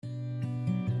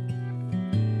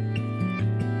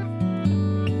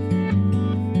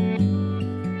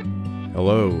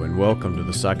Hello and welcome to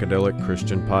the Psychedelic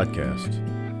Christian Podcast,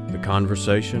 the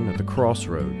conversation at the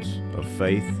crossroads of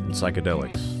faith and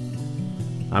psychedelics.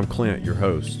 I'm Clint, your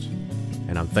host,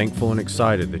 and I'm thankful and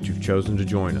excited that you've chosen to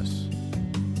join us.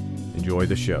 Enjoy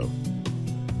the show.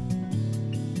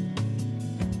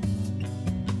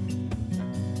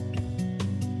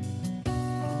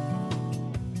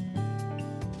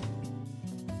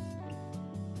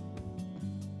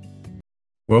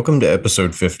 Welcome to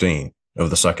episode 15 of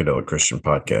the Psychedelic Christian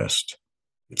Podcast.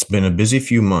 It's been a busy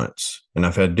few months, and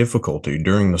I've had difficulty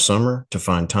during the summer to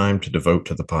find time to devote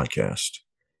to the podcast.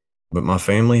 But my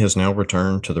family has now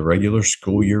returned to the regular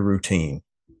school year routine,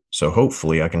 so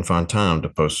hopefully I can find time to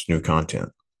post new content.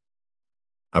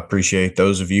 I appreciate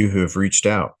those of you who have reached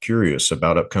out curious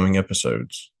about upcoming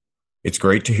episodes. It's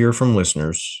great to hear from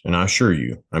listeners, and I assure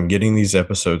you, I'm getting these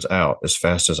episodes out as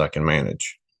fast as I can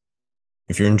manage.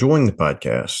 If you're enjoying the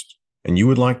podcast and you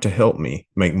would like to help me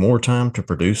make more time to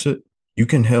produce it, you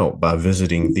can help by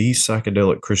visiting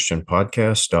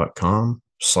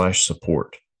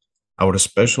thepsychedelicchristianpodcast.com/support. I would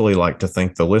especially like to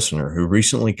thank the listener who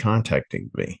recently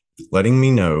contacted me, letting me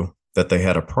know that they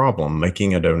had a problem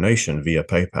making a donation via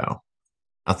PayPal.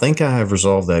 I think I have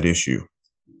resolved that issue,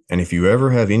 and if you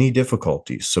ever have any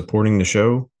difficulties supporting the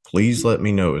show, please let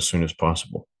me know as soon as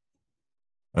possible.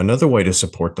 Another way to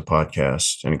support the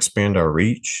podcast and expand our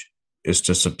reach is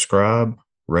to subscribe,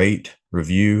 rate,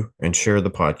 review, and share the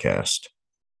podcast.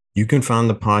 You can find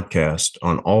the podcast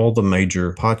on all the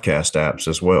major podcast apps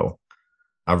as well.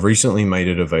 I've recently made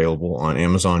it available on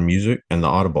Amazon Music and the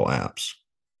Audible apps.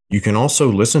 You can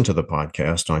also listen to the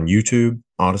podcast on YouTube,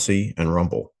 Odyssey, and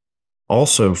Rumble.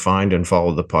 Also find and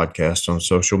follow the podcast on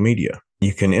social media.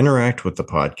 You can interact with the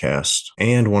podcast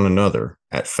and one another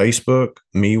at Facebook,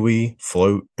 MeWe,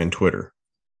 Float, and Twitter.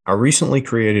 I recently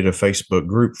created a Facebook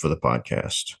group for the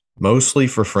podcast, mostly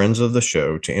for friends of the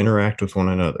show to interact with one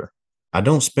another. I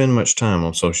don't spend much time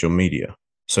on social media,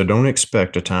 so don't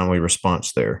expect a timely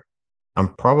response there.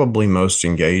 I'm probably most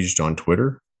engaged on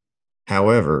Twitter.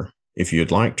 However, if you'd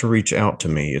like to reach out to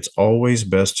me, it's always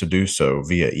best to do so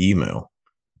via email.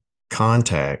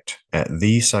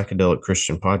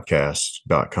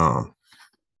 contact@thepsychedelicchristianpodcast.com.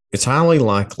 It's highly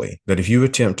likely that if you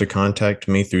attempt to contact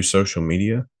me through social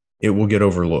media, it will get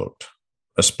overlooked,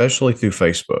 especially through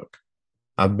Facebook.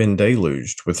 I've been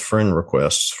deluged with friend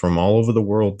requests from all over the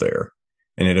world there,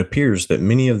 and it appears that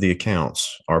many of the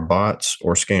accounts are bots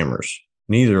or scammers,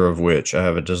 neither of which I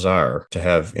have a desire to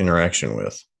have interaction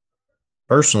with.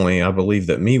 Personally, I believe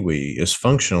that MeWe is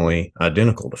functionally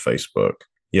identical to Facebook,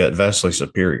 yet vastly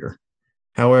superior.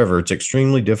 However, it's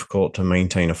extremely difficult to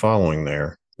maintain a following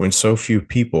there when so few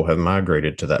people have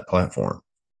migrated to that platform.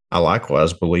 I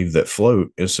likewise believe that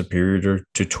Float is superior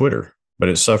to Twitter, but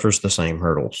it suffers the same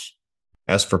hurdles.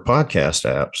 As for podcast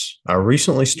apps, I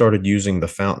recently started using the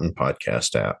Fountain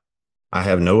podcast app. I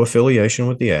have no affiliation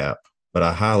with the app, but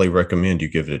I highly recommend you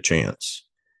give it a chance.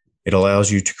 It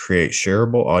allows you to create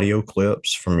shareable audio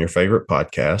clips from your favorite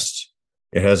podcasts.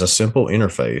 It has a simple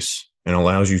interface and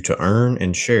allows you to earn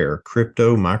and share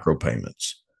crypto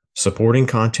micropayments, supporting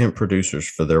content producers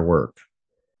for their work.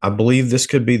 I believe this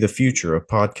could be the future of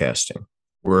podcasting,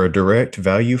 where a direct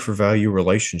value-for-value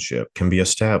relationship can be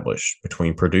established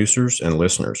between producers and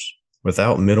listeners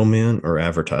without middlemen or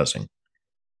advertising.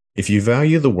 If you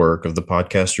value the work of the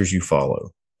podcasters you follow,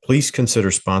 please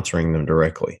consider sponsoring them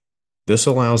directly. This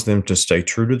allows them to stay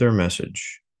true to their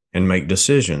message and make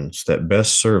decisions that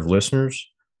best serve listeners,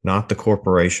 not the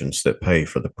corporations that pay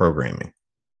for the programming.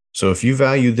 So if you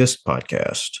value this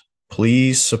podcast,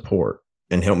 please support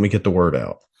and help me get the word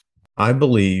out. I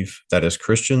believe that as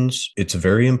Christians, it's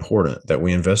very important that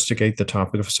we investigate the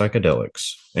topic of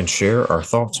psychedelics and share our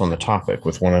thoughts on the topic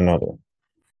with one another.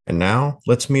 And now,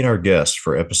 let's meet our guest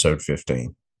for episode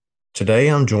 15. Today,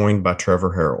 I'm joined by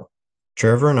Trevor Harrell.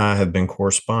 Trevor and I have been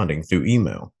corresponding through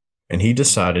email, and he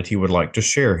decided he would like to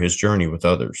share his journey with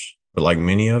others. But like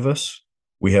many of us,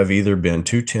 we have either been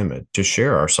too timid to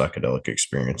share our psychedelic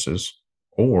experiences,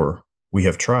 or we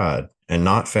have tried and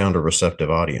not found a receptive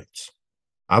audience.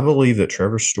 I believe that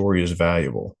Trevor's story is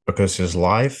valuable because his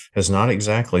life has not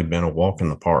exactly been a walk in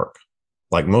the park.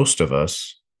 Like most of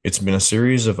us, it's been a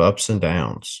series of ups and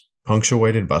downs,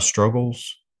 punctuated by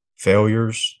struggles,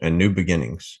 failures, and new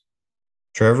beginnings.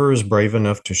 Trevor is brave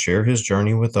enough to share his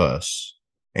journey with us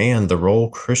and the role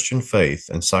Christian faith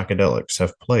and psychedelics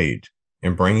have played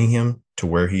in bringing him to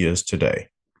where he is today.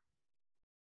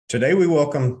 Today, we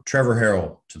welcome Trevor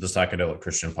Harrell to the Psychedelic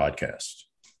Christian Podcast.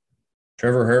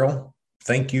 Trevor Harrell,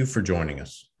 thank you for joining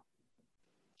us.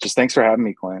 Just thanks for having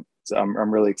me, Clint.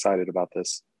 I'm really excited about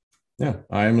this. Yeah,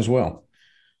 I am as well.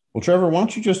 Well, Trevor, why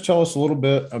don't you just tell us a little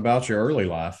bit about your early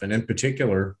life, and in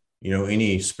particular,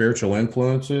 any spiritual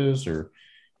influences or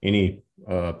any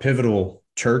pivotal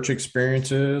church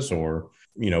experiences, or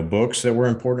books that were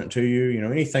important to you.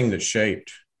 Anything that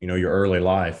shaped your early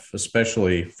life,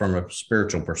 especially from a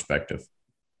spiritual perspective.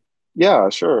 Yeah,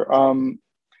 sure.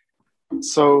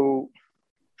 So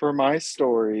for my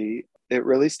story, it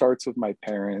really starts with my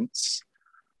parents.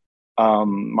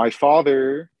 My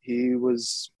father, he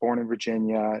was born in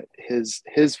Virginia.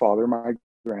 His father, my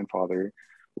grandfather,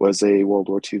 was a World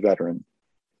War II veteran.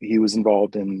 He was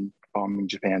involved in bombing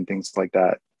Japan, things like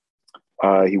that.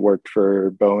 He worked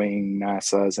for Boeing,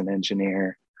 NASA as an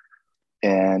engineer,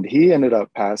 and he ended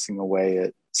up passing away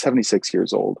at 76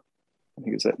 years old.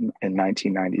 He was in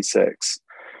 1996.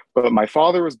 But my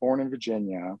father was born in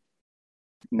Virginia,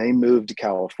 and they moved to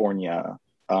California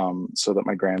so that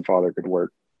my grandfather could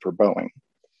work for Boeing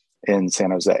in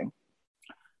San Jose.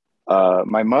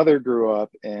 My mother grew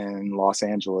up in Los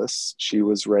Angeles. She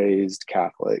was raised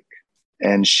Catholic,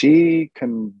 and she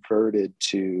converted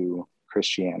to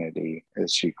Christianity,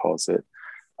 as she calls it.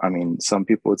 I mean, some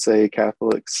people would say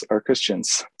Catholics are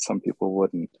Christians, some people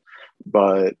wouldn't.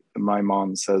 But my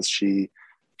mom says she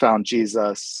found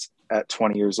Jesus at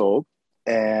 20 years old.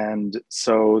 And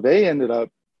so they ended up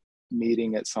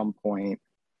meeting at some point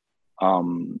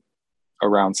um,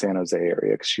 around San Jose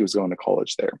area because she was going to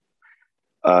college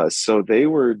there. So they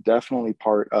were definitely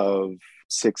part of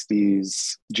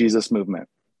 60s Jesus movement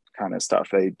kind of stuff.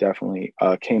 They definitely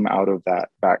came out of that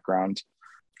background,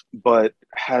 but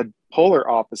had polar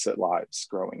opposite lives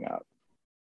growing up.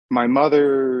 My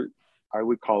mother, I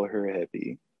would call her a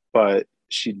hippie, but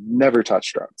she never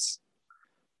touched drugs,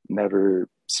 never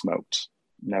smoked,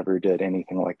 never did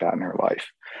anything like that in her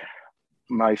life.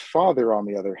 My father, on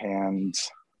the other hand,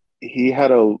 he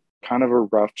had a kind of a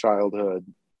rough childhood.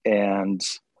 And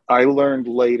I learned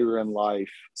later in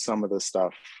life some of the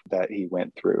stuff that he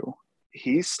went through.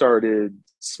 He started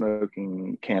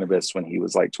smoking cannabis when he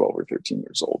was like 12 or 13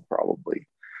 years old, probably.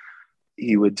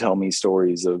 He would tell me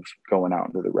stories of going out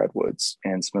into the redwoods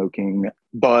and smoking.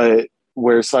 But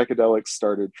where psychedelics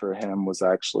started for him was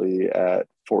actually at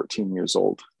 14 years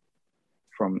old.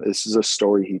 This is a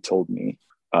story he told me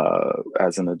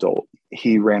as an adult.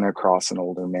 He ran across an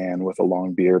older man with a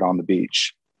long beard on the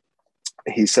beach.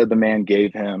 He said the man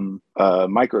gave him a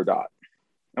microdot.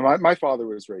 And my father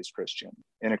was raised Christian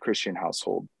in a Christian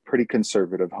household, pretty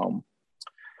conservative home.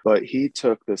 But he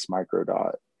took this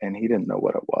microdot and he didn't know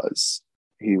what it was.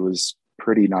 He was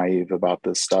pretty naive about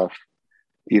this stuff,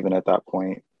 even at that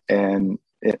point, and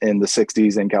in the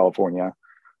 60s in California.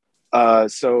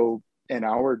 So an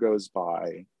hour goes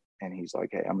by and he's like,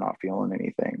 hey, I'm not feeling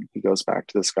anything. He goes back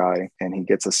to this guy and he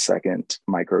gets a second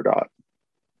microdot,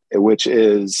 which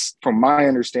is, from my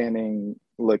understanding,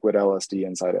 liquid LSD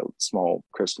inside a small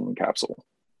crystalline capsule.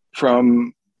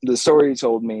 From the story he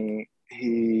told me,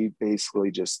 he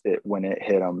basically when it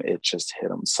hit him, it just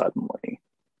hit him suddenly.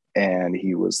 And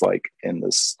he was like in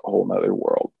this whole nother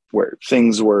world where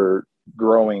things were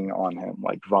growing on him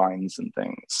like vines and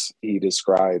things. He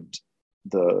described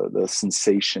the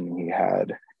sensation he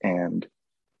had and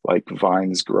like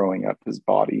vines growing up his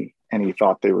body, and he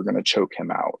thought they were going to choke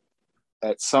him out.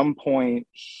 At some point,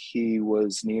 he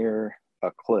was near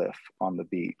a cliff on the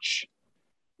beach.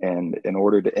 And in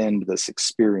order to end this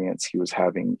experience he was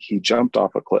having, he jumped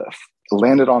off a cliff,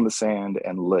 landed on the sand,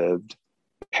 and lived.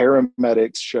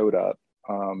 Paramedics showed up.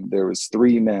 There was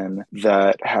 3 men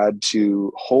that had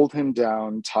to hold him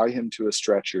down, tie him to a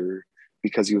stretcher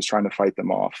because he was trying to fight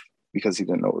them off because he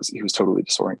didn't know he was totally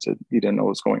disoriented. He didn't know what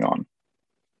was going on.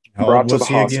 How old Brought to the was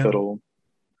he again? hospital.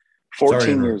 Sorry to 14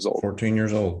 interrupt. years old. 14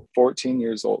 years old. 14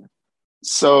 years old.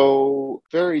 So,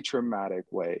 very traumatic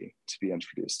way to be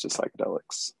introduced to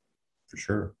psychedelics. For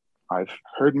sure. I've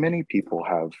heard many people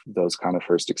have those kind of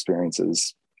first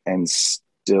experiences and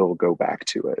still go back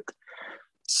to it.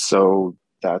 So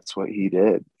that's what he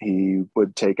did. He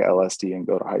would take LSD and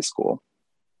go to high school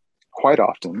quite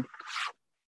often.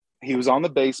 He was on the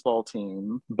baseball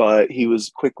team, but he was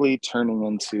quickly turning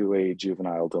into a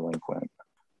juvenile delinquent.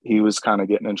 He was kind of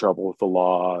getting in trouble with the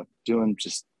law, doing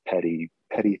just petty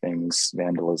things,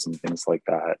 vandalism, things like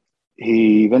that.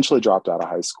 He eventually dropped out of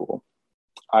high school.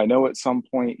 I know at some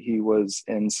point he was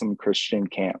in some Christian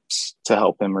camps to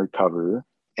help him recover.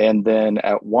 And then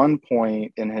at one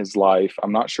point in his life,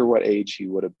 I'm not sure what age he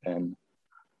would have been,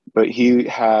 but he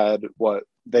had what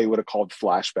they would have called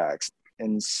flashbacks,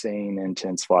 insane,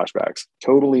 intense flashbacks,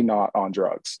 totally not on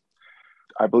drugs.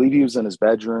 I believe he was in his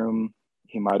bedroom.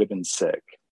 He might have been sick.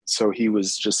 So he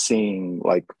was just seeing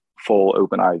like full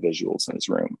open eye visuals in his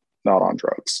room, not on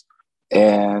drugs.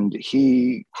 And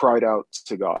he cried out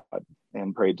to God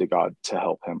and prayed to God to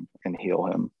help him and heal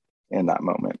him in that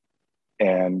moment.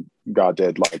 And God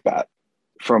did like that.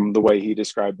 From the way he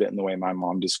described it and the way my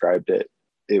mom described it,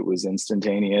 it was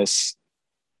instantaneous.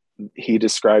 He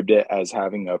described it as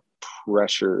having a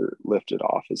pressure lifted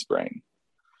off his brain.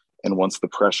 And once the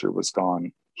pressure was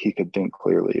gone, he could think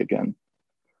clearly again.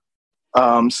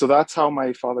 So that's how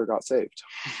my father got saved.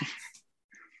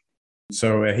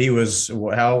 So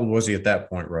how old was he at that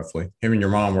point, roughly? Him and your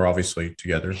mom were obviously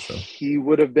together. So he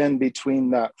would have been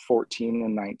between that 14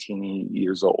 and 19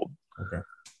 years old. Okay.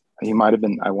 He might have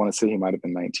been, I want to say he might have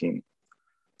been 19.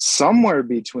 Somewhere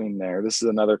between there, this is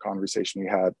another conversation we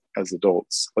had as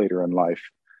adults later in life.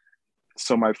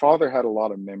 So my father had a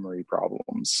lot of memory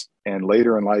problems, and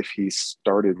later in life, he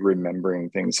started remembering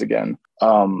things again.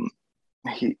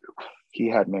 He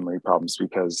had memory problems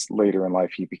because later in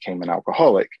life, he became an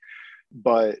alcoholic.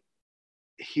 But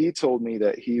he told me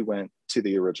that he went to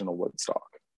the original Woodstock.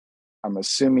 I'm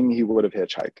assuming he would have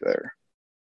hitchhiked there,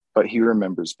 but he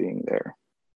remembers being there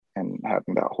and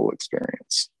having that whole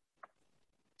experience.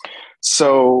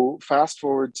 So fast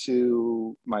forward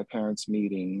to my parents'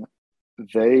 meeting.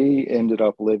 They ended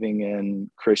up living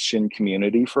in Christian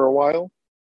community for a while.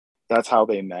 That's how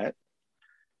they met,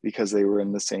 because they were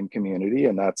in the same community.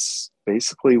 And that's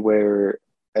basically where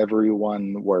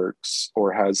everyone works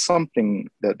or has something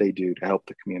that they do to help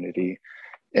the community,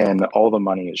 and all the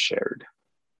money is shared.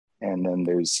 And then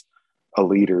there's a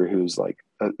leader who's like,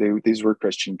 these were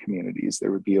Christian communities.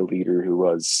 There would be a leader who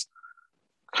was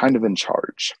kind of in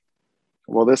charge.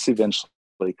 Well, this eventually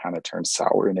kind of turned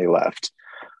sour and they left.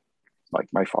 Like,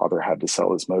 my father had to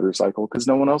sell his motorcycle because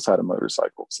no one else had a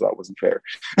motorcycle. So that wasn't fair.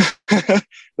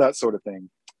 That sort of thing.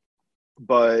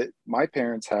 But my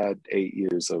parents had 8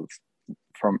 years of,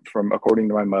 from according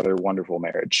to my mother, wonderful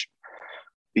marriage,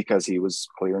 because he was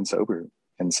clear and sober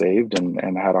and saved and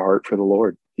had a heart for the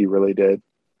Lord. He really did.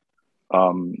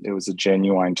 It was a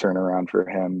genuine turnaround for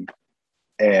him.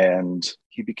 And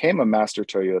he became a master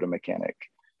Toyota mechanic.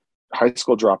 High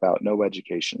school dropout, no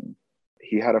education.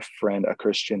 He had a friend, a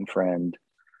Christian friend,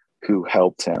 who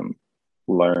helped him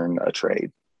learn a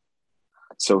trade.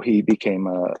 So he became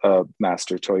a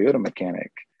master Toyota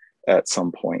mechanic at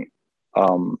some point.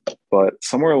 But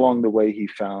somewhere along the way, he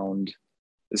found,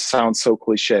 this sounds so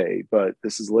cliche, but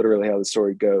this is literally how the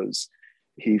story goes.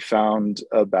 He found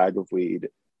a bag of weed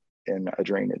in a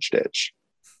drainage ditch,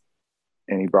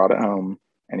 and he brought it home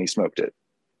and he smoked it.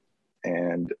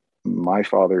 And my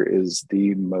father is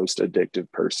the most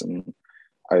addictive person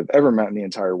I've ever met in the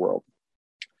entire world.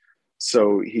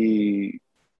 So he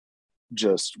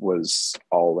just was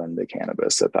all into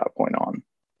cannabis at that point on.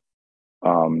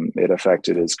 It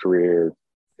affected his career,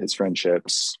 his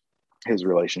friendships, his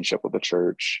relationship with the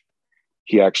church.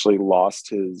 He actually lost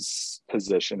his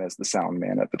position as the sound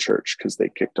man at the church because they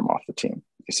kicked him off the team.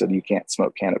 They said, you can't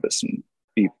smoke cannabis and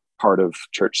be part of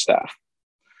church staff.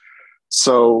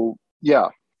 So yeah,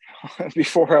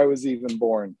 before I was even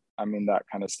born, I mean, that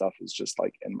kind of stuff is just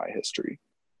like in my history.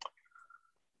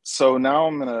 So now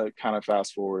I'm going to kind of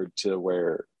fast forward to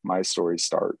where my story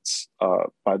starts.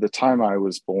 By the time I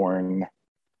was born,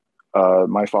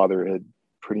 my father had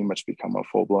pretty much become a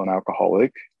full-blown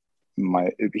alcoholic.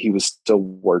 He was still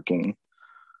working.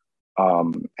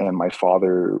 And my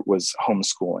father was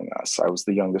homeschooling us. I was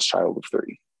the youngest child of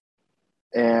three.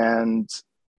 And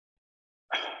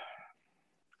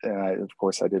of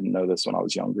course, I didn't know this when I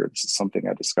was younger. This is something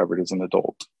I discovered as an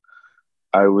adult.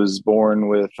 I was born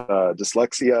with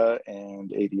dyslexia and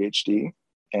ADHD,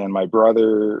 and my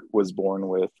brother was born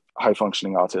with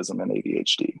high-functioning autism and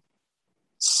ADHD.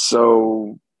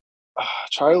 So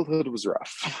childhood was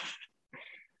rough.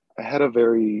 I had a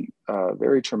very,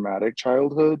 very traumatic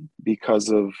childhood because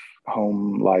of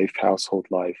home life, household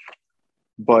life.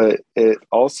 But it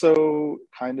also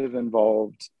kind of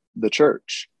involved the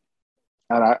church.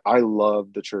 And I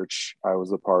loved the church I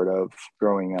was a part of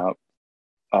growing up.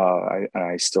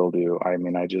 I still do. I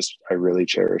mean, I really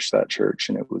cherish that church,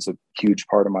 and it was a huge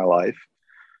part of my life.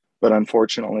 But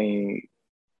unfortunately,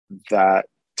 that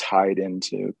tied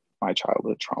into my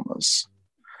childhood traumas.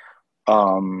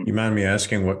 You mind me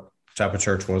asking what type of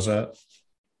church was that?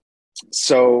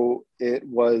 So it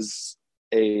was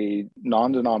a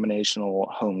non-denominational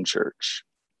home church.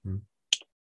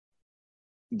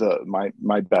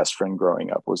 My best friend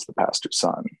growing up was the pastor's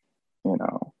son,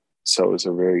 so it was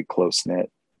a very close-knit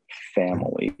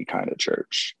family kind of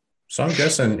church. So I'm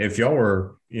guessing if y'all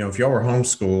were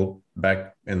homeschooled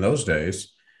back in those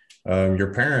days,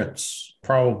 your parents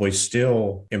probably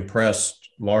still impressed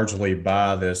largely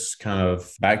by this kind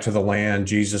of back to the land,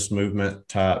 Jesus movement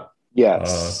type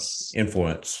Yes.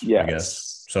 influence, I guess.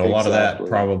 Yes. So a lot of that Exactly.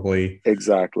 probably,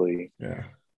 Exactly. yeah.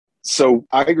 So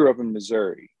I grew up in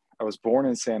Missouri. I was born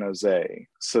in San Jose.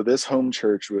 So this home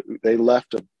church, they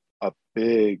left a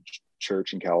big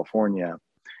church in California,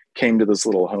 came to this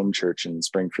little home church in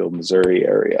Springfield, Missouri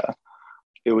area.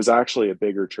 It was actually a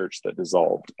bigger church that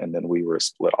dissolved, and then we were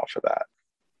split off of that.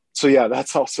 So yeah,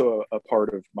 that's also a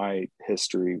part of my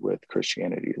history with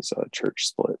Christianity is church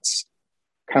splits,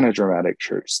 kind of dramatic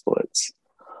church splits.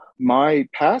 My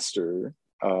pastor,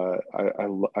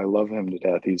 I love him to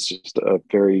death. He's just a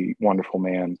very wonderful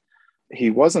man. He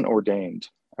wasn't ordained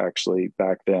actually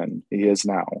back then. He is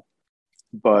now,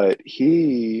 but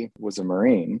he was a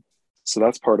Marine. So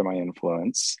that's part of my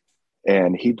influence.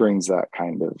 And he brings that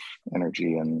kind of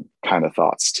energy and kind of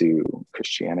thoughts to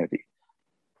Christianity.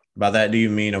 By that, do you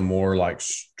mean a more like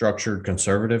structured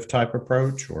conservative type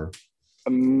approach, or?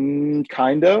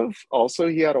 Kind of. Also,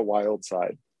 he had a wild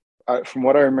side. From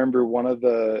what I remember, one of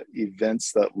the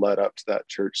events that led up to that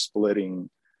church splitting,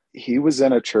 he was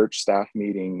in a church staff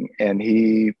meeting and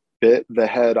he bit the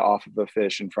head off of a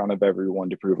fish in front of everyone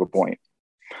to prove a point.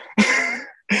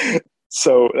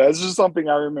 So that's just something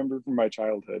I remember from my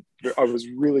childhood. I was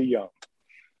really young.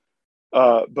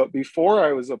 But before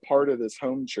I was a part of this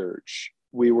home church,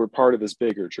 we were part of this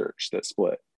bigger church that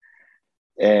split.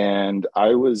 And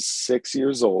I was 6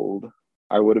 years old.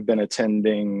 I would have been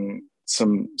attending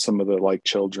some of the like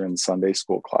children's Sunday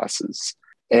school classes.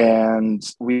 And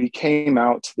we came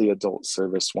out to the adult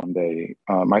service one day.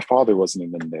 My father wasn't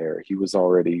even there. He was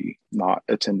already not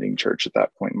attending church at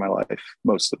that point in my life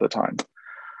most of the time.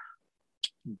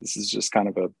 This is just kind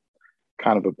of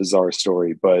a bizarre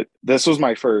story, but this was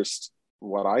my first,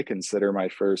 what I consider my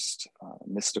first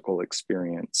mystical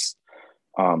experience.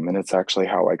 And it's actually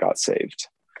how I got saved.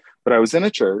 But I was in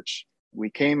a church. We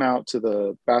came out to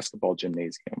the basketball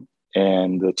gymnasium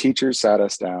and the teacher sat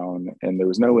us down, and there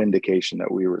was no indication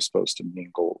that we were supposed to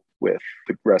mingle with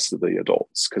the rest of the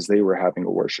adults because they were having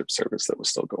a worship service that was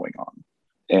still going on.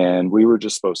 And we were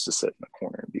just supposed to sit in the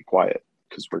corner and be quiet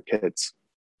because we're kids.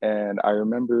 And I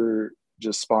remember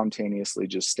just spontaneously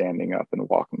just standing up and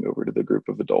walking over to the group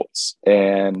of adults.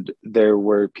 And there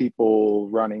were people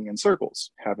running in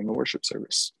circles, having a worship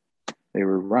service. They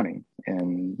were running,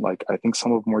 and like, I think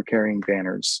some of them were carrying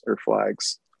banners or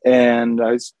flags. And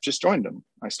I just joined them.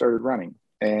 I started running.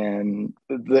 And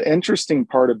the interesting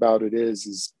part about it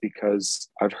is because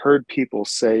I've heard people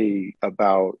say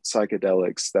about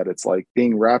psychedelics that it's like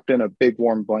being wrapped in a big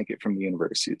warm blanket from the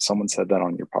universe. Someone said that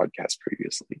on your podcast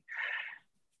previously.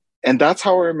 And that's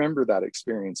how I remember that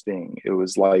experience being. It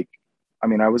was like, I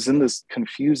mean, I was in this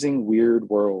confusing, weird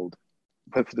world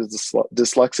with this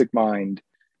dyslexic mind.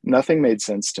 Nothing made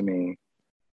sense to me.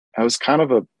 I was kind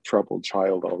of a troubled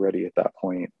child already at that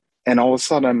point. And all of a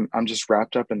sudden, I'm just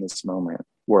wrapped up in this moment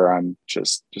where I'm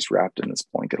just wrapped in this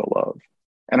blanket of love.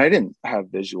 And I didn't have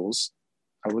visuals.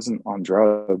 I wasn't on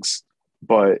drugs,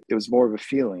 but it was more of a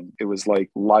feeling. It was like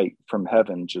light from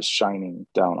heaven just shining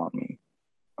down on me.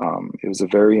 It was a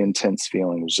very intense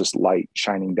feeling. It was just light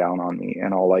shining down on me.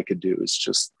 And all I could do is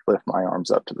just lift my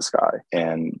arms up to the sky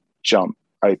and jump.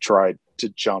 I tried to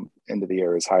jump into the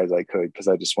air as high as I could because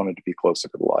I just wanted to be closer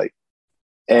to the light.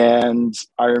 And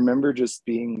I remember just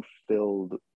being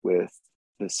filled with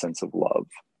this sense of love.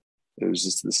 It was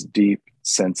just this deep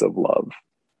sense of love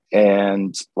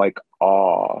and like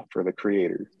awe for the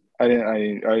creator. I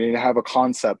didn't have a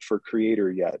concept for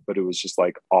creator yet, but it was just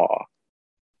like awe.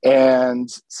 And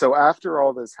so after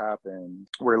all this happened,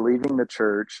 we're leaving the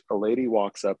church. A lady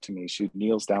walks up to me. She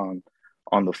kneels down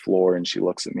on the floor and she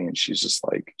looks at me and she's just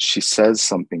like, she says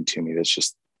something to me that's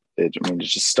just, it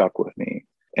just stuck with me.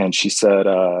 And she said,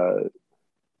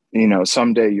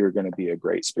 someday you're going to be a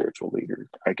great spiritual leader.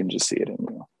 I can just see it in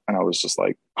you. And I was just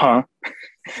like, huh?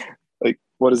 Like,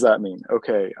 what does that mean?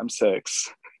 Okay, I'm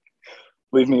 6.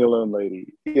 Leave me alone,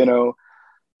 lady.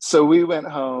 So we went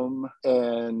home,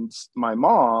 and my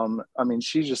mom, I mean,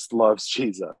 she just loves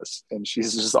Jesus, and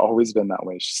she's just always been that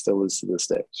way. She still is to this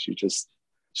day.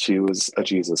 She was a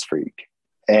Jesus freak.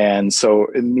 And so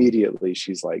immediately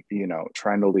she's like,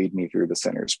 trying to lead me through the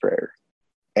sinner's prayer.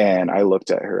 And I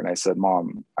looked at her and I said,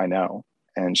 Mom, I know.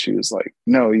 And she was like,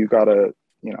 no, you gotta,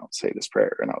 say this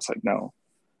prayer. And I was like, no,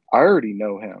 I already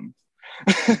know him.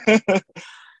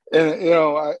 And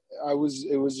it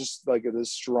was just like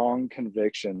this strong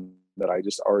conviction that I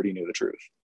just already knew the truth.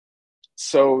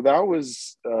 So that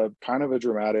was kind of a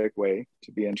dramatic way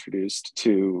to be introduced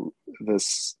to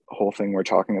this whole thing we're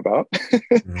talking about.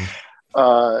 Mm-hmm.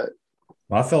 Well,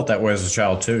 I felt that way as a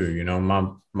child too. My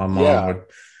mom would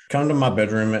come to my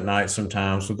bedroom at night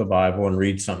sometimes with the Bible and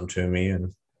read something to me,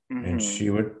 and And Mm-hmm. she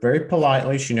would very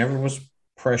politely, she never was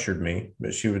pressured me,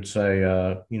 but she would say,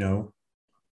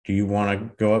 do you want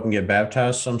to go up and get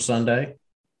baptized some Sunday?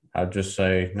 I'd just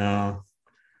say no.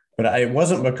 But it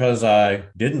wasn't because I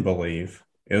didn't believe.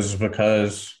 It was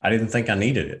because I didn't think I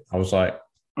needed it. I was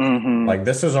Mm-hmm. like,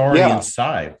 this is already Yeah.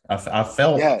 inside. I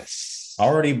felt, I Yes.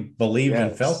 already believed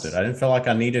and felt it. I Yes. didn't feel like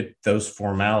I needed those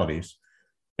formalities.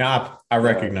 Now I Yes.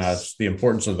 recognize the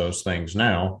importance of those things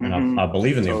now, and Mm-hmm. I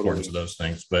believe in the importance of Totally. those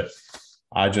things, but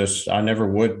I never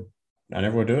would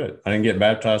do it. I didn't get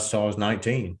baptized until I was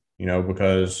 19,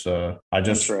 because I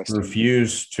just Interesting.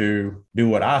 refused to do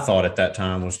what I thought at that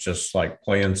time was just like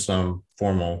playing some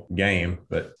formal game.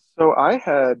 But So I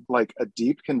had like a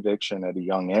deep conviction at a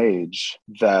young age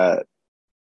that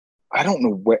I don't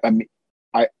know where, I mean,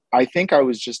 I think I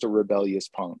was just a rebellious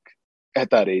punk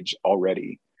at that age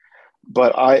already.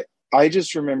 But I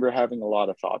just remember having a lot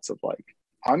of thoughts of like,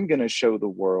 I'm going to show the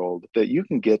world that you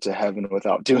can get to heaven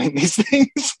without doing these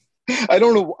things. I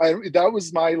don't know. That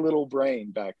was my little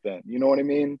brain back then. You know what I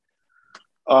mean?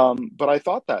 But I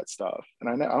thought that stuff,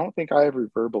 and I don't think I ever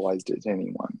verbalized it to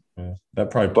anyone. that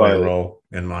probably played a But role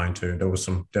in mine too. There was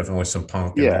definitely some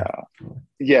punk in there. yeah,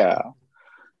 yeah.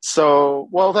 So,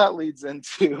 well, that leads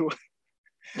into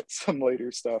some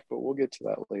later stuff, but we'll get to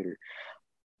that later.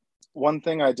 One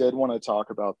thing I did want to talk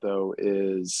about though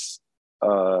is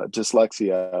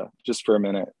dyslexia, just for a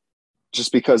minute,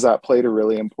 just because that played a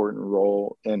really important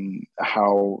role in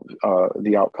how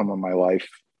the outcome of my life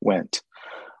went.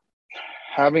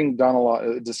 Having done a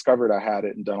lot, discovered I had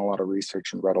it and done a lot of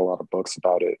research and read a lot of books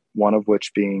about it, one of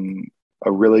which being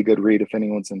a really good read if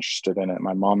anyone's interested in it.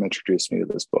 My mom introduced me to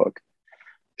this book.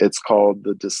 It's called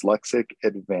The Dyslexic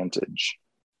Advantage.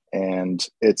 And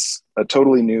it's a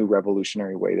totally new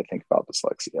revolutionary way to think about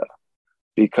dyslexia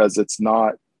because it's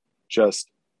not just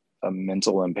a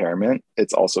mental impairment,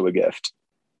 it's also a gift.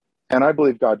 And I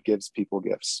believe God gives people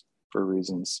gifts for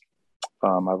reasons.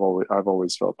 I've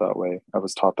always felt that way. I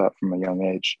was taught that from a young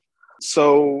age.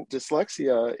 So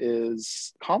dyslexia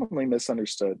is commonly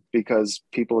misunderstood because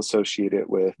people associate it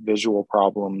with visual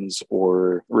problems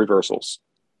or reversals.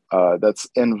 That's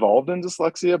involved in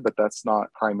dyslexia, but that's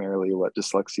not primarily what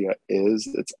dyslexia is.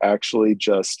 It's actually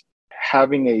just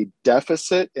having a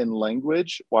deficit in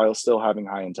language while still having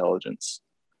high intelligence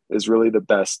is really the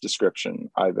best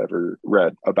description I've ever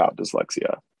read about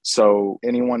dyslexia. So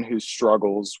anyone who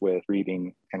struggles with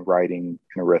reading and writing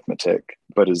and arithmetic,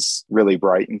 but is really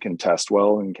bright and can test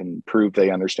well and can prove they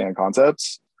understand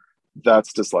concepts,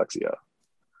 that's dyslexia.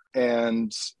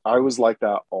 And I was like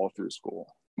that all through school.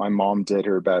 My mom did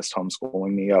her best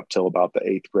homeschooling me up till about the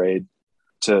eighth grade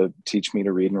to teach me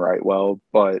to read and write well.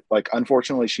 But like,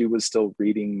 unfortunately, she was still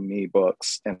reading me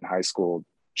books in high school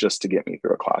just to get me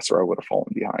through a class or I would have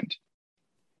fallen behind.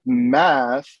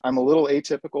 Math, I'm a little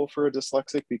atypical for a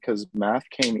dyslexic because math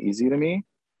came easy to me,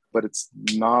 but it's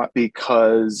not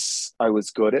because I was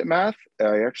good at math.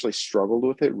 I actually struggled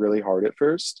with it really hard at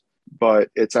first, but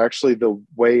it's actually the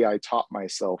way I taught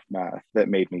myself math that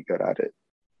made me good at it.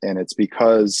 And it's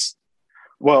because,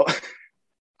 well,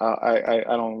 I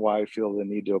don't know why I feel the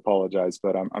need to apologize,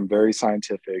 but I'm very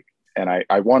scientific and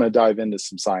I want to dive into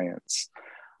some science,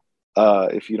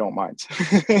 if you don't mind.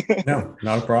 No,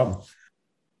 not a problem.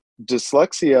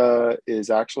 Dyslexia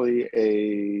is actually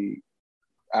a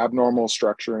abnormal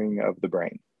structuring of the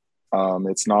brain.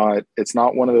 It's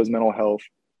not one of those mental health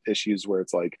issues where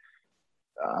it's like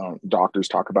doctors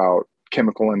talk about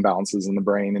chemical imbalances in the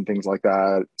brain and things like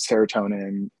that,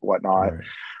 serotonin, whatnot. Right.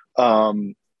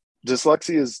 Um,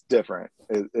 Dyslexia is different.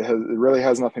 It really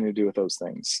has nothing to do with those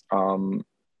things.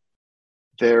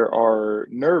 There are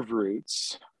nerve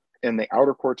roots in the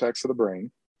outer cortex of the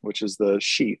brain, which is the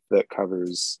sheath that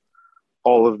covers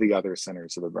all of the other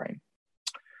centers of the brain.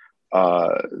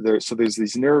 So there's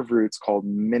these nerve roots called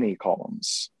mini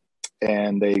columns,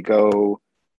 and they go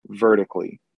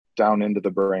vertically down into the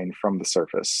brain from the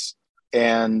surface.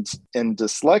 And in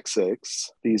dyslexics,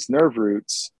 these nerve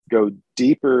roots go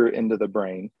deeper into the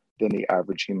brain than the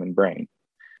average human brain.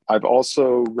 I've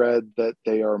also read that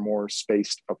they are more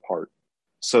spaced apart.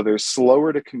 So they're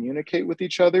slower to communicate with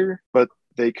each other, but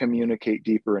they communicate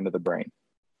deeper into the brain.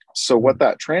 So what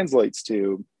that translates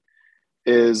to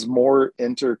is more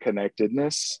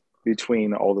interconnectedness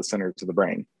between all the centers of the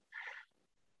brain.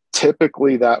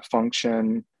 Typically, that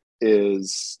function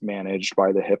is managed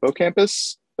by the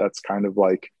hippocampus. That's kind of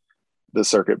like the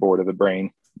circuit board of the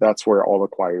brain. That's where all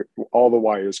the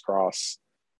wires cross.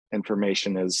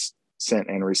 Information is sent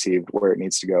and received where it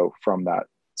needs to go from that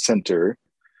center.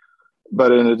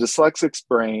 But in a dyslexic's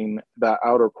brain, that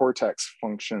outer cortex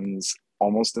functions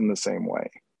almost in the same way.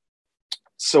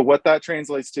 So what that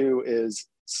translates to is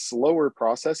slower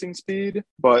processing speed,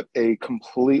 but a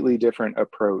completely different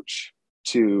approach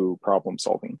to problem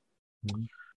solving. Mm-hmm.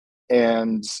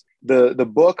 And the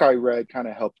book I read kind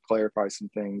of helped clarify some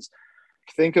things.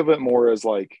 Think of it more as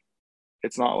like,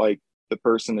 it's not like the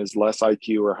person is less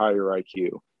IQ or higher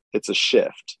IQ. It's a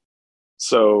shift.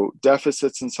 So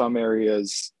deficits in some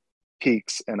areas,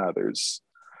 peaks in others.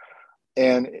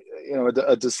 And, you know,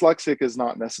 a dyslexic is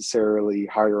not necessarily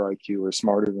higher IQ or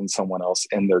smarter than someone else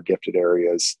in their gifted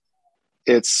areas.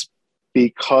 It's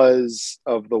because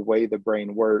of the way the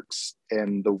brain works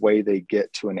and the way they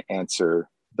get to an answer.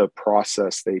 The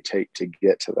process they take to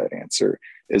get to that answer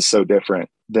is so different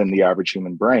than the average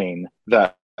human brain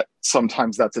that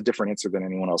sometimes that's a different answer than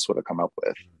anyone else would have come up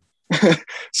with.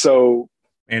 So,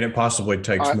 and it possibly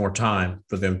takes more time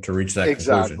for them to reach that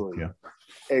conclusion. Yeah.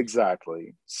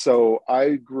 Exactly. So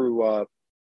I grew up,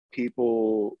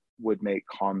 people would make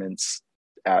comments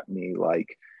at me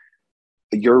like,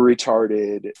 you're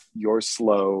retarded, you're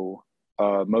slow.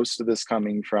 Most of this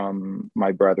coming from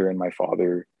my brother and my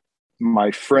father.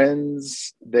 My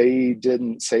friends, they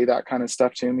didn't say that kind of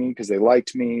stuff to me because they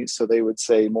liked me. So they would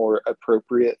say more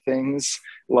appropriate things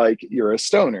like, you're a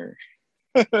stoner.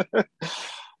 That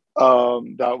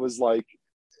was like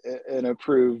an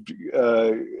approved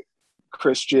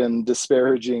Christian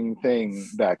disparaging thing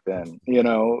back then. You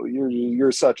know,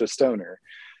 you're such a stoner.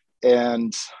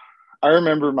 And I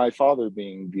remember my father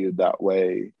being viewed that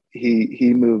way.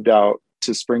 He moved out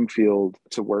to Springfield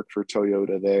to work for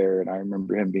Toyota there. And I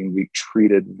remember him being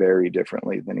treated very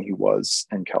differently than he was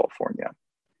in California.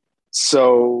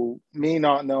 So me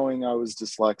not knowing I was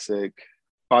dyslexic,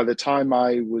 by the time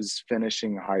I was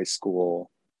finishing high school,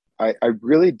 I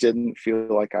really didn't feel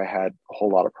like I had a whole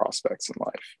lot of prospects in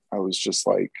life. I was just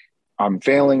like, I'm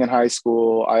failing in high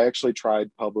school. I actually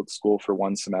tried public school for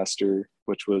one semester,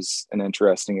 which was an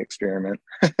interesting experiment.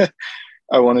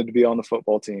 I wanted to be on the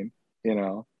football team, you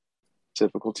know,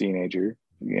 typical teenager,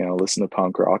 you know, listen to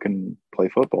punk rock and play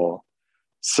football.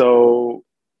 So,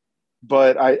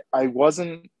 but I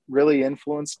wasn't really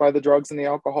influenced by the drugs and the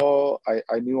alcohol.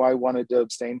 I knew I wanted to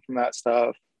abstain from that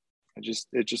stuff.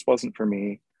 It just wasn't for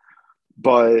me.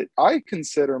 But I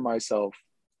consider myself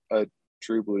a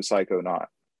true blue psychonaut,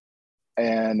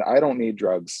 and I don't need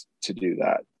drugs to do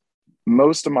that.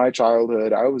 Most of my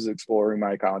childhood, I was exploring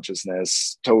my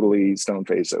consciousness totally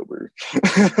stone-faced sober.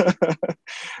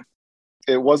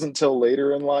 It wasn't till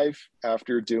later in life,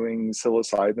 after doing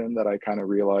psilocybin, that I kind of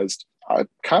realized I've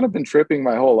kind of been tripping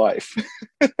my whole life.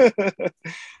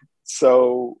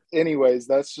 So anyways,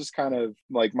 that's just kind of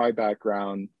like my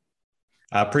background.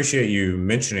 I appreciate you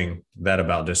mentioning that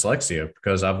about dyslexia,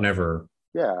 because I've never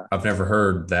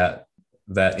heard that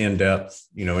in-depth,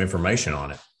 you know, information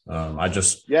on it. I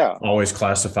just always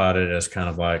classified it as kind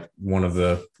of like one of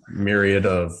the myriad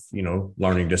of, you know,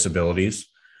 learning disabilities.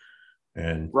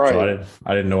 And so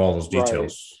I didn't know all those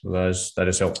details. Right. So that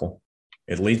is helpful.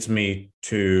 It leads me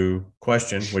to a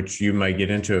question, which you may get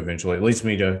into eventually. It leads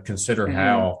me to consider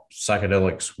how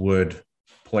psychedelics would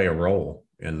play a role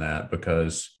in that,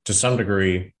 because to some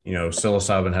degree, you know,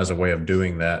 psilocybin has a way of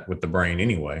doing that with the brain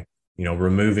anyway, you know,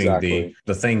 removing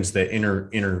the things that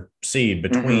intercede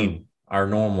between our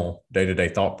normal day-to-day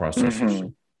thought processes.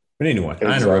 But anyway,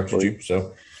 I interrupted you.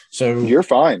 So you're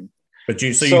fine. But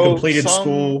you completed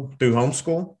school through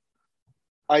homeschool?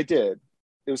 I did.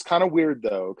 It was kind of weird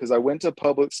though, because I went to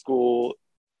public school.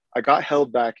 I got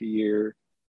held back a year,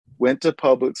 went to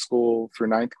public school for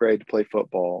 9th grade to play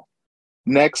football.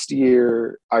 Next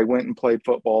year, I went and played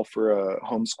football for a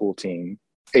homeschool team,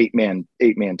 8-man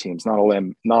teams, not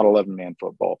 11-man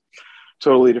football.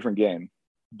 Totally different game.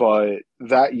 But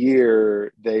that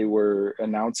year, they were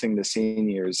announcing the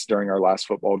seniors during our last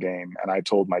football game. And I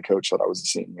told my coach that I was a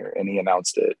senior, and he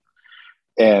announced it.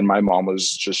 And my mom was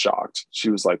just shocked. She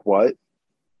was like, "What?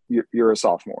 You're a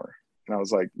sophomore?" And I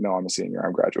was like, "No, I'm a senior.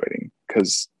 I'm graduating."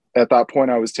 Because at that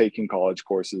point, I was taking college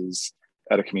courses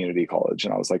at a community college.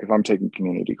 And I was like, if I'm taking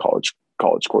community college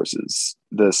courses,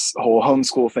 this whole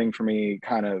homeschool thing for me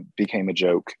kind of became a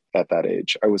joke at that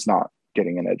age. I was not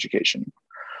getting an education.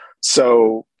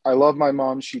 So I love my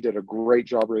mom. She did a great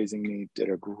job raising me, did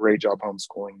a great job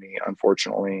homeschooling me.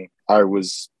 Unfortunately, I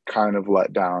was kind of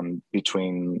let down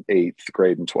between 8th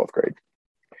grade and 12th grade.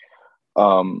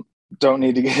 Don't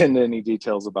need to get into any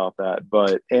details about that.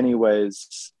 But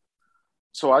anyways,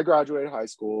 so I graduated high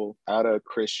school at a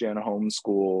Christian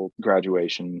homeschool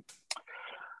graduation.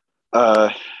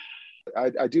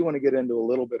 I do want to get into a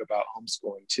little bit about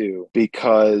homeschooling too,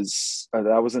 because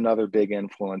that was another big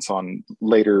influence on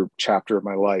later chapter of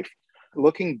my life.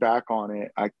 Looking back on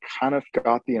it, I kind of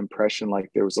got the impression like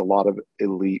there was a lot of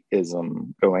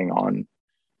elitism going on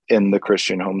in the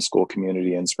Christian homeschool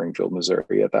community in Springfield,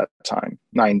 Missouri at that time,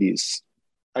 90s.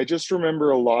 I just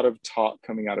remember a lot of talk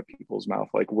coming out of people's mouth,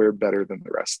 like, we're better than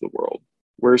the rest of the world.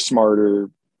 We're smarter.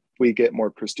 We get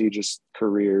more prestigious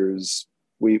careers.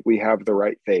 We have the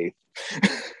right faith.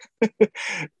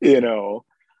 you know,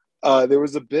 there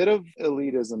was a bit of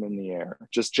elitism in the air,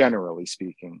 just generally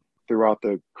speaking, throughout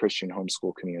the Christian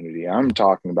homeschool community. I'm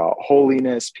talking about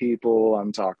holiness people.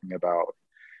 I'm talking about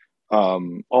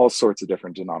all sorts of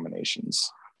different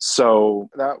denominations. So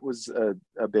that was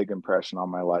a big impression on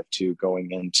my life too,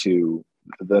 going into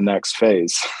the next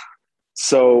phase.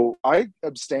 So I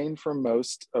abstained from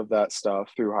most of that stuff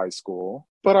through high school,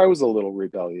 but I was a little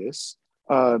rebellious,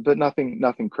 but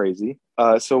nothing crazy.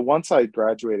 So once I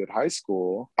graduated high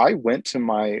school, I went to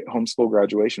my homeschool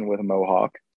graduation with a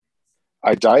mohawk.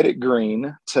 I dyed it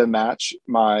green to match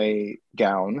my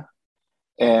gown.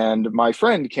 And my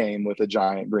friend came with a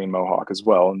giant green mohawk as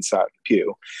well and sat in the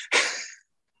pew.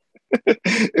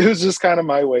 It was just kind of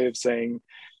my way of saying,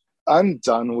 I'm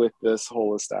done with this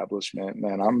whole establishment,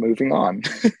 man. I'm moving on.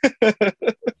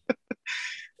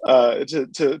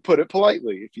 To put it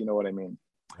politely, if you know what I mean.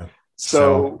 Yeah.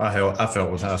 So I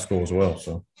felt with high school as well.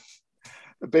 So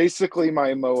basically,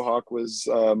 my mohawk was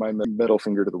my middle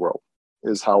finger to the world,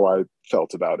 is how I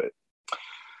felt about it.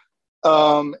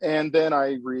 And then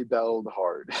I rebelled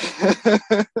hard.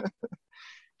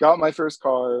 Got my first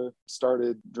car,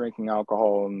 started drinking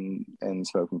alcohol and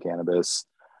smoking cannabis.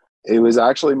 It was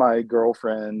actually my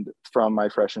girlfriend from my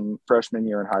freshman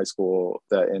year in high school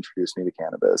that introduced me to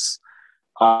cannabis.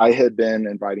 I had been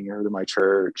inviting her to my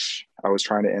church. I was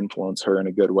trying to influence her in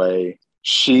a good way.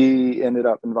 She ended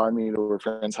up inviting me to her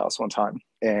friend's house one time,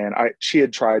 and she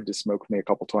had tried to smoke with me a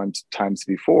couple times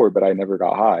before, but I never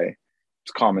got high.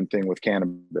 It's a common thing with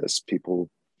cannabis.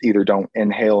 People either don't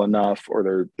inhale enough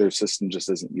or their system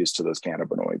just isn't used to those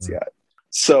cannabinoids yet.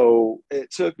 So it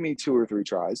took me 2 or 3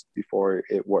 tries before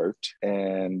it worked.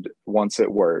 And once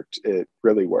it worked, it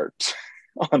really worked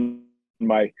on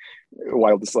my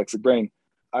wild dyslexic brain.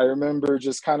 I remember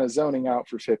just kind of zoning out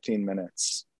for 15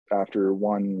 minutes after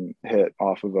one hit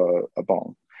off of a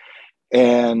bong.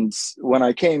 And when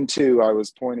I came to, I was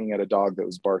pointing at a dog that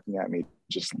was barking at me,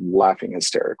 just laughing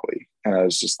hysterically. And I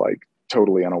was just like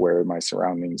totally unaware of my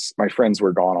surroundings. My friends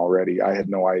were gone already. I had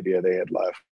no idea they had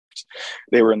left.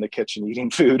 They were in the kitchen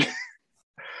eating food.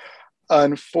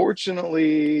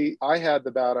 Unfortunately, I had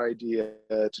the bad idea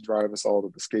to drive us all to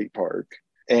the skate park.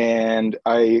 And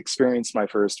I experienced my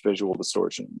first visual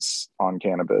distortions on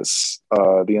cannabis.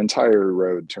 The entire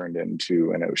road turned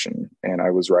into an ocean, and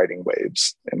I was riding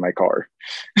waves in my car.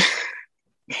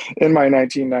 In my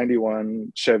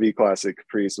 1991 Chevy Classic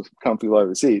Caprice with comfy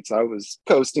leather seats, I was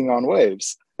coasting on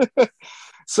waves.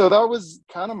 So that was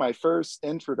kind of my first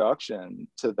introduction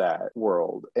to that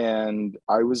world, and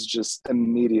I was just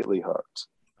immediately hooked.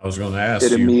 I was going to ask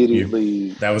It you, immediately,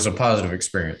 that was a positive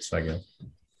experience, I guess.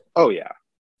 oh yeah.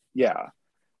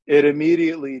 It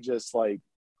immediately just like,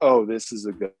 oh, this is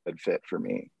a good fit for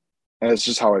me. And it's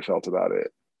just how I felt about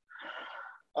it.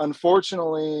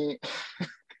 Unfortunately,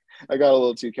 I got a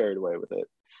little too carried away with it.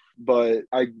 But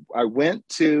I went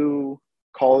to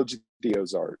College of the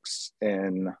Ozarks,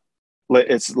 and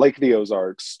it's Lake of the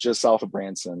Ozarks, just south of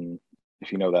Branson,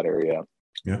 if you know that area.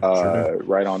 Yeah, sure do.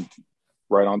 Right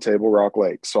on Table Rock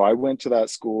Lake. So I went to that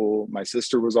school. My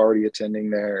sister was already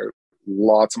attending there.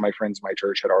 Lots of my friends in my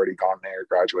church had already gone there,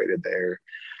 graduated there.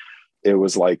 It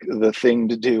was like the thing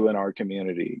to do in our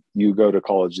community. You go to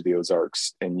College of the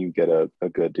Ozarks and you get a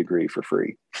good degree for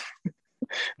free.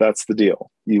 That's the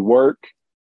deal. You work,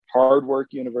 hard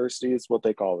work university is what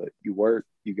they call it. You work,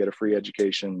 you get a free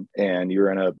education, and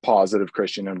you're in a positive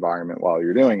Christian environment while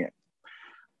you're doing it.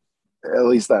 At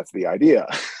least that's the idea.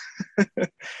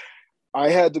 I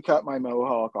had to cut my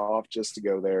mohawk off just to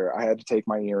go there. I had to take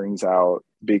my earrings out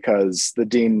because the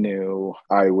dean knew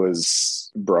I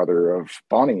was brother of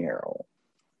Bonnie Harrell.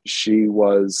 She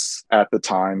was at the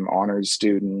time honors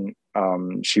student.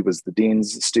 She was the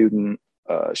dean's student.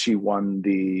 She won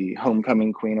the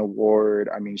Homecoming Queen Award.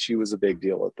 I mean, she was a big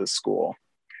deal at this school,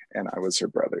 and I was her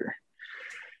brother.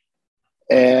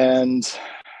 And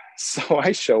so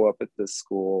I show up at this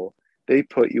school. They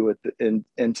put you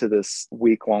into this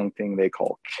week-long thing they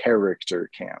call character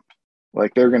camp.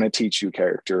 Like, they're going to teach you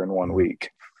character in 1 week.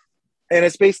 And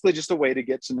it's basically just a way to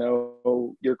get to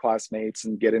know your classmates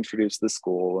and get introduced to the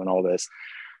school and all this.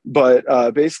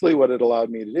 But basically what it allowed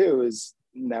me to do is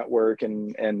network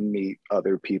and meet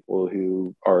other people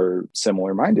who are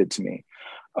similar minded to me.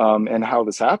 And how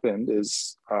this happened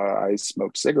is I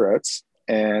smoked cigarettes,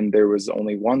 and there was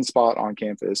only one spot on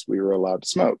campus we were allowed to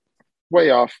smoke, way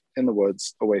off in the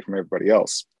woods, away from everybody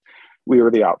else. We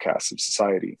were the outcasts of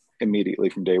society immediately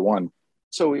from day one.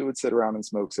 So we would sit around and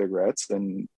smoke cigarettes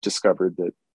and discovered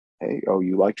that, hey, oh,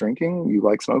 you like drinking? You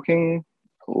like smoking?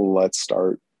 Let's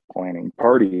start planning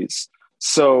parties.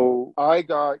 So I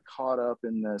got caught up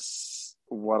in this,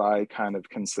 what I kind of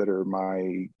consider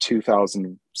my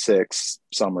 2006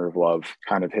 summer of love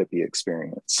kind of hippie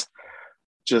experience.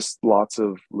 Just lots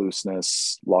of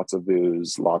looseness, lots of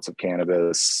booze, lots of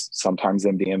cannabis, sometimes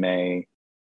MDMA.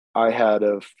 I had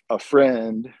a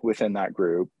friend within that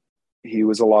group. He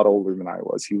was a lot older than I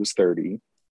was. He was 30.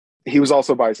 He was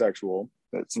also bisexual.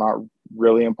 It's not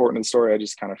really important to the story. I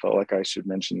just kind of felt like I should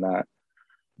mention that.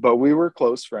 But we were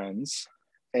close friends.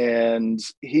 And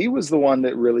he was the one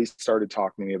that really started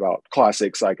talking to me about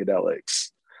classic psychedelics,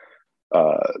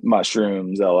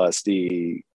 mushrooms,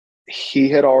 LSD. He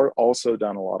had also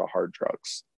done a lot of hard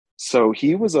drugs. So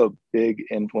he was a big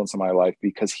influence in my life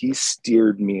because he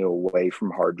steered me away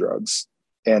from hard drugs.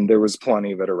 And there was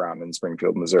plenty of it around in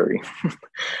Springfield, Missouri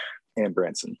and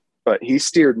Branson. But he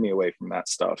steered me away from that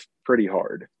stuff pretty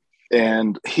hard.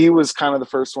 And he was kind of the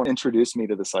first one to introduce me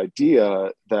to this idea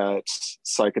that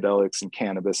psychedelics and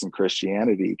cannabis and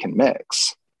Christianity can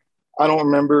mix. I don't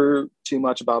remember too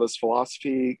much about his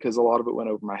philosophy because a lot of it went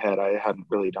over my head. I hadn't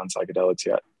really done psychedelics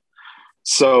yet.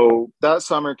 So that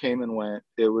summer came and went.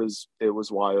 It was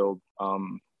wild.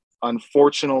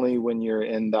 Unfortunately, when you're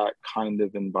in that kind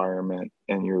of environment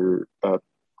and you're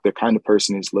the kind of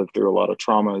person who's lived through a lot of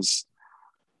traumas,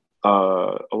 a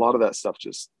lot of that stuff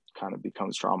just kind of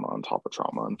becomes trauma on top of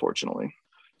trauma, unfortunately.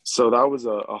 So that was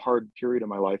a hard period of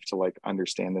my life to like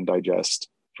understand and digest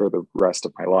for the rest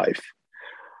of my life.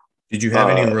 Did you have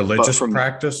any religious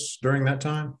practice during that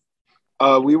time?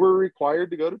 We were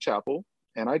required to go to chapel,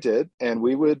 and I did. And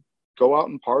we would go out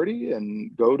and party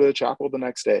and go to chapel the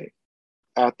next day.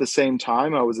 At the same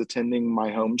time, I was attending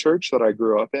my home church that I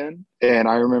grew up in. And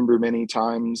I remember many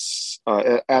times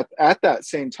at that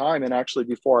same time, and actually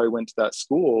before I went to that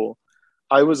school,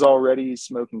 I was already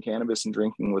smoking cannabis and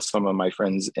drinking with some of my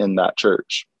friends in that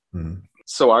church. Mm-hmm.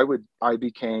 So I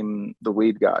became the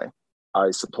weed guy.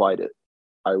 I supplied it.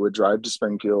 I would drive to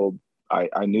Springfield.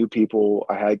 I knew people.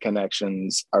 I had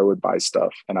connections. I would buy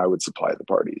stuff and I would supply the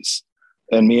parties.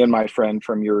 And me and my friend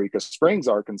from Eureka Springs,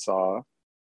 Arkansas,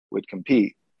 would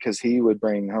compete because he would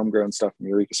bring homegrown stuff from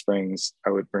Eureka Springs.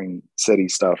 I would bring city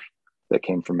stuff that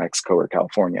came from Mexico or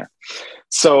California.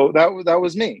 So that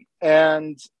was me.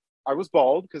 And I was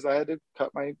bald because I had to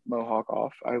cut my mohawk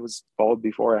off. I was bald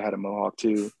before I had a mohawk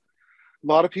too. A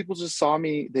lot of people just saw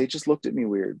me. They just looked at me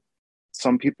weird.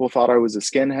 Some people thought I was a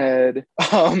skinhead.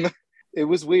 It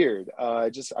was weird. I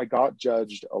got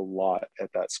judged a lot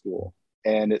at that school.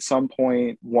 And at some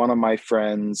point, one of my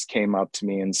friends came up to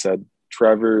me and said,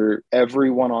 Trevor,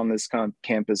 everyone on this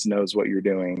campus knows what you're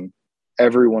doing.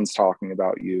 Everyone's talking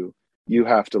about you. You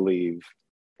have to leave.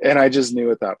 And I just knew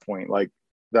at that point, like,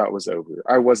 that was over.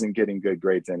 I wasn't getting good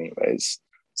grades anyways.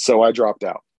 So I dropped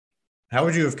out. How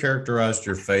would you have characterized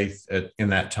your faith in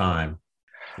that time?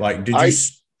 Like, did you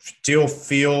still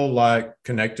feel like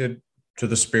connected to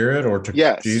the Spirit or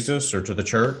to Jesus or to the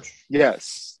church?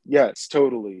 Yes,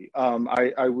 totally.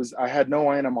 I had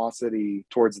no animosity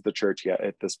towards the church yet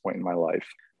at this point in my life.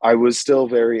 I was still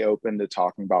very open to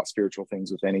talking about spiritual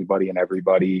things with anybody and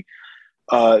everybody.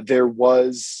 There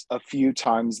was a few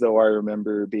times though I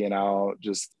remember being out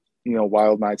just,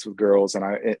 wild nights with girls,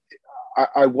 and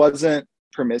I wasn't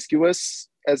promiscuous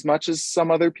as much as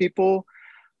some other people.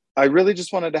 I really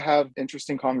just wanted to have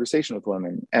interesting conversation with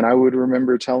women, and I would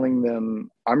remember telling them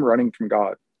I'm running from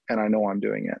God and I know I'm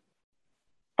doing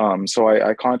it. So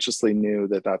I consciously knew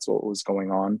that that's what was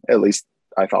going on. At least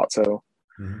I thought so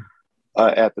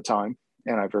at the time,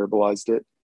 and I verbalized it.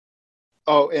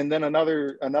 Oh, and then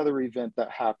another event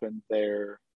that happened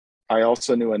there, I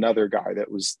also knew another guy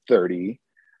that was 30,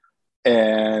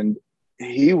 and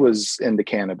he was into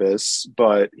cannabis,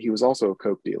 but he was also a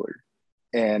coke dealer.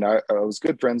 And I was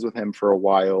good friends with him for a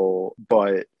while,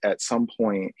 but at some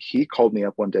point he called me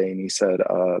up one day and he said,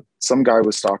 some guy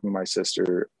was stalking my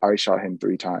sister. I shot him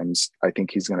 3 times. I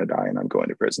think he's going to die and I'm going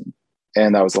to prison.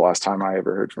 And that was the last time I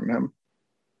ever heard from him.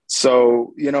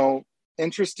 So,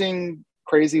 interesting,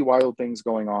 crazy, wild things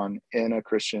going on in a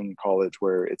Christian college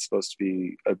where it's supposed to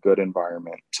be a good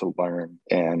environment to learn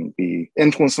and be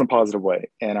influenced in a positive way.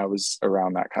 And I was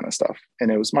around that kind of stuff, and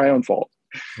it was my own fault.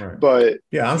 Right. But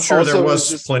yeah, I'm sure there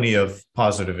was plenty of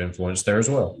positive influence there as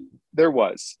well. There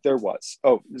was.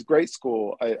 Oh, it was a great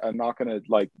school. I'm not going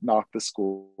to knock the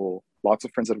school. Lots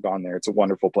of friends that have gone there. It's a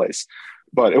wonderful place,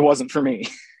 but it wasn't for me.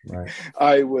 Right.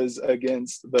 I was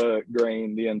against the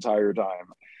grain the entire time.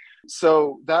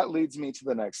 So that leads me to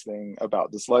the next thing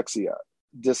about dyslexia.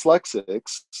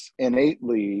 dyslexics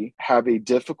innately have a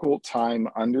difficult time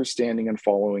understanding and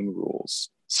following rules.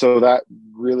 So that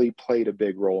really played a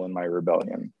big role in my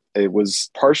rebellion. It was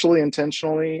partially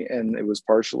intentionally, and it was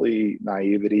partially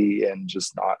naivety and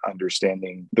just not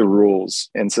understanding the rules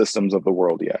and systems of the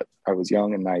world yet. I was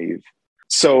young and naive.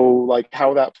 So, like,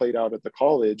 how that played out at the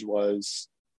college was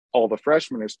all the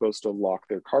freshmen are supposed to lock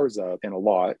their cars up in a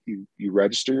lot. You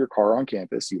register your car on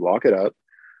campus, you lock it up.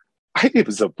 I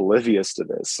was oblivious to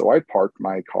this. So I parked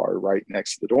my car right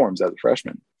next to the dorms as a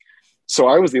freshman. So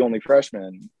I was the only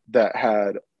freshman that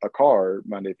had a car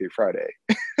Monday through Friday.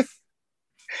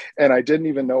 And I didn't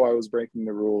even know I was breaking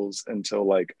the rules until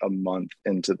like a month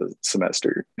into the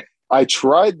semester. I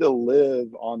tried to live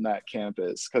on that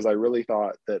campus because I really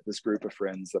thought that this group of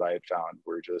friends that I had found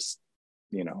were just,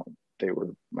 you know, they were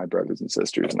my brothers and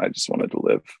sisters, and I just wanted to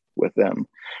live with them.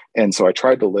 And so I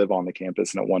tried to live on the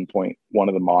campus. And at one point, one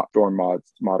of the dorm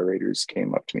moderators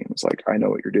came up to me and was like, I know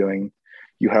what you're doing.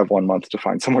 You have 1 month to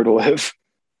find somewhere to live.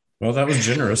 Well, that was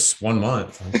generous. 1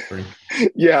 month. That's pretty.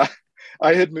 Yeah.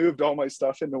 I had moved all my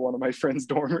stuff into one of my friends'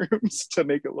 dorm rooms to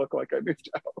make it look like I moved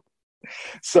out.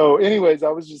 So anyways,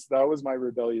 that was my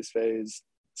rebellious phase.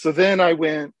 So then I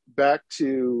went back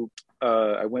to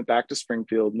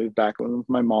Springfield, moved back with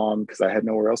my mom because I had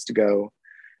nowhere else to go.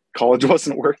 College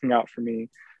wasn't working out for me.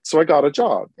 So I got a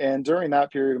job. And during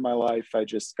that period of my life, I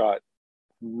just got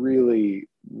really,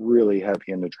 really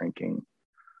heavy into drinking.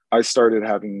 I started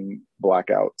having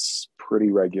blackouts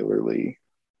pretty regularly.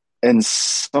 And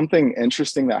something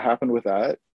interesting that happened with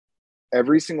that,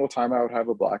 every single time I would have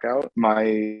a blackout,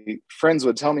 my friends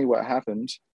would tell me what happened.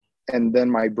 And then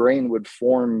my brain would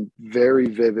form very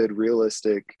vivid,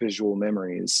 realistic visual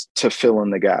memories to fill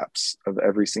in the gaps of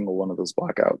every single one of those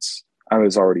blackouts. I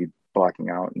was already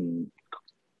blacking out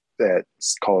at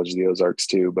College of the Ozarks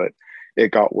too, but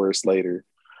it got worse later.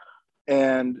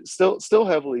 And still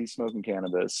heavily smoking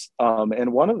cannabis.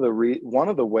 And one of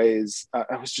the ways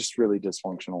I was just really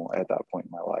dysfunctional at that point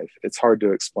in my life. It's hard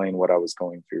to explain what I was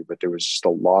going through, but there was just a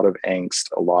lot of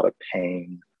angst, a lot of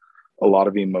pain, a lot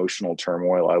of emotional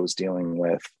turmoil I was dealing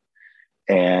with.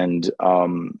 And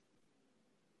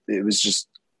it was just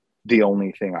the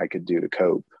only thing I could do to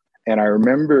cope. And I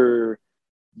remember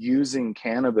using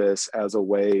cannabis as a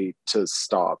way to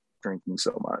stop drinking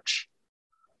so much,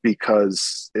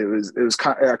 because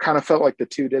I kind of felt like the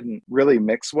two didn't really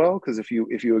mix well. Because if you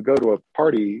would go to a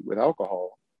party with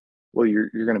alcohol, well, you're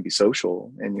going to be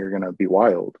social and you're going to be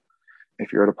wild.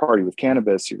 If you're at a party with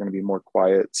cannabis, you're going to be more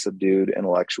quiet, subdued,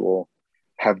 intellectual,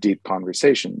 have deep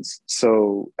conversations.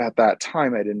 So at that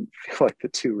time, I didn't feel like the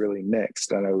two really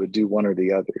mixed, and I would do one or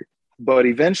the other. But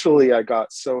eventually I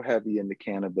got so heavy into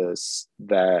cannabis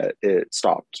that it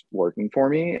stopped working for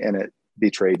me, and it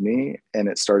betrayed me, and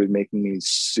it started making me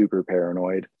super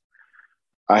paranoid.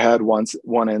 I had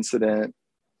one incident.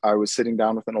 I was sitting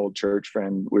down with an old church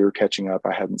friend. We were catching up.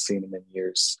 I hadn't seen him in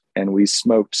years. And we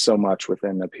smoked so much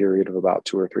within a period of about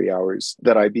 2 or 3 hours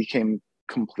that I became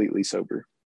completely sober.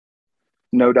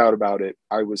 No doubt about it.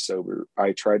 I was sober.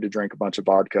 I tried to drink a bunch of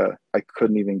vodka. I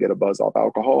couldn't even get a buzz off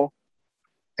alcohol.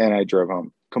 And I drove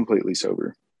home completely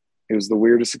sober. It was the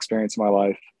weirdest experience of my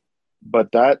life.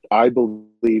 But that, I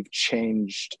believe,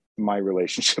 changed my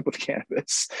relationship with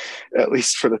cannabis, at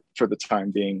least for the time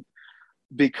being.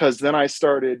 Because then I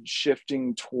started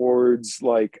shifting towards,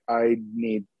 like, I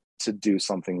need to do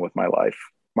something with my life.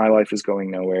 My life is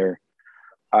going nowhere.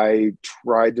 I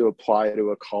tried to apply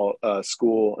to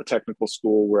a technical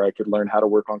school where I could learn how to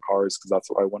work on cars, because that's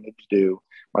what I wanted to do.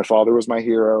 My father was my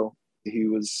hero. He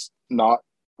was not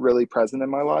really present in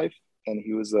my life, and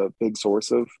he was a big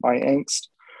source of my angst.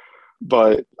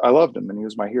 But I loved him, and he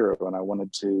was my hero, and I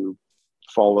wanted to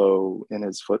follow in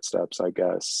his footsteps, I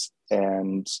guess.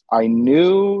 And I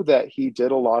knew that he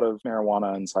did a lot of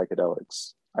marijuana and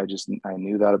psychedelics. I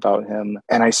knew that about him.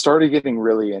 And I started getting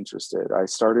really interested. I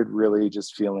started really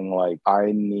just feeling like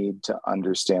I need to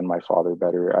understand my father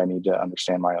better. I need to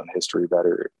understand my own history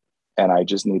better. And I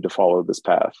just need to follow this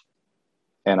path.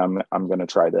 And I'm going to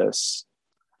try this.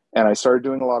 And I started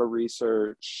doing a lot of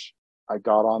research. I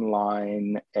got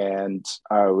online, and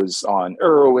I was on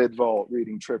Vault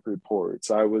reading trip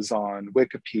reports. I was on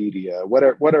Wikipedia,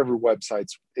 whatever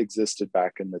websites existed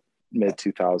back in the mid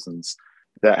 2000s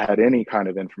that had any kind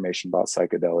of information about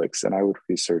psychedelics, and I would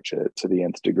research it to the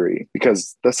nth degree,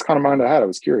 because that's the kind of mind I had. I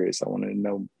was curious. I wanted to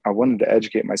know. I wanted to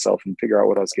educate myself and figure out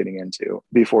what I was getting into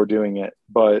before doing it.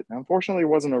 But unfortunately, there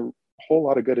wasn't a whole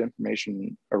lot of good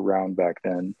information around back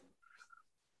then.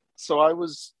 So I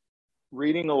was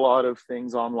reading a lot of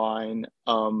things online,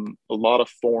 a lot of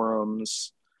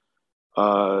forums,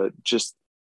 just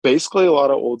Basically a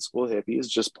lot of old school hippies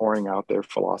just pouring out their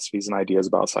philosophies and ideas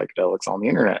about psychedelics on the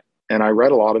internet. And I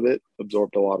read a lot of it,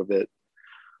 absorbed a lot of it.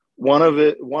 One of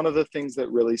the things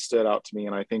that really stood out to me,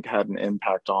 and I think had an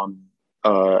impact on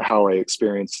how I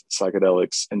experienced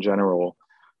psychedelics in general,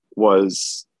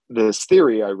 was this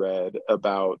theory I read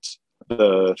about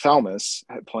the thalamus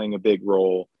playing a big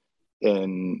role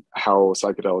in how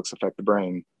psychedelics affect the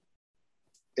brain.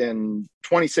 In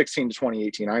 2016 to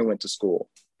 2018, I went to school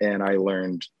and I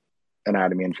learned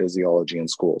anatomy and physiology in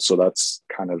school. So that's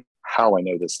kind of how I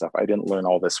know this stuff. I didn't learn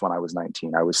all this when I was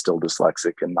 19. I was still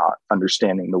dyslexic and not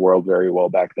understanding the world very well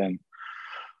back then.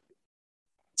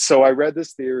 So I read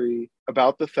this theory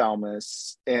about the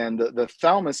thalamus, and the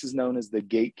thalamus is known as the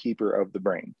gatekeeper of the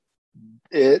brain.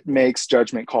 It makes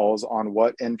judgment calls on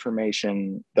what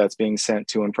information that's being sent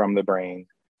to and from the brain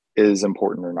is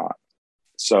important or not.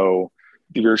 So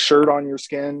your shirt on your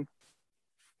skin,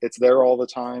 it's there all the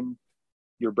time.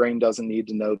 Your brain doesn't need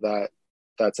to know that.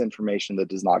 That's information that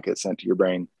does not get sent to your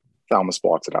brain. Thalamus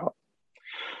blocks it out.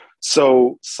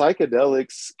 So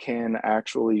psychedelics can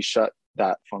actually shut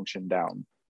that function down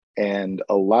and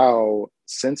allow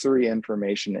sensory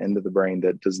information into the brain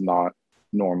that does not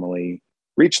normally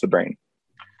reach the brain.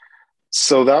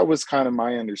 So that was kind of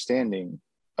my understanding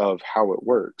of how it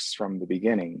works from the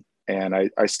beginning. And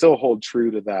I still hold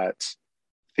true to that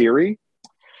theory,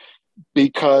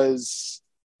 because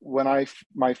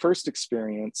my first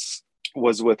experience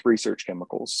was with research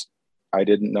chemicals. I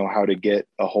didn't know how to get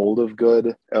a hold of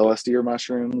good LSD or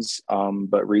mushrooms,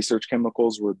 but research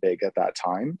chemicals were big at that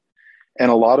time. And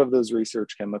a lot of those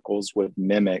research chemicals would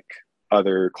mimic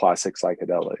other classic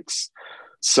psychedelics.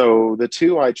 So the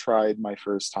two I tried my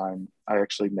first time, I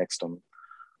actually mixed them,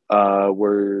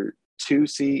 were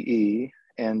 2CE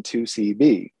and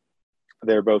 2CB.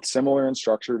 They're both similar in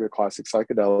structure to classic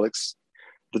psychedelics,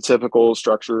 the typical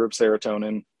structure of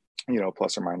serotonin,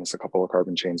 plus or minus a couple of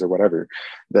carbon chains or whatever,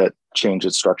 that change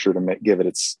its structure to give it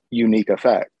its unique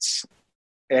effects.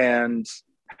 And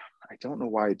I don't know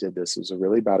why I did this. It was a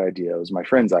really bad idea. It was my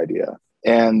friend's idea.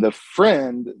 And the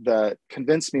friend that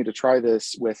convinced me to try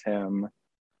this with him,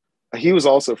 he was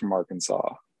also from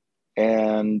Arkansas.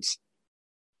 And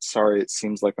sorry, it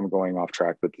seems like I'm going off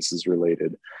track, but this is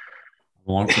related.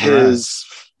 His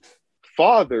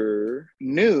father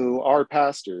knew our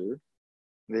pastor.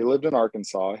 They lived in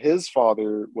Arkansas. His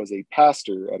father was a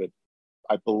pastor at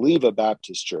I believe, a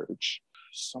Baptist church,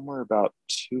 somewhere about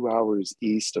 2 hours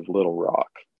east of Little Rock.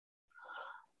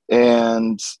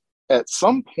 And at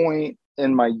some point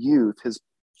in my youth, his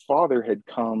father had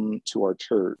come to our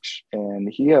church, and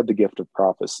he had the gift of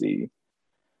prophecy.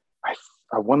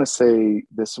 I want to say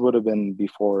this would have been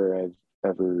before I've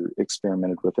ever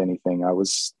experimented with anything. I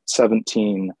was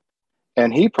 17,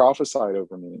 and he prophesied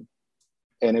over me.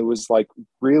 And it was like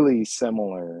really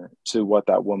similar to what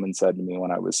that woman said to me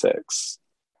when I was 6.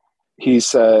 He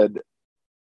said,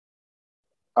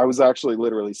 I was actually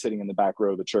literally sitting in the back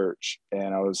row of the church,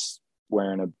 and I was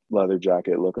wearing a leather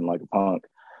jacket looking like a punk.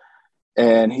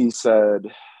 And he said,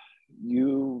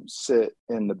 you sit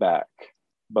in the back,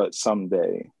 but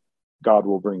someday God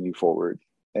will bring you forward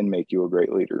and make you a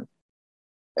great leader.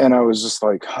 And I was just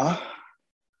like, huh?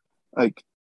 Like,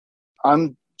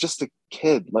 I'm just a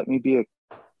kid. Let me be a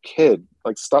kid.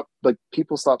 Like, stop. Like,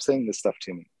 people stop saying this stuff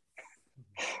to me.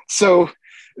 So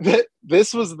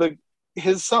this was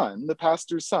his son, the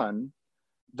pastor's son,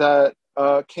 that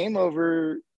came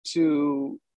over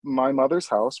to my mother's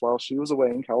house while she was away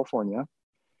in California.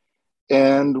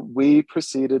 And we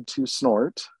proceeded to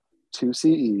snort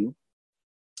 2CE.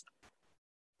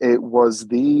 It was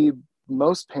the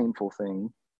most painful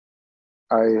thing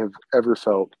I have ever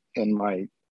felt in my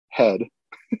head.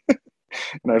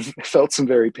 And I've felt some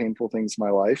very painful things in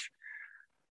my life.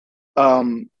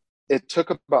 It took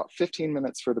about 15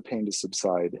 minutes for the pain to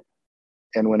subside.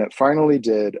 And when it finally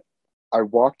did, I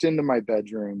walked into my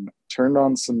bedroom, turned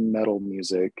on some metal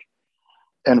music,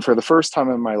 and for the first time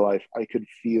in my life, I could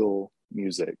feel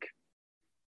music.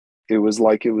 It was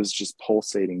like it was just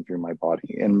pulsating through my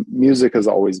body. And music has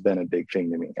always been a big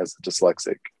thing to me as a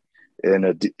dyslexic and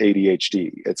a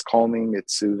ADHD. It's calming,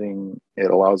 it's soothing, it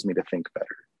allows me to think better.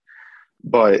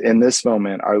 But in this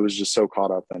moment, I was just so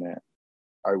caught up in it.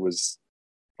 I was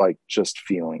like just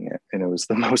feeling it. And it was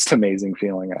the most amazing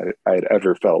feeling I had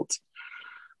ever felt.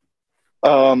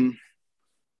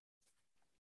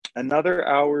 Another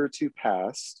hour or two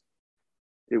passed.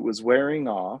 It was wearing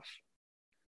off.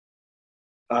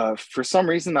 For some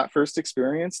reason, that first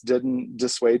experience didn't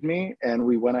dissuade me, and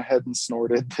we went ahead and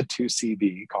snorted the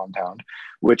 2CB compound,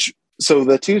 so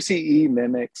the 2CE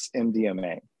mimics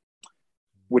MDMA.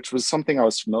 which was something I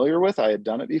was familiar with. I had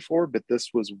done it before, but this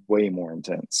was way more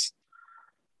intense.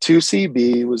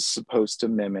 2CB was supposed to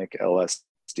mimic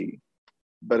LSD,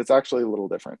 but it's actually a little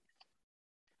different.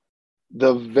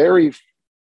 The very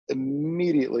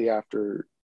immediately after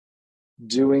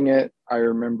doing it, I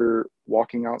remember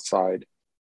walking outside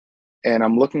and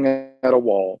I'm looking at a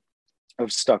wall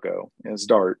of stucco and it's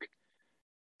dark.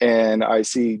 And I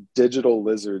see digital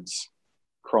lizards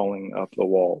crawling up the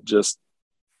wall just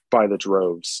by the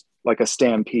droves, like a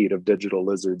stampede of digital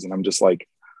lizards. And I'm just like,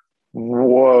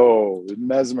 whoa,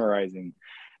 mesmerizing.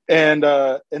 And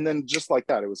then just like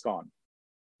that, it was gone.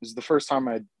 It was the first time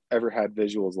I'd ever had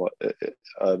visuals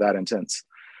that intense.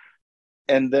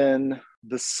 And then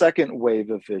the second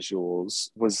wave of visuals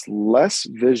was less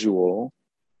visual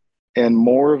and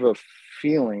more of a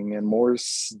feeling and more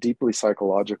deeply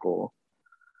psychological.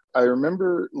 I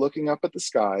remember looking up at the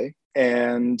sky,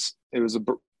 and it was a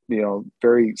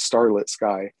very starlit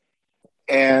sky.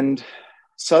 And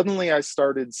suddenly I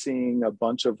started seeing a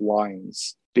bunch of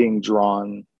lines being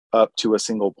drawn up to a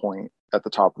single point at the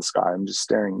top of the sky. I'm just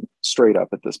staring straight up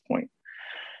at this point.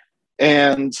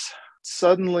 And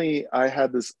suddenly I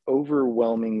had this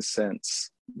overwhelming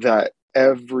sense that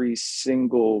every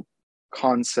single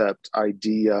concept,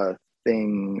 idea,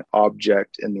 thing,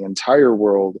 object in the entire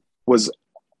world was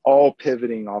all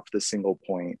pivoting off the single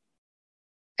point.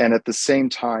 And at the same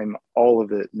time, all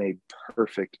of it made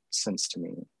perfect sense to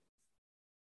me.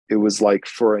 It was like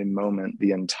for a moment,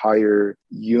 the entire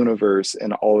universe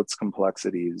and all its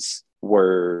complexities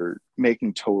were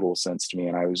making total sense to me.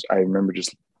 And I remember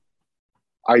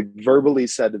I verbally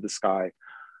said to the sky,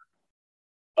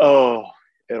 oh,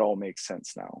 it all makes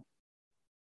sense now.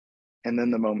 And then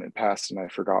the moment passed and I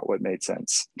forgot what made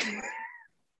sense.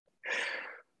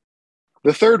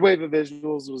 The third wave of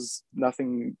visuals was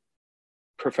nothing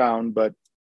profound, but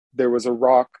there was a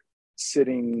rock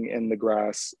sitting in the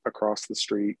grass across the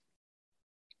street.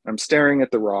 I'm staring at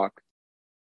the rock.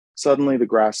 Suddenly the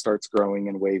grass starts growing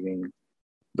and waving.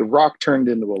 The rock turned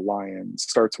into a lion,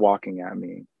 starts walking at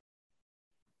me,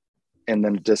 and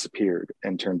then disappeared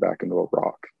and turned back into a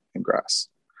rock and grass.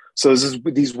 So there's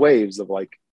these waves of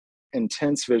like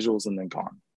intense visuals and then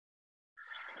gone.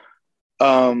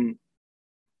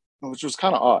 Which was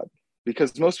kind of odd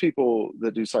because most people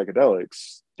that do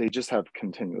psychedelics, they just have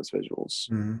continuous visuals.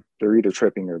 Mm-hmm. They're either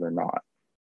tripping or they're not.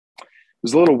 It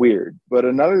was a little weird. But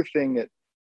another thing it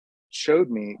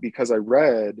showed me, because I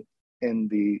read in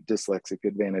the Dyslexic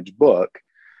Advantage book,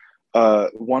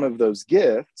 one of those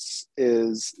gifts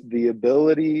is the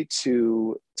ability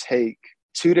to take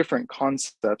two different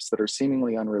concepts that are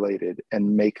seemingly unrelated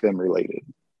and make them related.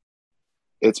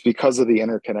 It's because of the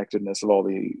interconnectedness of all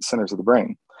the centers of the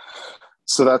brain.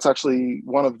 So that's actually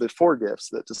one of the 4 gifts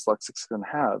that dyslexics can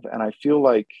have. And I feel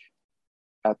like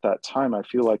at that time,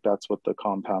 that's what the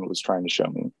compound was trying to show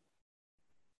me.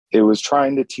 It was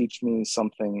trying to teach me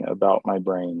something about my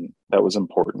brain that was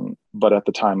important. But at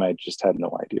the time, I just had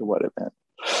no idea what it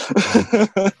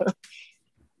meant.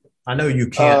 I know you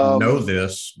can't know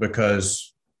this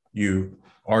because you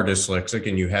are dyslexic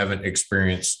and you haven't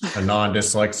experienced a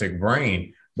non-dyslexic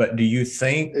brain, but do you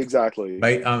think exactly?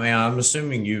 I mean, I'm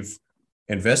assuming you've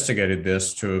investigated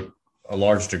this to a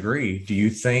large degree. Do you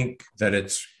think that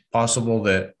it's possible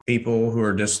that people who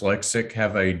are dyslexic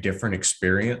have a different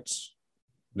experience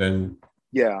than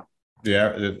the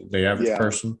average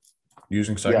person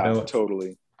using psychedelics?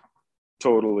 Yeah,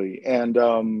 totally.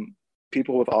 And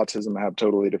people with autism have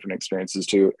totally different experiences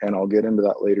too, and I'll get into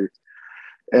that later.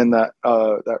 And that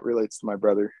relates to my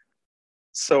brother.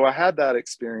 So I had that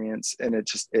experience and it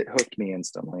hooked me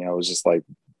instantly. I was just like,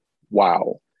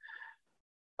 wow,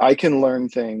 I can learn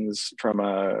things from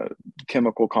a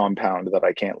chemical compound that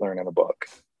I can't learn in a book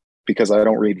because I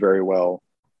don't read very well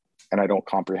and I don't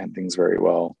comprehend things very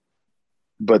well.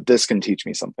 But this can teach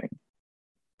me something,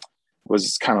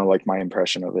 was kind of like my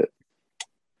impression of it.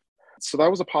 So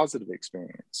that was a positive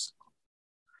experience.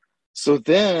 So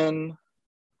then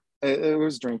it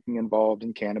was drinking involved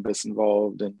and cannabis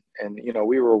involved. And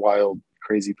we were wild,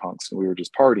 crazy punks and we were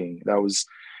just partying. That was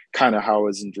kind of how I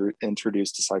was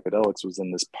introduced to psychedelics, was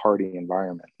in this party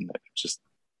environment. And it just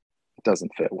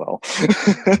doesn't fit well.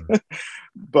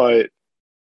 But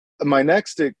my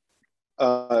next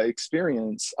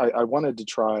experience, I wanted to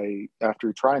try,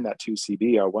 after trying that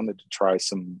 2CB, I wanted to try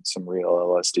some real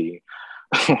LSD,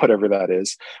 whatever that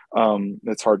is.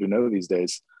 It's hard to know these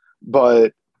days.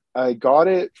 But I got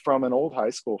it from an old high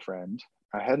school friend.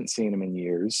 I hadn't seen him in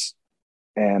years.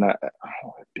 And it'd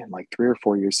been like 3 or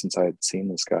 4 years since I had seen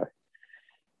this guy.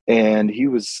 And he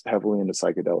was heavily into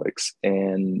psychedelics.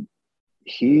 And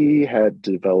he had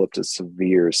developed a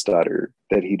severe stutter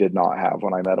that he did not have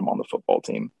when I met him on the football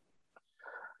team.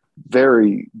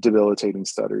 Very debilitating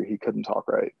stutter. He couldn't talk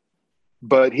right.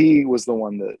 But he was the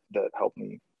one that helped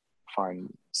me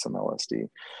find some LSD.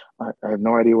 I have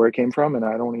no idea where it came from, and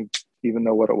I don't even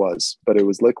know what it was, but it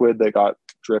was liquid that got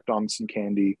dripped on some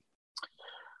candy.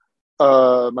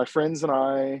 My friends and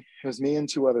I, it was me and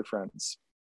two other friends.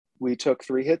 We took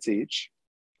 3 hits each.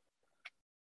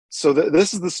 So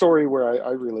this is the story where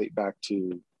I relate back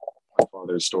to my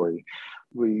father's story.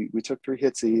 We took 3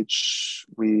 hits each.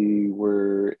 We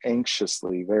were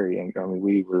anxiously, I mean,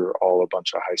 we were all a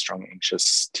bunch of high-strung,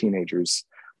 anxious teenagers.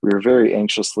 We were very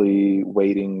anxiously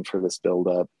waiting for this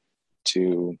build-up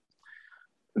to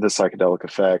the psychedelic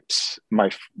effect.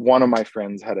 One of my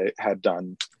friends had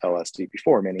done LSD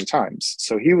before many times,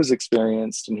 so he was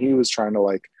experienced, and he was trying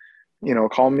to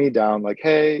calm me down. Like,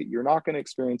 hey, you're not going to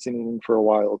experience anything for a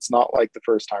while. It's not like the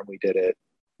first time we did it.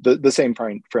 The same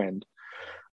friend.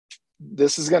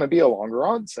 This is going to be a longer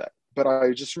onset. But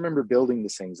I just remember building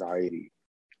this anxiety.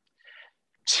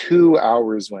 2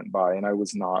 hours went by and I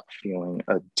was not feeling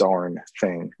a darn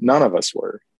thing. None of us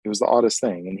were. It was the oddest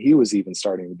thing. And he was even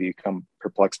starting to become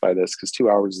perplexed by this, because 2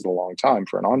 hours is a long time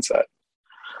for an onset.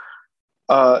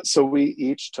 So we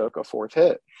each took a 4th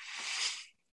hit.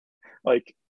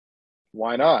 Like,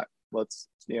 why not? Let's,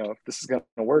 if this is going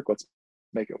to work, let's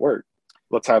make it work.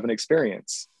 Let's have an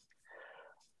experience.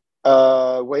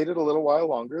 Waited a little while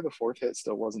longer. The 4th hit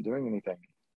still wasn't doing anything.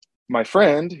 My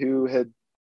friend, who had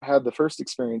the first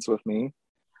experience with me,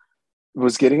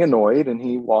 was getting annoyed, and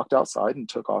he walked outside and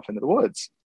took off into the woods.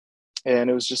 And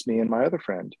it was just me and my other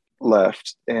friend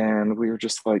left. And we were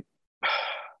just like,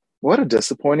 what a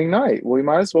disappointing night. We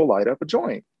might as well light up a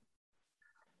joint.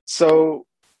 So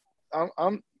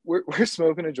we're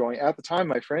smoking a joint. At the time,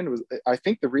 my friend was, I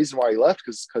think the reason why he left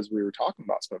because we were talking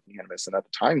about smoking cannabis. And at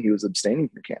the time, he was abstaining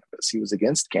from cannabis. He was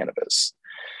against cannabis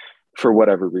for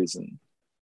whatever reason.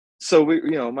 So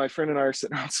my friend and I are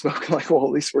sitting around smoking, like, well,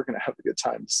 at least we're going to have a good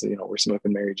time. So, we're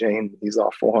smoking Mary Jane. He's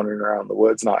off 400 around the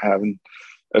woods, not having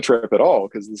a trip at all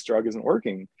because this drug isn't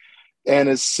working. And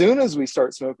as soon as we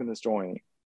start smoking this joint,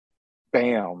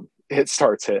 bam, it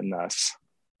starts hitting us.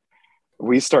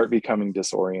 We start becoming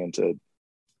disoriented.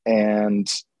 And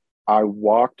I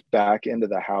walked back into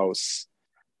the house.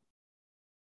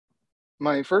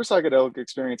 My first psychedelic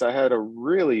experience, I had a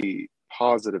really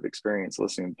positive experience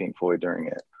listening to Pink Floyd during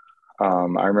it.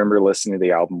 I remember listening to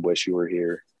the album Wish You Were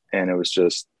Here, and it was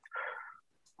just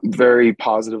very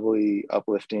positively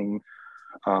uplifting.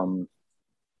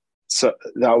 So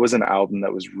that was an album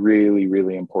that was really,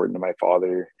 really important to my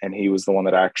father, and he was the one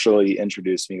that actually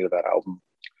introduced me to that album.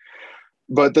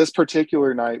 But this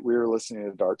particular night, we were listening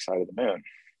to Dark Side of the Moon.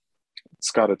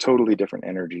 It's got a totally different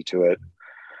energy to it.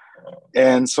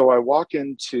 And so I walk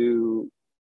into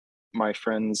my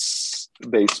friend's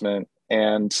basement,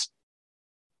 and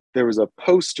there was a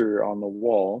poster on the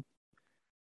wall.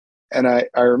 And I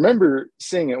remember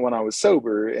seeing it when I was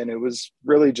sober, and it was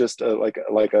really just like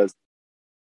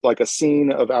a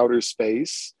scene of outer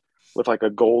space with like a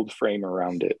gold frame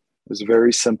around it. It was a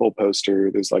very simple poster.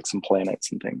 There's like some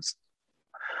planets and things.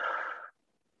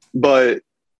 But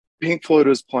Pink Floyd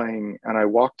was playing, and I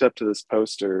walked up to this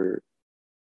poster,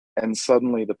 and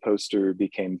suddenly the poster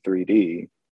became 3D,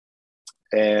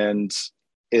 and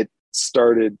it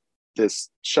started this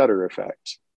shutter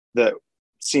effect that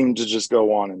seemed to just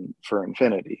go on for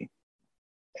infinity.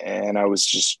 And I was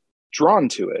just drawn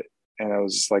to it. And I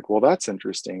was just like, well, that's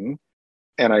interesting.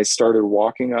 And I started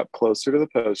walking up closer to the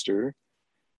poster.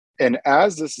 And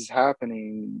as this is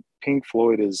happening, Pink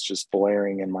Floyd is just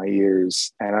blaring in my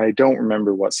ears. And I don't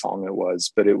remember what song it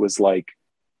was, but it was like,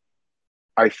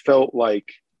 I felt like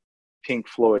Pink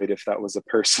Floyd, if that was a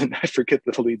person. I forget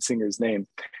the lead singer's name.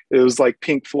 It was like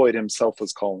Pink Floyd himself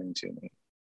was calling to me.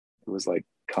 It was like,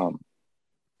 come.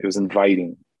 It was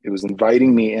inviting. It was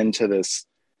inviting me into this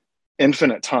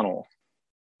infinite tunnel.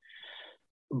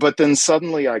 But then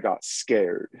suddenly I got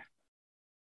scared.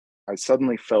 I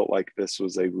suddenly felt like this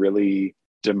was a really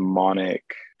demonic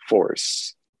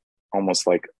force, almost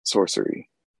like sorcery.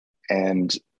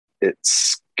 And it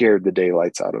scared the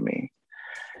daylights out of me.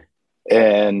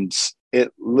 And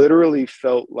it literally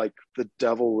felt like the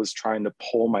devil was trying to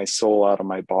pull my soul out of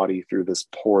my body through this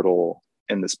portal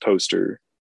in this poster.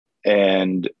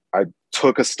 And I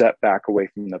took a step back away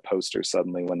from the poster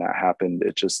suddenly when that happened.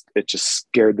 It just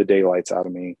scared the daylights out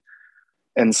of me.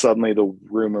 And suddenly the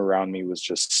room around me was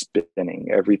just spinning.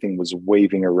 Everything was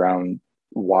waving around,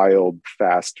 wild,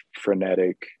 fast,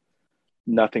 frenetic.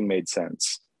 Nothing made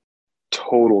sense.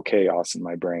 Total chaos in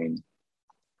my brain.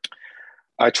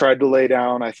 I tried to lay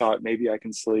down. I thought maybe I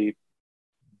can sleep.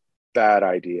 bad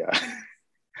idea.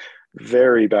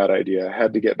 Very bad idea. I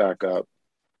had to get back up.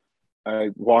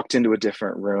 I walked into a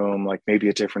different room, like maybe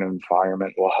a different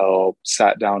environment will help.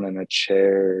 Sat down in a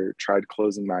chair, tried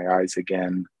closing my eyes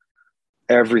again.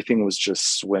 Everything was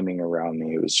just swimming around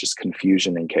me. It was just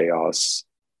confusion and chaos.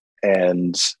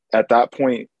 And at that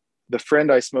point, the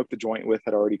friend I smoked the joint with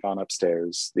had already gone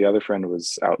upstairs. The other friend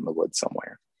was out in the woods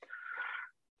somewhere.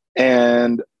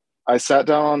 And I sat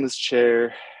down on this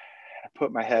chair, I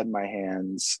put my head in my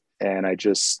hands, and I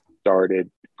just started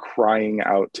crying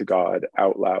out to God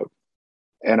out loud.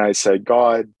 And I said,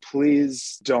 God,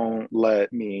 please don't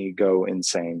let me go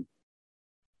insane.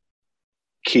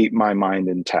 Keep my mind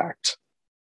intact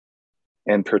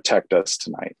and protect us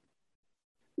tonight.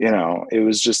 You know, it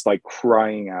was just like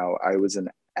crying out. I was in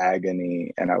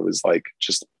agony, and I was like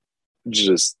just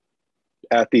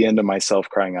at the end of myself,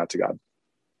 crying out to God.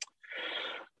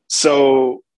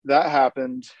 So that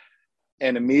happened,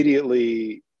 and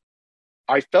immediately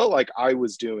I felt like I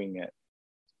was doing it,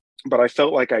 but I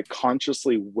felt like I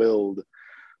consciously willed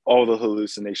all the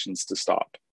hallucinations to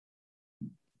stop.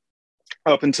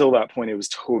 Up until that point, it was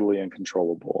totally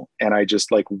uncontrollable. And I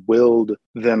just like willed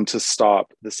them to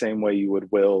stop the same way you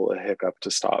would will a hiccup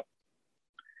to stop.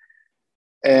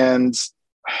 And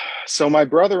so my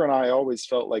brother and I always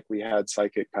felt like we had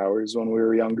psychic powers when we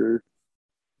were younger.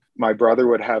 My brother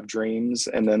would have dreams,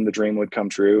 and then the dream would come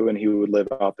true, and he would live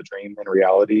out the dream in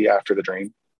reality after the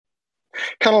dream.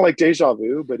 Kind of like deja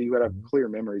vu, but he would have clear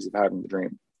memories of having the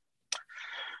dream.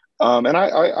 And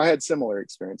I had similar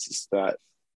experiences to that.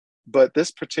 But this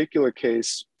particular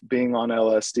case, being on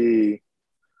LSD,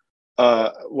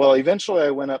 well, eventually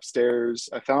I went upstairs.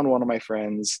 I found one of my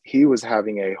friends. He was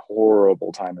having a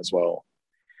horrible time as well.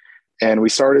 And we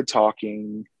started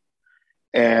talking.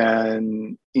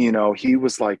 And, you know, he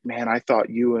was like, man, I thought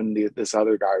you and this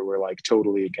other guy were like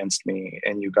totally against me,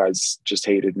 and you guys just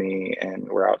hated me and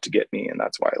were out to get me. And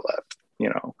that's why I left, you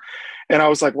know? And I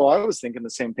was like, well, I was thinking the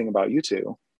same thing about you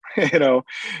two. You know,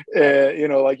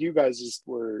 like you guys just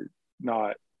were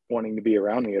not wanting to be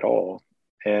around me at all.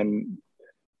 And,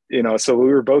 you know, so we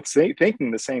were both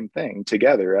thinking the same thing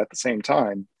together at the same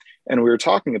time. And we were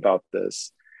talking about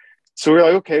this. So we were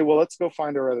like, okay, well, let's go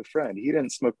find our other friend. He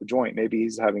didn't smoke the joint. Maybe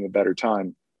he's having a better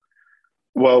time.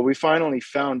 Well, we finally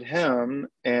found him,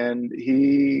 and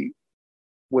he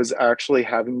was actually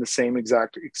having the same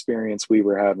exact experience we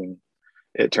were having,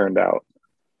 it turned out.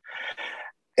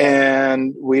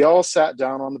 And we all sat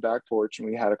down on the back porch and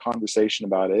we had a conversation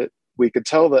about it. We could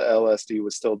tell the LSD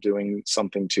was still doing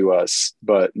something to us,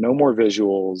 but no more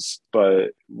visuals.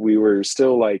 But we were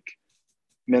still like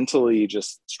mentally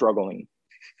just struggling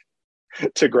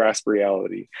to grasp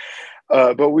reality.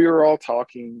 But we were all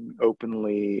talking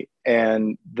openly,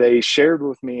 and they shared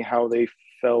with me how they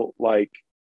felt like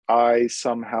I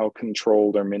somehow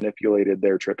controlled or manipulated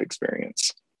their trip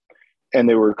experience. And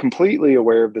they were completely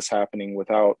aware of this happening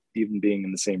without even being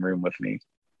in the same room with me.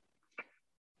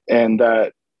 And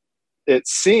that it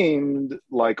seemed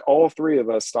like all three of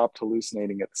us stopped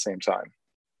hallucinating at the same time.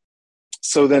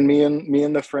 So then me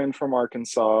and the friend from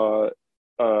Arkansas,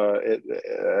 at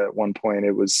one point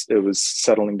it was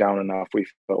settling down enough. We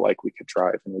felt like we could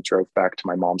drive, and we drove back to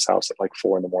my mom's house at like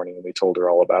 4 a.m, and we told her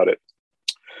all about it.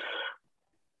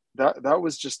 That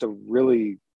was just a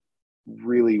really,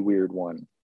 really weird one.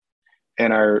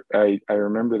 And I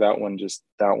remember that one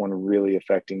really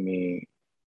affecting me.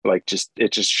 Like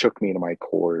it just shook me to my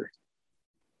core.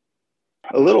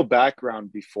 A little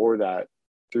background before that,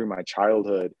 through my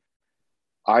childhood,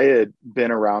 I had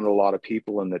been around a lot of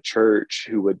people in the church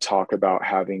who would talk about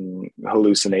having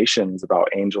hallucinations about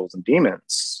angels and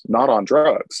demons, not on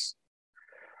drugs.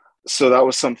 So that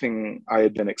was something I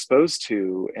had been exposed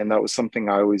to, and that was something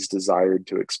I always desired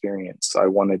to experience. I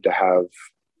wanted to have,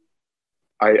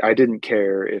 I didn't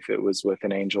care if it was with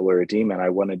an angel or a demon. I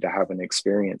wanted to have an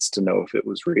experience to know if it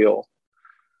was real.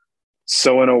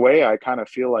 So in a way, I kind of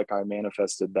feel like I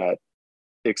manifested that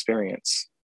experience.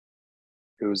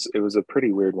 It was a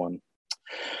pretty weird one.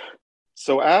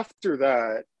 So after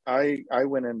that, I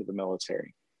went into the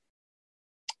military.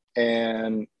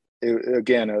 And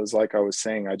again, it was like I was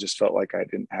saying, I just felt like I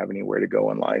didn't have anywhere to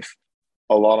go in life.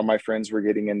 A lot of my friends were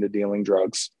getting into dealing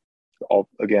drugs. All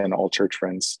church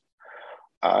friends.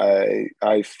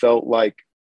 I felt like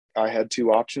I had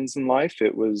two options in life.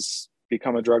 It was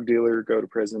become a drug dealer, go to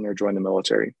prison, or join the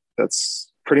military.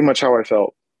 That's pretty much how I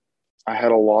felt. I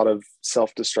had a lot of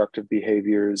self-destructive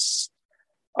behaviors.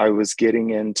 I was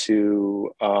getting into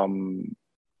the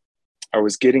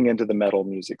metal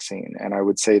music scene, and I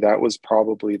would say that was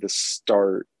probably the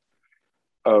start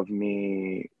of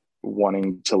me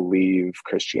wanting to leave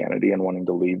Christianity and wanting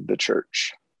to leave the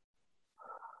church.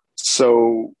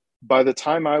 So by the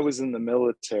time I was in the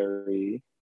military,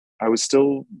 I was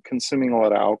still consuming a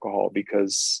lot of alcohol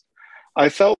because I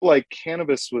felt like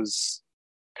cannabis was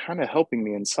kind of helping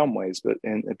me in some ways, but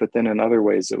then in other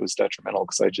ways it was detrimental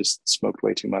because I just smoked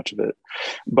way too much of it.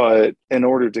 But in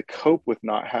order to cope with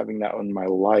not having that in my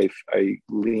life, I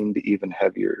leaned even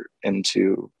heavier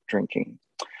into drinking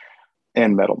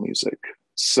and metal music.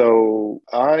 So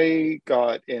I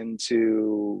got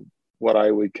into what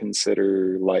I would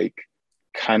consider like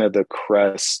kind of the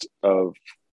crest of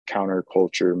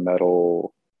counterculture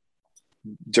metal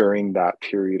during that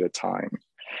period of time.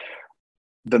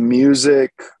 The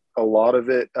music, a lot of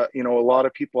it, a lot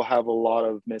of people have a lot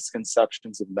of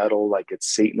misconceptions of metal, like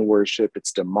it's Satan worship,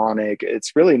 it's demonic.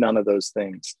 It's really none of those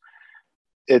things.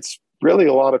 It's really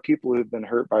a lot of people who've been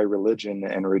hurt by religion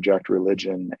and reject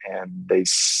religion, and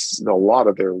a lot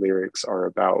of their lyrics are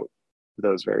about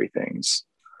those very things.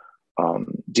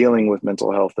 Dealing with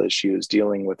mental health issues,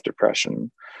 dealing with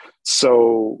depression.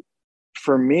 So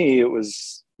for me, it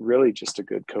was really just a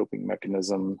good coping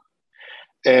mechanism.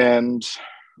 And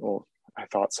well, I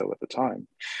thought so at the time.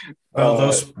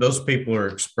 Well, those people are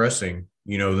expressing,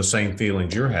 the same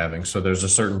feelings you're having. So there's a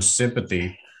certain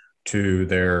sympathy to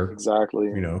their,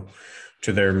 Exactly.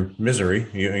 to their misery.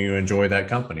 You enjoy that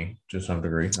company to some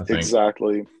degree, I think.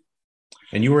 Exactly.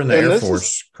 And you were in the And Air this is,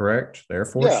 Force, correct? The Air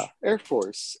yeah, Force? Air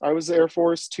Force. I was Air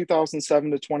Force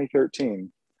 2007 to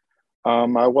 2013.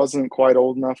 I wasn't quite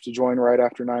old enough to join right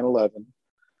after 9/11.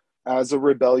 As a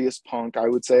rebellious punk, I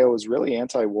would say I was really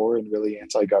anti-war and really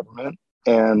anti-government.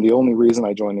 And the only reason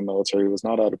I joined the military was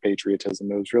not out of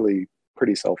patriotism. It was really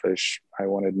pretty selfish. I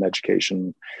wanted an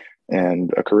education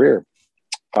and a career.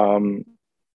 Um,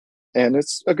 and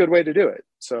it's a good way to do it.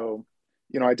 So,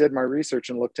 I did my research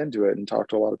and looked into it and talked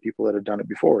to a lot of people that had done it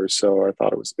before. So I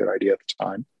thought it was a good idea at the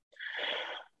time.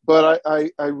 But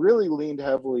I really leaned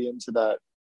heavily into that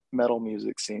metal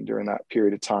music scene during that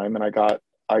period of time. And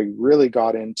I really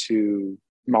got into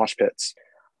mosh pits.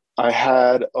 I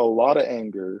had a lot of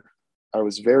anger. I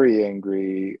was very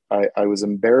angry. I was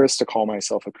embarrassed to call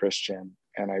myself a Christian,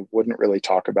 and I wouldn't really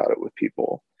talk about it with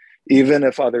people. Even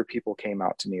if other people came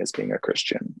out to me as being a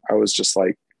Christian, I was just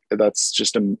like, that's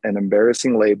just an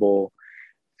embarrassing label.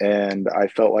 And I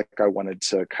felt like I wanted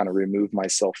to kind of remove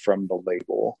myself from the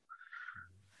label.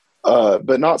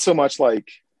 But not so much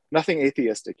like nothing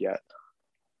atheistic yet.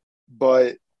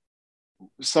 But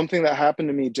something that happened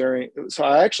to me so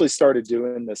I actually started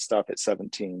doing this stuff at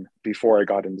 17 before I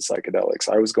got into psychedelics.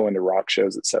 I was going to rock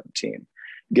shows at 17,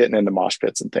 getting into mosh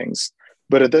pits and things.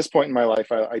 But at this point in my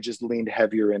life, I just leaned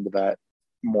heavier into that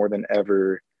more than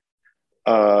ever.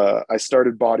 I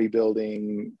started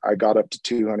bodybuilding. I got up to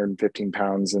 215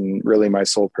 pounds, and really my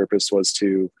sole purpose was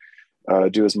to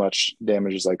do as much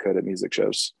damage as I could at music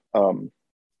shows.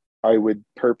 I would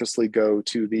purposely go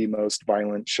to the most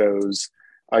violent shows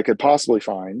I could possibly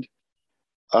find.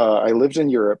 I lived in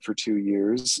Europe for 2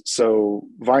 years, so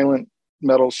violent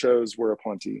metal shows were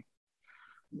aplenty.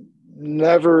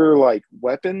 Never like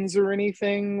weapons or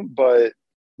anything, but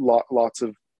lots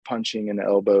of punching and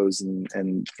elbows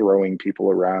and throwing people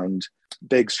around.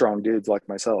 Big, strong dudes like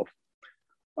myself.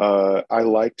 I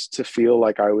liked to feel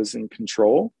like I was in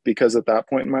control because at that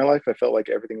point in my life, I felt like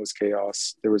everything was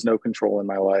chaos. There was no control in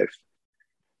my life.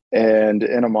 And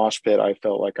in a mosh pit, I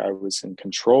felt like I was in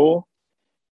control.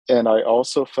 And I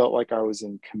also felt like I was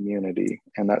in community.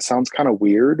 And that sounds kind of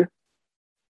weird.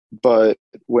 But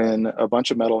when a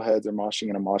bunch of metalheads are moshing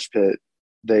in a mosh pit,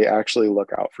 they actually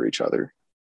look out for each other.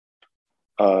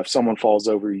 If someone falls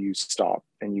over, you stop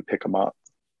and you pick them up.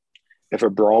 If a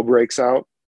brawl breaks out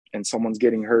and someone's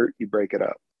getting hurt, you break it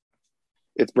up.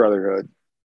 It's brotherhood.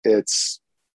 It's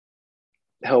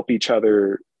help each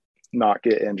other not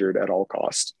get injured at all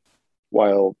costs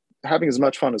while having as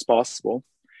much fun as possible.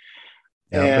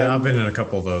 Yeah, I've been in a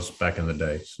couple of those back in the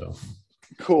day. So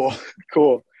cool.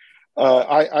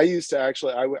 I used to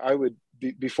actually, I would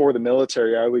before the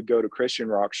military, I would go to Christian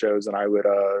rock shows and I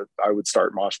would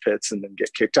start mosh pits and then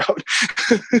get kicked out.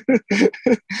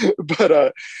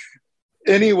 But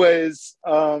anyways,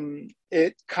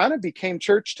 it kind of became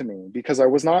church to me because I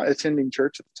was not attending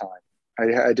church at the time.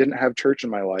 I didn't have church in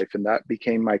my life, and that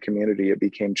became my community. It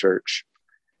became church.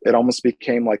 It almost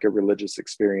became like a religious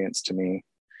experience to me.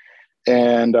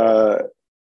 And I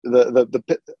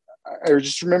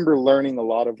just remember learning a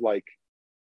lot of like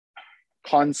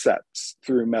concepts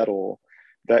through metal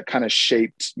that kind of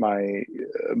shaped my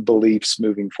beliefs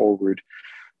moving forward.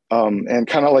 And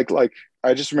kind of like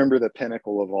I just remember the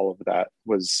pinnacle of all of that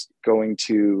was going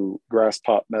to Grass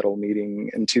Pop Metal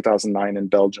meeting in 2009 in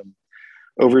Belgium.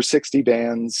 Over 60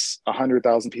 bands,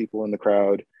 100,000 people in the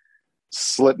crowd,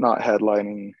 Slipknot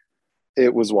headlining,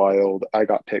 it was wild. I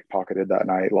got pickpocketed that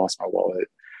night, lost my wallet.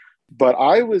 But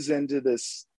I was into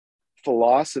this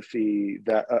philosophy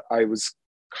that I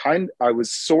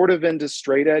was sort of into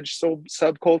straight edge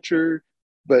subculture,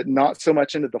 but not so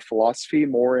much into the philosophy,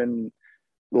 more in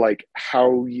like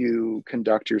how you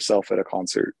conduct yourself at a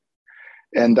concert.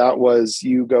 And that was,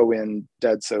 you go in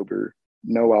dead sober,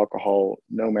 no alcohol,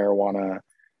 no marijuana,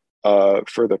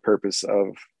 for the purpose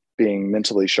of being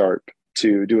mentally sharp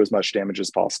to do as much damage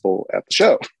as possible at the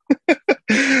show.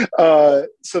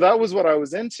 So that was what I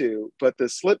was into. But the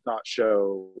Slipknot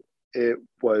show, it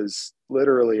was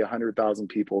literally 100,000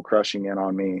 people crushing in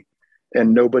on me,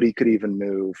 and nobody could even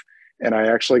move. And I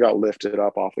actually got lifted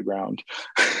up off the ground.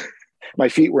 My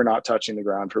feet were not touching the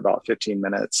ground for about 15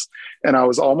 minutes. And I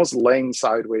was almost laying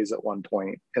sideways at one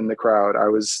point in the crowd. I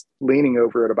was leaning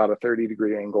over at about a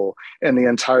 30-degree angle, and the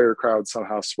entire crowd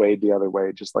somehow swayed the other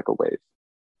way, just like a wave,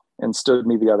 and stood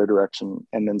me the other direction,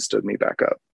 and then stood me back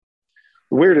up.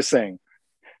 Weirdest thing.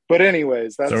 But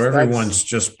anyways, So everyone's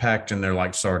just packed in there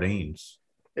like sardines.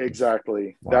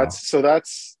 Exactly. Wow.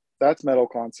 That's metal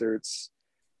concerts.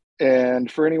 And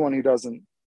for anyone who doesn't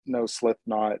know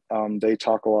Slipknot, they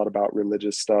talk a lot about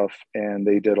religious stuff, and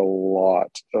they did a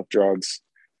lot of drugs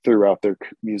throughout their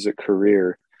music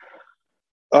career.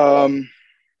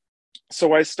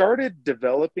 So I started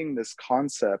developing this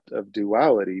concept of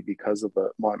duality because of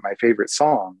my favorite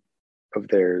song of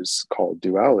theirs called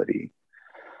Duality.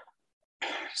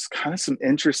 It's kind of some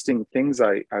interesting things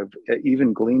I've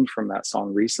even gleaned from that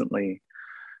song recently.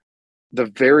 The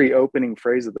very opening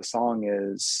phrase of the song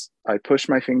is, I push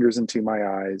my fingers into my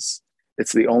eyes.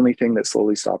 It's the only thing that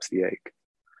slowly stops the ache.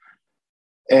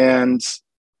 And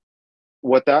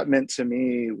what that meant to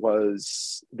me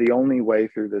was the only way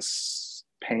through this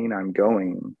pain I'm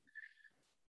going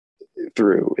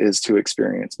through is to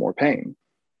experience more pain.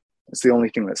 It's the only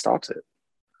thing that stops it,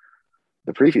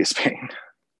 the previous pain.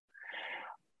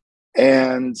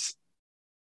 And it's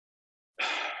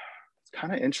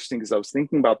kind of interesting because I was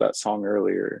thinking about that song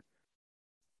earlier,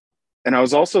 and I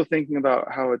was also thinking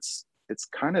about how it's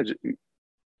kind of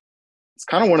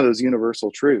one of those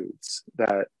universal truths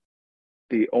that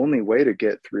the only way to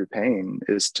get through pain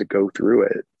is to go through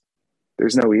it.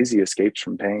 There's no easy escapes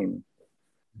from pain.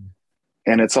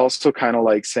 And it's also kind of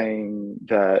like saying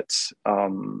that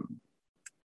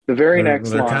the very next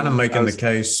they're line, kind of making the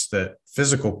case that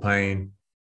physical pain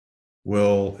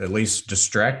will at least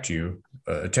distract you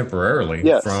temporarily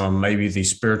from maybe the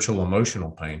spiritual emotional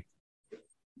pain.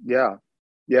 Yeah.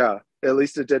 At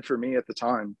least it did for me at the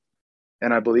time,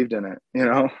 and I believed in it.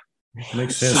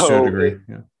 Makes sense to a degree.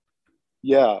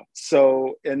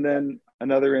 So, and then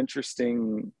another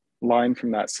interesting line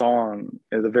from that song,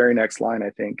 the very next line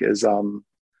I think is,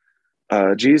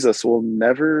 Jesus will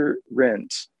never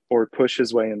rent or push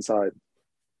his way inside.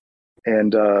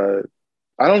 And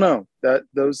I don't know, that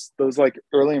those like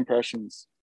early impressions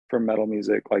from metal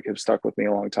music like have stuck with me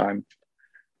a long time.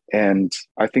 And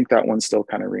I think that one still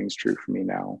kind of rings true for me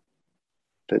now,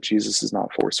 that Jesus is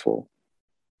not forceful.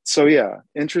 So yeah,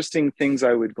 interesting things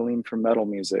I would glean from metal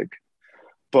music.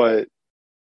 But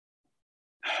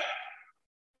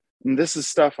this is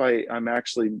stuff I'm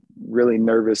actually really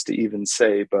nervous to even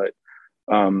say, but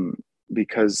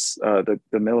because the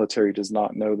military does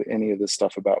not know any of this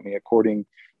stuff about me. According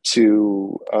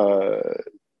to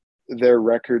their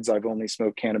records, I've only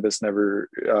smoked cannabis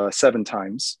 7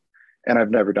 times, and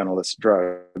I've never done illicit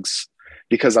drugs,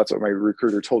 because that's what my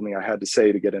recruiter told me I had to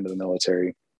say to get into the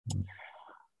military.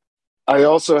 I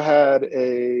also had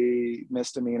a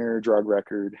misdemeanor drug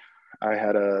record. I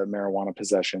had a marijuana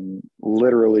possession,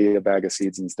 literally a bag of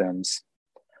seeds and stems.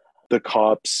 The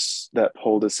cops that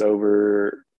pulled us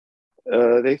over,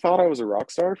 they thought I was a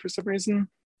rock star for some reason.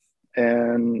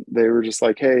 And they were just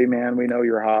like, hey, man, we know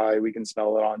you're high. We can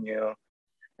smell it on you.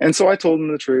 And so I told them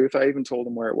the truth. I even told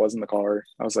them where it was in the car.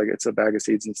 I was like, it's a bag of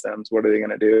seeds and stems. What are they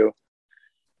going to do?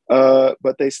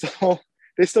 But they still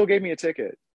gave me a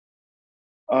ticket.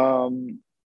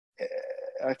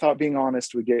 I thought being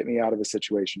honest would get me out of a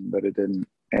situation, but it didn't.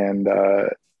 And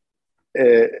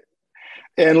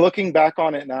and looking back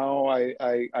on it now,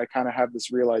 I kind of have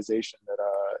this realization that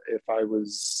if I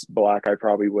was Black, I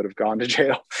probably would have gone to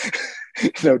jail.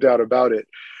 No doubt about it.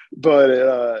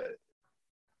 But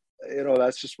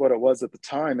that's just what it was at the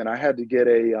time. And I had to get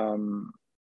a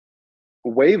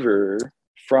waiver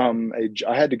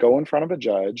I had to go in front of a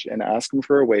judge and ask him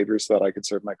for a waiver so that I could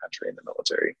serve my country in the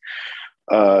military,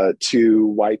 to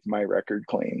wipe my record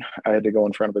clean. I had to go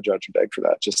in front of a judge and beg for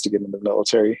that just to get into the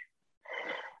military.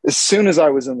 As soon as I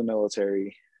was in the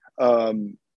military,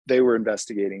 they were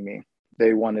investigating me.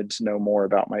 They wanted to know more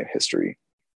about my history.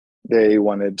 They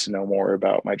wanted to know more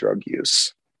about my drug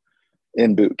use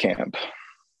in boot camp.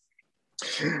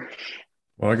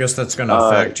 Well, I guess that's going to Uh,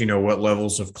 affect, what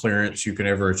levels of clearance you can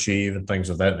ever achieve and things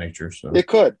of that nature. So, it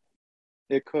could,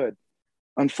 it could.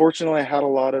 Unfortunately, I had a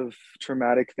lot of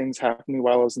traumatic things happen to me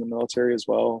while I was in the military as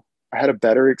well. I had a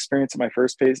better experience at my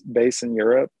first base in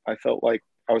Europe. I felt like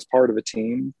I was part of a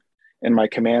team, and my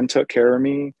command took care of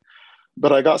me.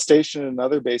 But I got stationed at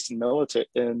another base in military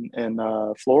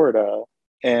in Florida,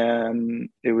 and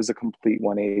it was a complete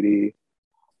 180.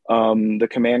 The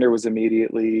commander was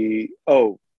immediately,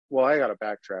 oh, well, I got to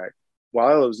backtrack.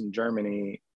 While I was in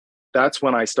Germany, that's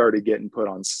when I started getting put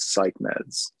on psych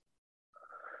meds.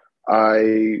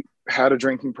 I had a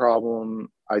drinking problem.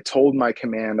 I told my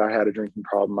command I had a drinking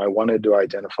problem. I wanted to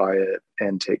identify it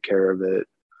and take care of it.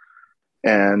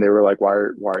 And they were like, why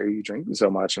are you drinking so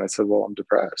much? And I said, well, I'm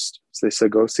depressed. So they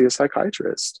said, go see a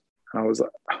psychiatrist. And I was like,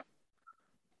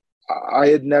 I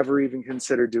had never even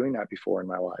considered doing that before in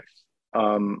my life.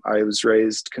 I was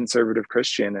raised conservative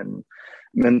Christian, and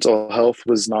mental health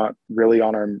was not really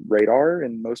on our radar.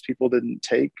 And most people didn't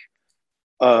seek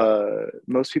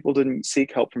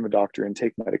help from a doctor and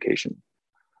take medication.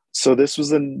 So this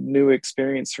was a new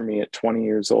experience for me at 20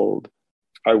 years old.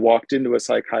 I walked into a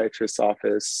psychiatrist's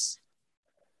office.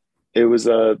 It was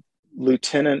a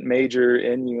lieutenant major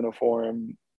in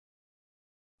uniform,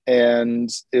 and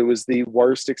it was the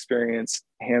worst experience,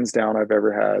 hands down, I've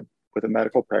ever had with a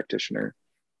medical practitioner,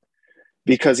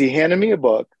 because he handed me a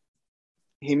book.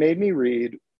 He made me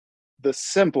read the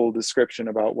simple description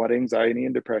about what anxiety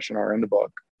and depression are in the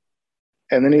book.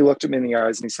 And then he looked at me in the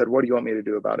eyes and he said, what do you want me to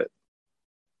do about it?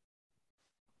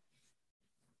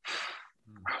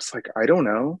 I was like, I don't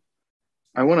know.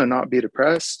 I want to not be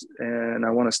depressed and I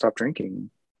want to stop drinking.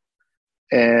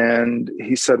 And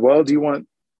he said, well, do you want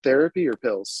therapy or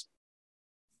pills?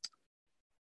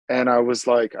 And I was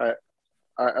like,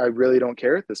 I really don't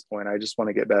care at this point. I just want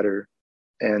to get better.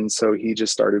 And so he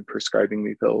just started prescribing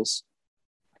me pills.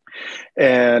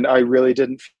 And I really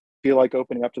didn't feel like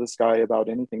opening up to this guy about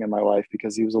anything in my life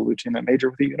because he was a lieutenant major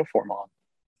with a uniform on.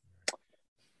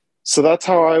 So that's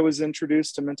how I was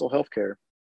introduced to mental health care.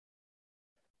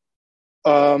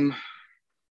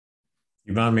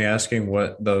 you mind me asking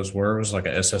what those were? Was it like a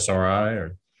SSRI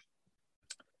or?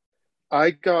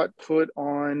 I got put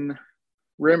on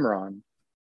Rimron.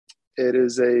 It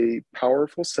is a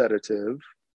powerful sedative.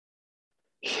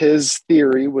 His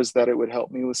theory was that it would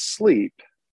help me with sleep.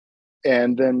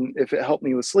 And then if it helped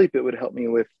me with sleep, it would help me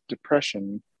with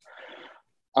depression.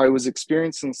 I was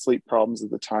experiencing sleep problems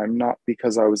at the time, not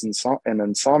because I was an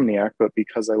insomniac, but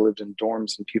because I lived in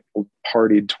dorms and people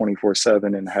partied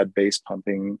 24/7 and had bass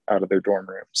pumping out of their dorm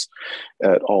rooms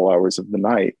at all hours of the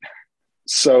night.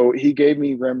 So he gave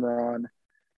me Rimron,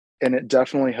 and it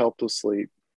definitely helped with sleep.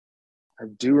 I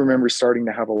do remember starting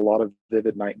to have a lot of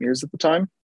vivid nightmares at the time.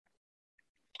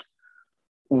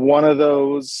 One of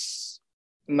those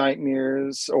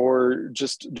nightmares, or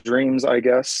just dreams, I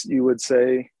guess you would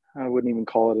say, I wouldn't even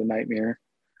call it a nightmare,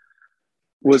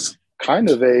 was kind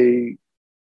of a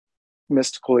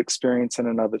mystical experience in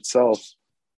and of itself.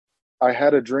 I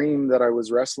had a dream that I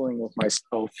was wrestling with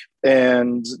myself.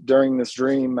 And during this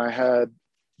dream, I had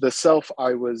the self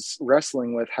I was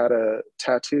wrestling with had a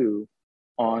tattoo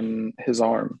on his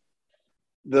arm.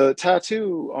 The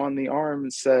tattoo on the arm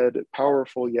said,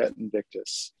 powerful yet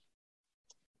invictus.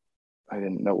 I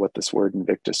didn't know what this word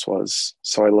invictus was,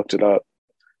 so I looked it up.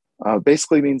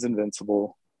 Basically means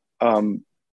invincible.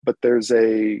 But there's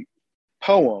a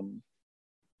poem.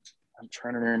 I'm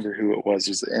trying to remember who it was.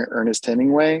 It was Ernest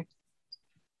Hemingway.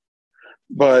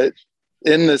 But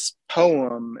in this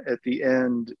poem, at the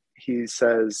end, he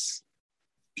says,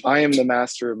 I am the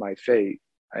master of my fate,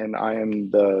 and I am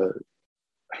the.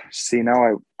 See, now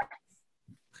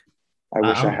I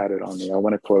wish I I'm had it on me. I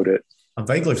want to quote it. I'm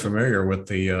vaguely familiar with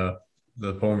the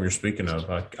poem you're speaking of.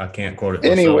 I can't quote it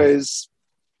myself. Anyways,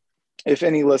 if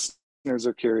any listeners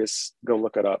are curious, go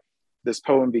look it up. This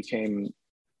poem became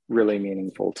really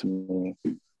meaningful to me.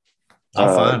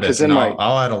 I'll find it Because and in my,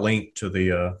 I'll add a link to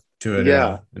the to it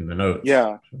yeah, in the notes.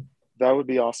 yeah, that would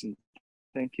be awesome.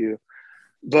 Thank you.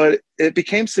 But it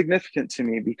became significant to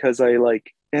me because I,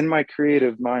 like, in my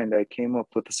creative mind, I came up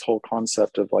with this whole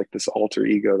concept of like this alter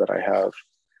ego that I have,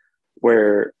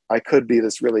 where I could be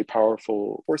this really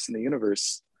powerful force in the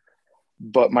universe.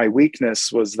 But my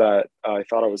weakness was that I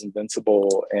thought I was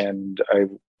invincible and I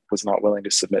was not willing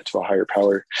to submit to a higher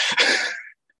power.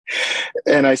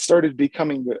 And I started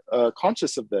becoming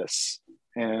conscious of this,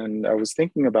 and I was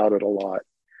thinking about it a lot.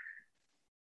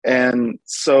 And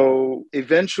so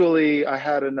eventually I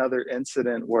had another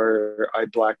incident where I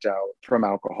blacked out from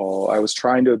alcohol. I was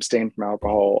trying to abstain from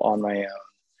alcohol on my own,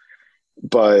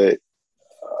 but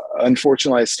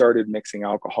unfortunately I started mixing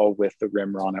alcohol with the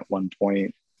Rimron at one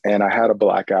point, and I had a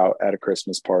blackout at a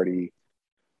Christmas party,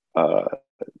 uh,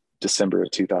 December of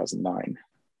 2009.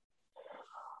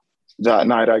 That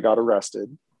night I got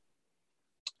arrested.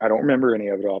 I don't remember any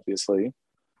of it, obviously.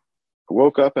 I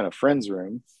woke up in a friend's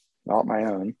room, not my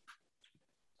own,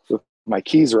 with my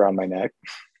keys around my neck.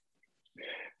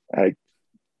 I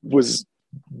was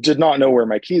did not know where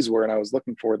my keys were, and I was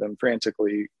looking for them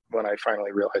frantically when I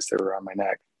finally realized they were on my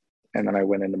neck. And then I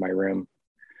went into my room,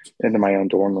 into my own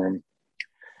dorm room.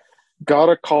 Got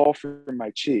a call from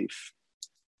my chief,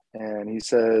 and he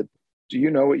said, "Do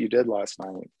you know what you did last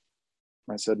night?"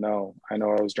 I said, "No, I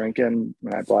know I was drinking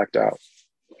and I blacked out."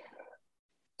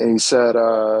 And he said,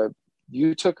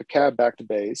 "You took a cab back to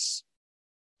base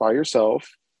by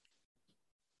yourself,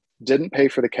 didn't pay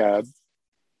for the cab,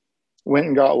 went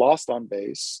and got lost on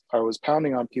base. I was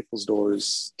pounding on people's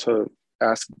doors to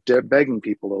begging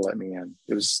people to let me in.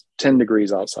 It was 10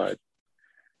 degrees outside.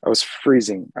 I was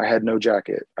freezing. I had no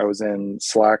jacket. I was in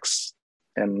slacks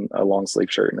and a long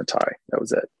sleeve shirt and a tie. That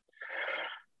was it."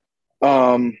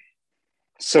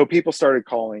 So people started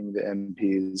calling the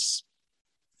MPs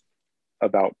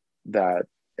about that,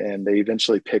 and they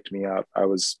eventually picked me up. I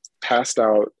was passed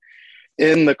out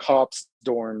in the cops'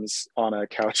 dorms on a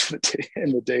couch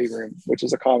in the day room, which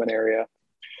is a common area.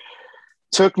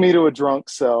 Took me to a drunk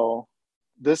cell.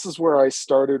 This is where I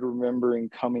started remembering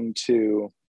coming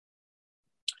to.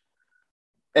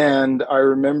 And I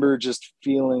remember just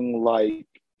feeling like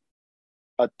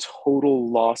a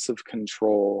total loss of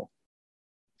control.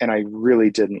 And I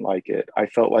really didn't like it. I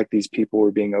felt like these people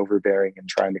were being overbearing and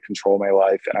trying to control my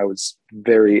life. And I was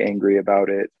very angry about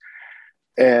it.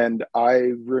 And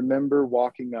I remember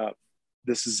walking up.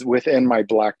 This is within my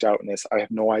blacked outness. I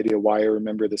have no idea why I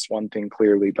remember this one thing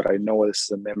clearly, but I know this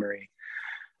is a memory.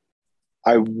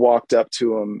 I walked up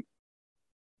to him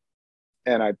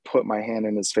and I put my hand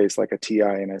in his face like a TI,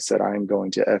 and I said, "I am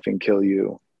going to effing kill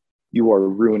you. You are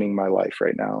ruining my life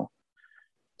right now."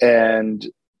 And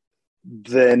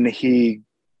then he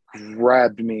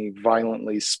grabbed me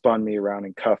violently, spun me around,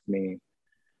 and cuffed me.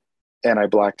 And I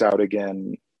blacked out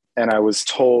again. And I was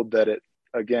told that it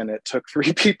took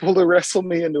 3 people to wrestle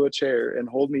me into a chair and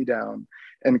hold me down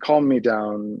and calm me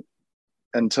down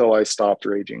until I stopped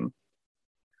raging.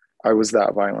 I was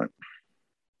that violent,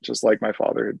 just like my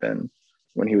father had been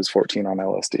when he was 14 on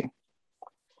LSD. A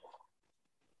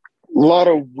lot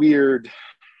of weird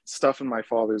stuff in my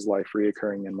father's life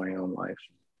reoccurring in my own life.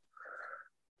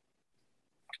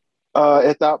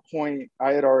 At that point,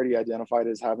 I had already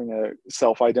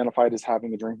self-identified as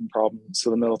having a drinking problem. So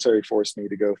the military forced me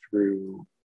to go through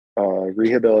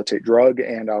drug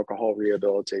and alcohol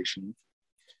rehabilitation.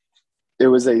 It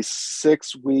was a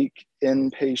 6-week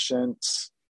inpatient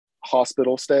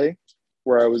hospital stay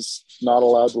where I was not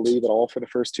allowed to leave at all for the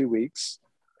first 2 weeks.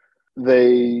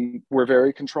 They were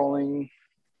very controlling,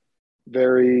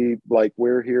 very like,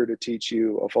 "We're here to teach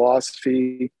you a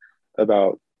philosophy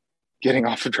about getting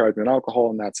off of drugs and alcohol,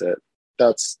 and that's it.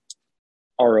 That's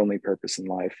our only purpose in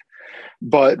life."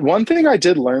 But one thing I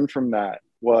did learn from that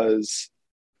was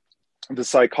the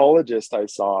psychologist I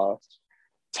saw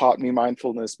taught me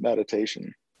mindfulness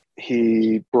meditation.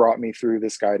 He brought me through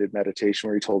this guided meditation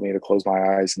where he told me to close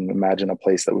my eyes and imagine a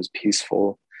place that was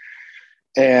peaceful.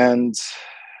 And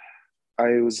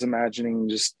I was imagining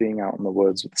just being out in the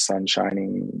woods with the sun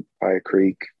shining by a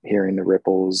creek, hearing the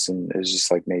ripples, and it was just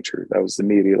like nature. That was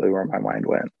immediately where my mind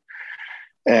went.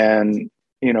 And,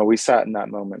 we sat in that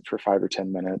moment for 5 or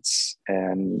 10 minutes,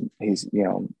 and he's,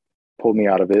 pulled me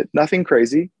out of it. Nothing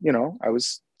crazy. I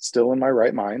was still in my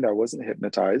right mind. I wasn't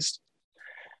hypnotized.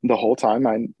 The whole time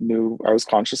I knew I was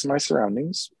conscious of my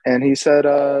surroundings. And he said,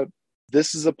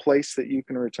 "This is a place that you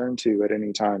can return to at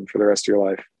any time for the rest of your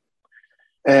life."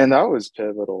 And that was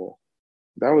pivotal.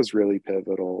 That was really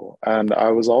pivotal. And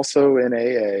I was also in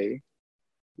AA.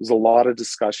 There's a lot of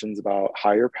discussions about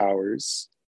higher powers.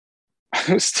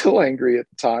 I was still angry at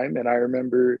the time, and I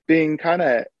remember being kind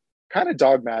of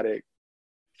dogmatic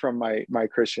from my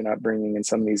Christian upbringing in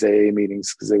some of these AA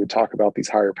meetings, because they would talk about these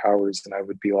higher powers, and I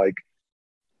would be like,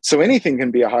 "So anything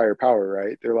can be a higher power,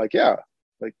 right?" They're like, "Yeah,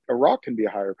 like a rock can be a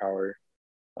higher power."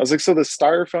 I was like, "So the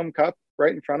styrofoam cup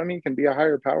right in front of me can be a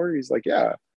higher power?" He's like,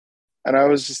 "Yeah." And I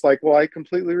was just like, "Well, I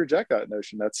completely reject that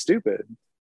notion. That's stupid.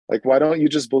 Like, why don't you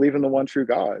just believe in the one true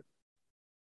God?"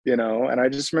 And I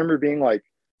just remember being like,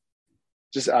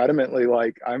 just adamantly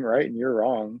like, "I'm right and you're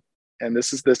wrong. And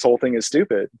this whole thing is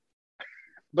stupid."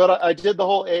 but I did the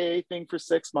whole AA thing for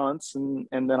 6 months, and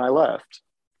then I left.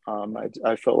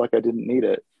 I felt like I didn't need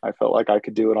it. I felt like I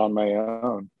could do it on my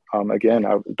own. Again,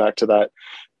 back to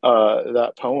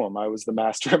that poem. I was the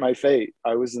master of my fate.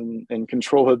 I was in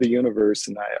control of the universe,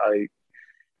 and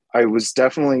I was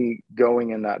definitely going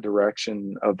in that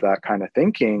direction of that kind of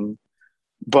thinking.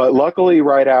 But luckily,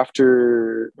 right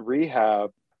after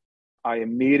rehab, I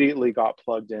immediately got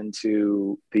plugged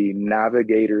into the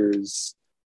Navigators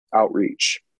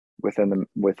outreach within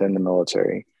the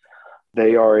military.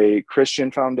 They are a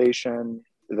Christian foundation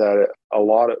that a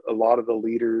lot of the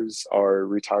leaders are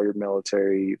retired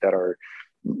military that are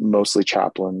mostly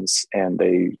chaplains, and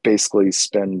they basically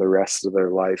spend the rest of their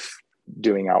life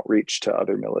doing outreach to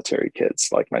other military kids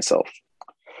like myself.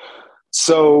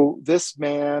 So this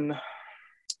man,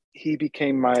 he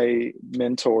became my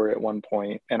mentor at one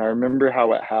point, and I remember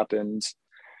how it happened.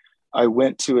 I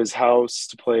went to his house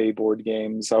to play board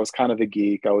games. I was kind of a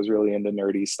geek. I was really into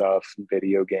nerdy stuff and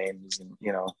video games and,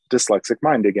 dyslexic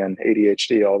mind again,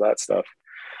 ADHD, all that stuff.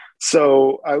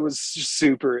 So I was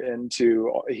super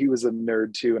into, he was a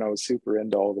nerd too, and I was super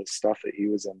into all this stuff that he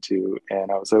was into.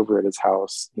 And I was over at his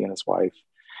house, he and his wife,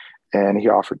 and he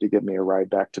offered to give me a ride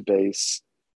back to base.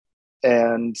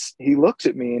 And he looked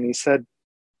at me and he said,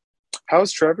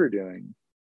 "How's Trevor doing?"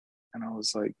 And I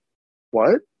was like,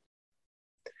 "What?"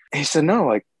 He said, "No,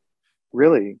 like,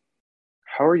 really,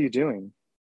 how are you doing?"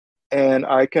 And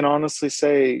I can honestly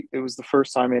say it was the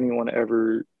first time anyone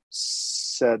ever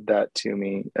said that to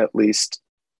me, at least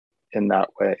in that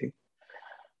way.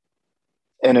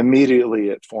 And immediately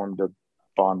it formed a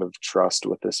bond of trust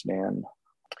with this man.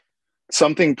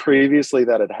 Something previously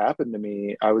that had happened to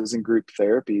me, I was in group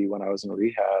therapy when I was in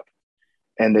rehab,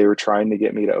 and they were trying to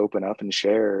get me to open up and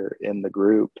share in the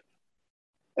group.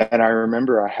 And I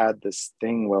remember I had this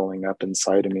thing welling up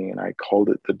inside of me, and I called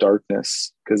it the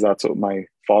darkness because that's what my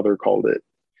father called it.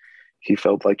 He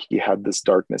felt like he had this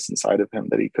darkness inside of him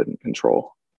that he couldn't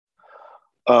control.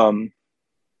 A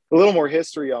little more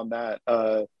history on that.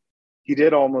 He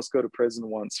did almost go to prison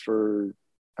once for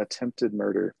attempted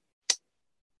murder.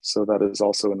 So that is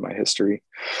also in my history.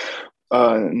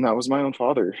 And that was my own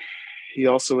father. He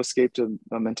also escaped a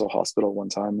mental hospital one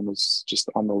time and was just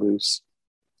on the loose.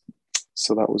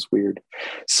 So that was weird.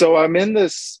 So I'm in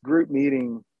this group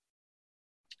meeting,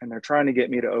 and they're trying to get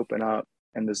me to open up,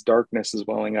 and this darkness is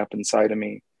welling up inside of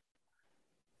me.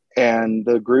 And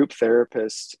the group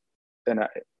therapist, and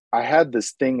I had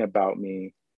this thing about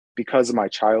me because of my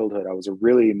childhood. I was a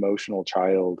really emotional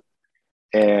child,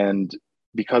 and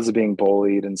because of being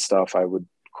bullied and stuff, I would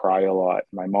cry a lot.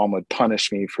 My mom would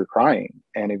punish me for crying,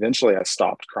 and eventually I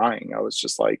stopped crying. I was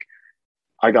just like,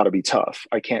 I got to be tough.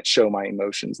 I can't show my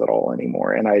emotions at all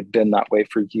anymore. And I had been that way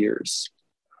for years,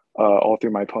 all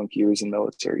through my punk years and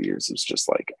military years. It was just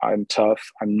like, I'm tough.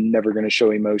 I'm never going to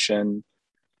show emotion.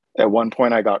 At one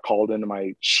point, I got called into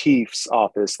my chief's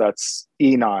office. That's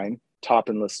E9, top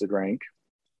enlisted rank.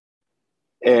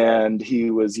 And he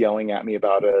was yelling at me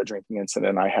about a drinking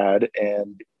incident I had.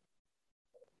 And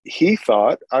he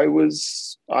thought I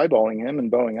was eyeballing him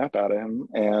and bowing up at him,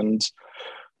 and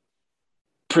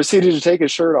proceeded to take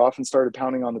his shirt off and started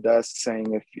pounding on the desk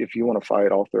saying, if you want to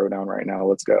fight, I'll throw down right now.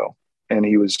 Let's go. And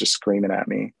he was just screaming at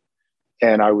me.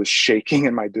 And I was shaking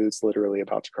in my boots, literally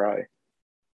about to cry.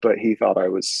 But he thought I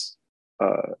was,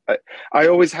 I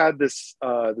always had this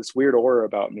weird aura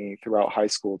about me throughout high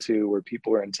school too, where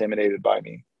people were intimidated by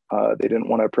me. They didn't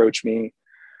want to approach me.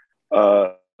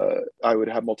 I would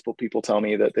have multiple people tell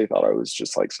me that they thought I was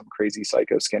just like some crazy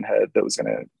psycho skinhead that was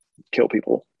going to kill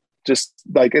people. Just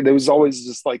like, there was always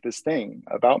just like this thing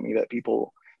about me that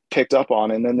people picked up on,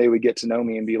 and then they would get to know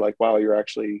me and be like, wow, you're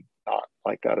actually not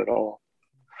like that at all.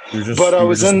 But I You were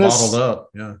was in just bottled this, up.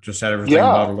 Yeah. Just had everything yeah,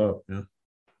 bottled up. Yeah.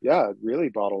 yeah, really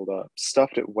bottled up,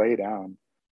 stuffed it way down.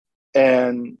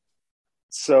 And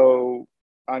so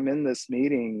I'm in this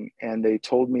meeting, and they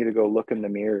told me to go look in the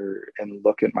mirror and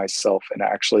look at myself, and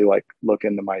actually like look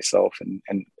into myself and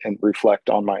reflect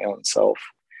on my own self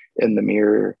in the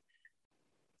mirror.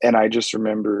 And I just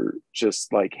remember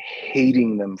just like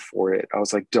hating them for it. I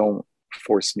was like, don't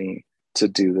force me to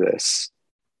do this.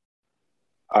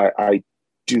 I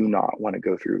do not want to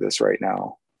go through this right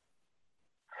now.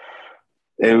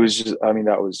 It was just, I mean,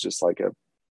 that was just like a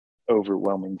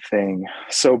overwhelming thing.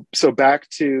 So back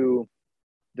to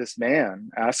this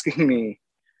man asking me,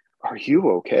 are you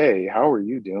okay? How are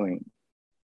you doing?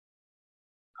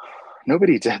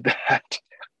 Nobody did that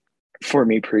for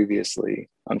me previously,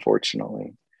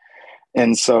 unfortunately.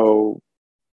 And so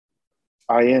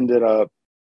I ended up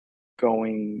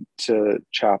going to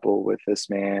chapel with this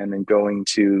man and going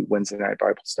to Wednesday night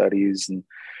Bible studies and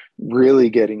really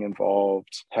getting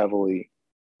involved heavily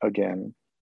again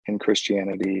in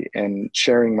Christianity and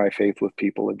sharing my faith with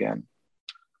people again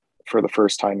for the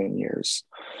first time in years.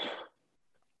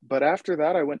 But after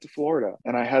that, I went to Florida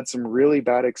and I had some really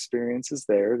bad experiences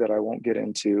there that I won't get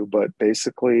into. But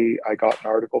basically, I got an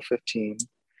Article 15,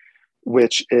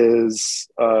 which is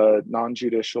a non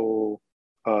judicial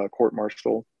court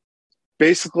martial.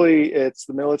 Basically, it's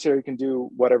the military can do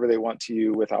whatever they want to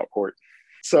you without court.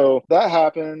 So that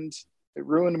happened. It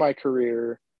ruined my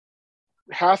career.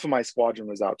 Half of my squadron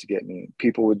was out to get me.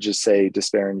 People would just say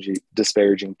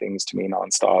disparaging things to me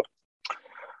nonstop.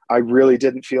 I really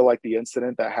didn't feel like the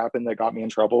incident that happened that got me in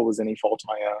trouble was any fault of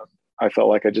my own. I felt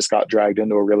like I just got dragged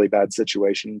into a really bad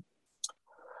situation.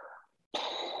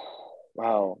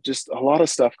 Wow, just a lot of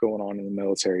stuff going on in the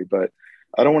military, but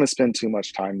I don't want to spend too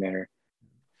much time there.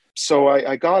 So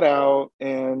I got out,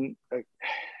 and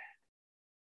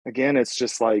again, it's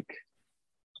just like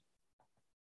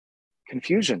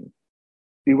confusion,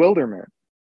 bewilderment.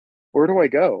 Where do I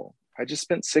go? I just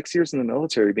spent 6 years in the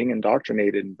military being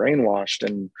indoctrinated and brainwashed,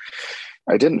 and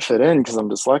I didn't fit in because I'm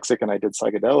dyslexic and I did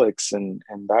psychedelics, and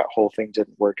that whole thing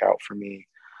didn't work out for me.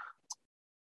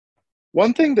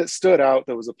 One thing that stood out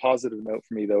that was a positive note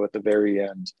for me, though, at the very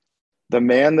end, the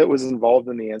man that was involved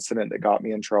in the incident that got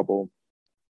me in trouble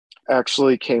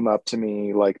actually came up to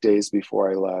me like days before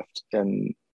I left,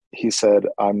 and he said,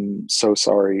 "I'm so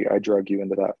sorry I drug you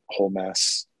into that whole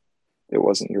mess. It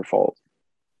wasn't your fault."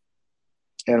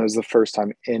 And it was the first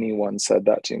time anyone said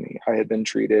that to me. I had been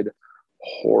treated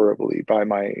horribly by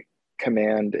my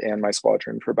command and my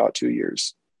squadron for about 2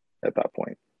 years at that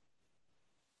point.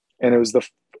 And it was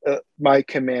my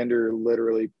commander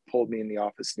literally pulled me in the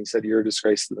office and he said, "You're a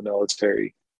disgrace to the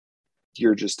military.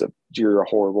 You're a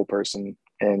horrible person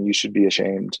and you should be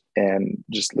ashamed and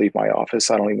just leave my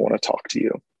office. I don't even want to talk to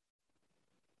you."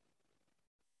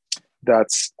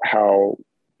 That's how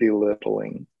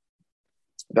belittling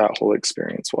that whole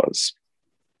experience was.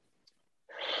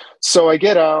 So I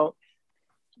get out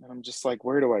and I'm just like,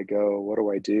 where do I go? What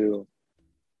do I do?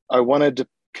 I wanted to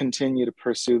continue to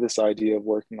pursue this idea of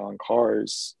working on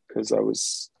cars because I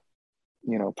was,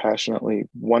 passionately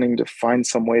wanting to find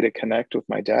some way to connect with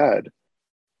my dad.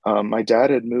 My dad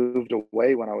had moved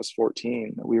away when I was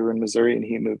 14. We were in Missouri and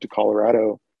he moved to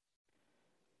Colorado.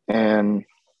 And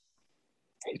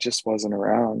he just wasn't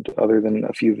around other than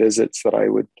a few visits that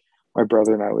my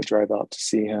brother and I would drive out to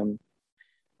see him.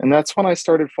 And that's when I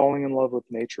started falling in love with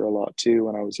nature a lot too,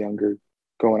 when I was younger,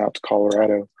 going out to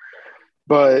Colorado.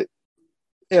 But,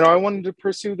 I wanted to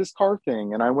pursue this car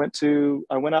thing. And I went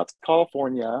out to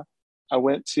California. I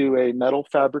went to a metal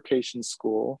fabrication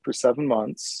school for 7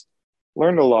 months,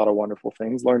 learned a lot of wonderful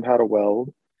things, learned how to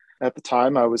weld. At the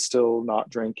time, I was still not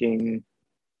drinking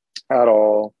at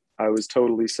all. I was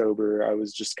totally sober. I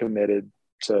was just committed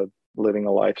to living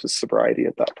a life of sobriety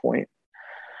at that point.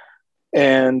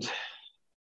 And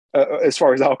as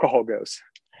far as alcohol goes,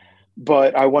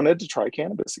 but I wanted to try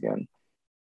cannabis again.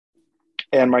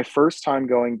 And my first time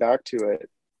going back to it,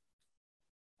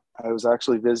 I was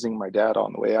actually visiting my dad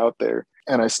on the way out there,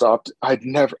 and I stopped. I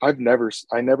never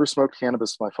smoked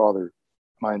cannabis with my father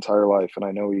my entire life, and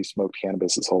I know he smoked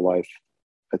cannabis his whole life.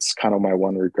 It's kind of my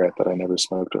one regret that I never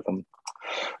smoked with him.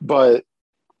 But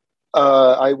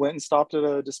I went and stopped at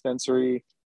a dispensary.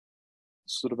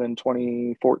 This would have been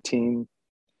 2014.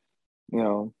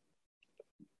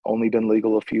 Only been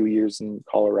legal a few years in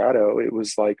Colorado. It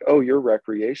was like, "Oh, you're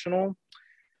recreational?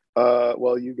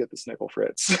 Well, you get this nickel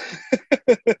fritz."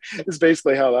 It's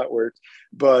basically how that worked.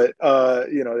 But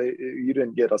you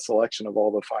didn't get a selection of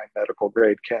all the fine medical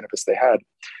grade cannabis they had.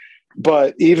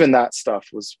 But even that stuff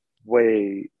was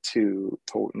way too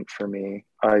potent for me.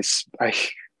 I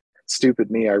stupid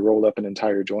me, I rolled up an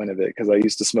entire joint of it because I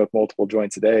used to smoke multiple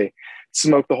joints a day,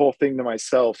 smoke the whole thing to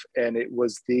myself, and it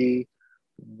was the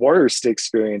worst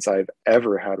experience I've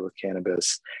ever had with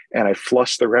cannabis. And I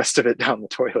flushed the rest of it down the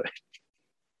toilet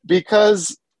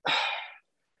because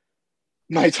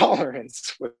my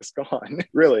tolerance was gone,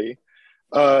 really.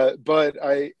 But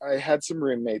I had some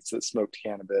roommates that smoked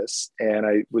cannabis, and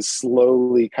I was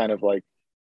slowly kind of like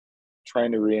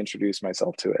trying to reintroduce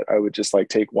myself to it. I would just like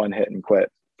take one hit and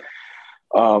quit,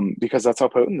 because that's how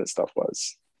potent this stuff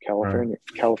was. California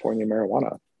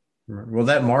marijuana. Well,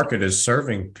 that market is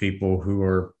serving people who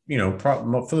are,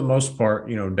 for the most part,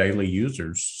 daily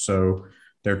users. So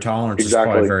their tolerance is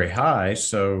probably very high.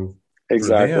 So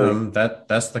for them,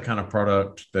 that's the kind of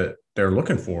product that they're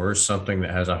looking for, is something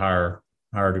that has a higher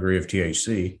degree of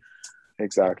THC.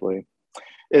 Exactly.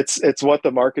 It's what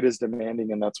the market is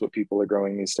demanding, and that's what people are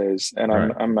growing these days. And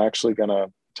I'm actually going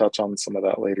to touch on some of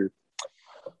that later.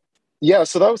 Yeah,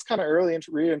 so that was kind of early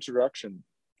reintroduction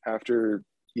after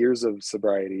years of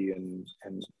sobriety, and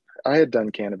I had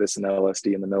done cannabis and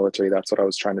LSD in the military. That's what I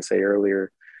was trying to say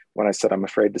earlier when I said I'm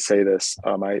afraid to say this.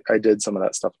 I did some of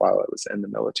that stuff while I was in the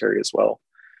military as well.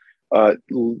 Uh,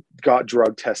 got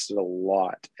drug tested a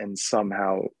lot and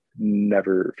somehow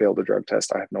never failed a drug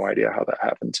test. I have no idea how that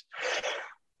happened.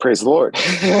 Praise the Lord.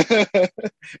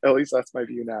 At least that's my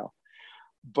view now.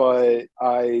 But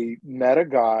I met a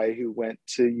guy who went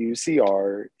to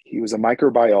UCR. He was a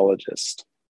microbiologist.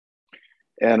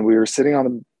 And we were sitting on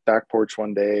the back porch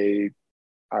one day.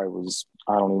 I don't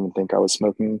even think I was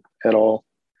smoking at all.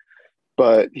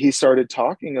 But he started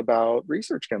talking about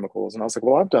research chemicals. And I was like,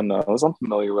 well, I've done those. I'm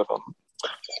familiar with them.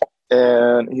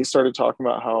 And he started talking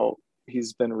about how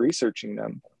he's been researching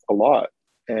them a lot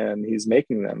and he's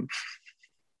making them.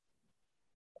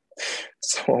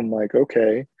 So I'm like,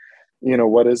 okay,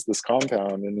 what is this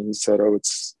compound? And he said, oh,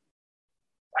 it's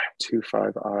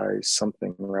 2,5-I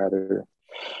something rather.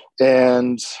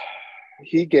 And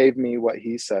he gave me what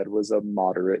he said was a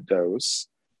moderate dose,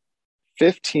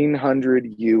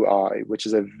 1,500 UI, which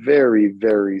is a very,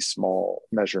 very small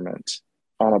measurement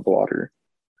on a blotter.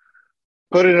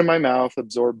 Put it in my mouth,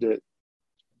 absorbed it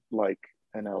like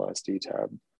an LSD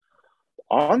tab.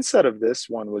 Onset of this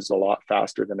one was a lot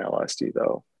faster than LSD,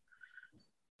 though,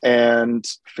 and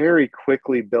very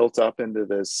quickly built up into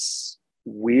this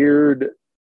weird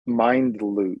mind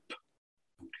loop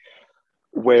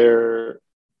where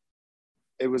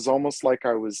it was almost like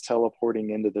I was teleporting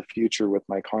into the future with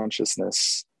my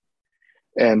consciousness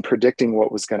and predicting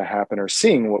what was going to happen or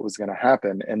seeing what was going to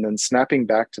happen and then snapping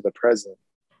back to the present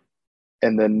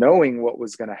and then knowing what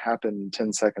was going to happen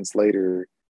 10 seconds later.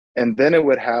 And then it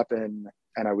would happen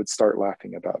and I would start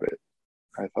laughing about it.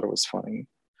 I thought it was funny.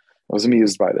 I was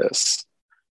amused by this.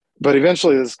 But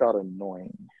eventually this got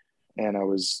annoying and I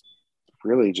was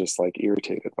really just like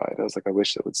irritated by it. I was like, I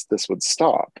wish this would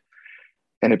stop.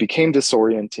 And it became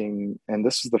disorienting. And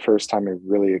this was the first time I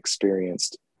really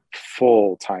experienced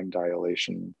full time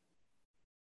dilation.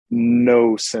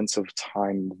 No sense of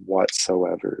time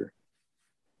whatsoever.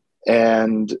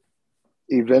 And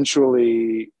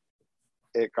eventually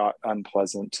it got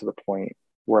unpleasant to the point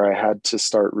where I had to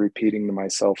start repeating to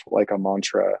myself like a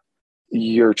mantra,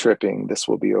 you're tripping, this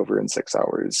will be over in 6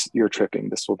 hours. You're tripping,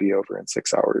 this will be over in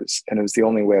 6 hours. And it was the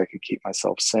only way I could keep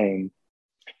myself sane.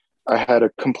 I had a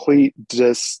complete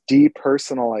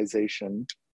depersonalization.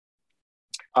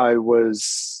 I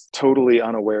was totally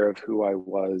unaware of who I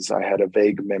was. I had a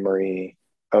vague memory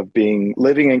of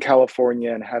living in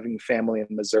California and having family in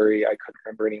Missouri. I couldn't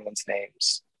remember anyone's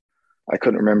names. I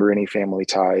couldn't remember any family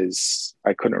ties.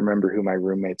 I couldn't remember who my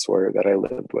roommates were that I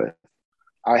lived with.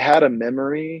 I had a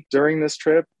memory during this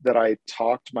trip that I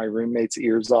talked my roommates'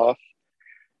 ears off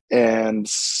and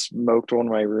smoked one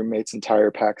of my roommates'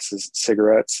 entire packs of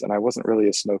cigarettes, and I wasn't really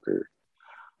a smoker.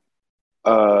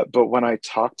 But when I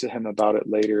talked to him about it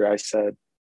later, I said,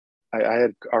 I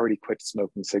had already quit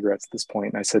smoking cigarettes at this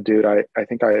point. And I said, dude, I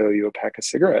think I owe you a pack of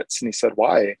cigarettes. And he said,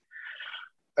 why?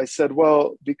 I said,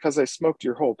 well, because I smoked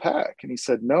your whole pack. And he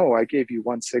said, no, I gave you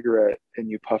one cigarette and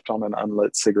you puffed on an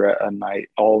unlit cigarette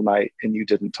all night, and you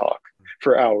didn't talk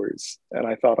for hours. And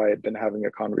I thought I had been having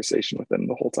a conversation with him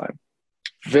the whole time.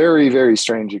 Very, very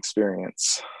strange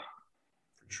experience.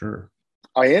 Sure.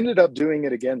 I ended up doing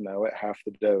it again, though, at half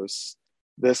the dose,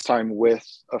 this time with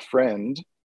a friend.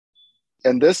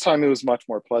 And this time it was much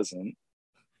more pleasant.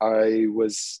 I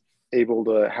was able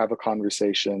to have a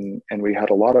conversation, and we had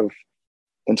a lot of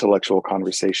intellectual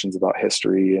conversations about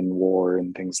history and war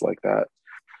and things like that.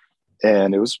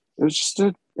 And it was just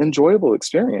an enjoyable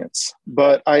experience.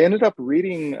 But I ended up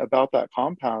reading about that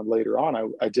compound later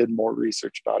on. I did more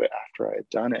research about it after I had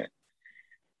done it.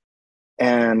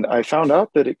 And I found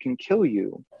out that it can kill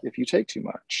you if you take too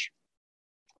much.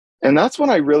 And that's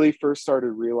when I really first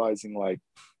started realizing, like,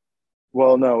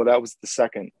 well, no, that was the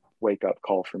second wake up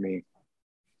call for me,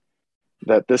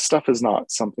 that this stuff is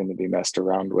not something to be messed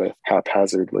around with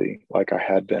haphazardly like I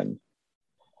had been.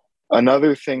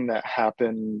 Another thing that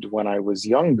happened when I was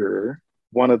younger,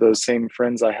 one of those same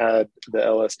friends I had the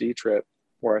LSD trip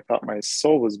where I thought my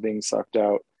soul was being sucked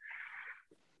out,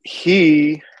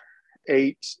 he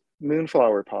ate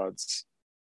moonflower pods.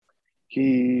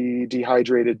 He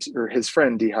dehydrated, or his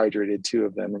friend dehydrated 2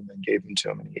 of them and then gave them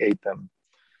to him, and he ate them.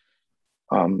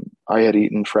 I had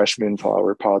eaten fresh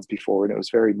moonflower pods before, and it was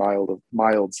very mild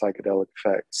psychedelic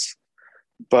effects.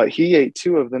 But he ate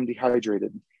 2 of them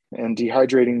dehydrated, and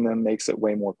dehydrating them makes it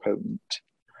way more potent.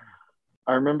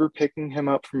 I remember picking him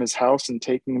up from his house and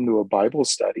taking him to a Bible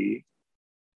study.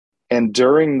 And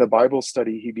during the Bible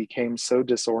study, he became so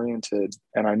disoriented,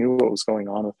 and I knew what was going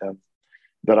on with him.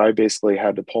 that I basically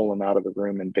had to pull him out of the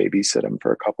room and babysit him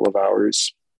for a couple of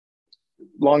hours.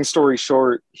 Long story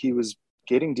short, he was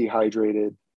getting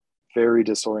dehydrated, very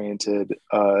disoriented.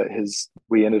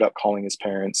 We ended up calling his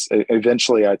parents.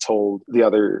 Eventually, I told the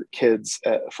other kids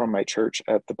from my church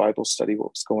at the Bible study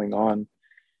what was going on.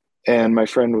 And my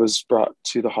friend was brought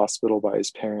to the hospital by his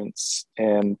parents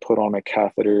and put on a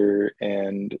catheter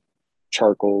and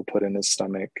charcoal put in his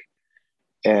stomach.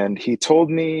 And he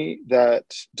told me that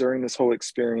during this whole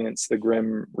experience, the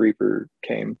Grim Reaper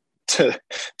came to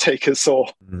take his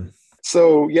soul. Mm-hmm.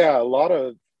 So, yeah, a lot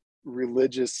of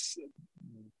religious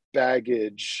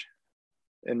baggage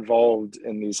involved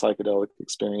in these psychedelic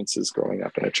experiences growing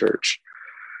up in a church.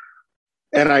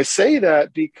 And I say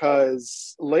that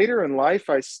because later in life,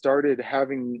 I started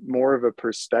having more of a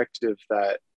perspective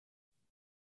that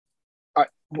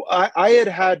I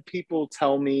had people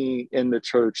tell me in the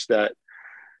church that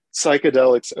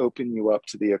psychedelics open you up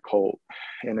to the occult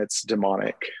and it's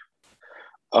demonic.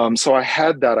 So I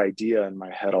had that idea in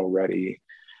my head already.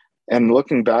 And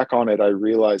looking back on it, I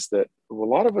realized that a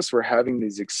lot of us were having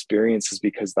these experiences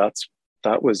because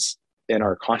that was in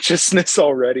our consciousness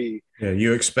already. Yeah,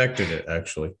 you expected it,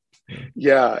 actually.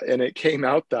 Yeah, and it came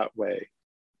out that way.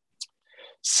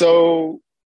 So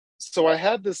I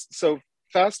had this. So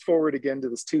fast forward again to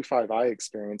this 2,5-I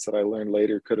experience that I learned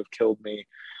later could have killed me.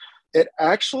 It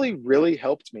actually really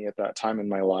helped me at that time in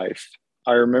my life.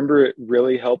 I remember it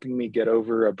really helping me get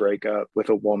over a breakup with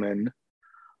a woman.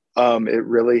 It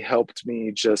really helped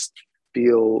me just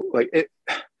feel like it.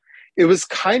 It was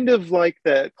kind of like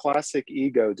that classic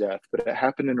ego death, but it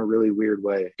happened in a really weird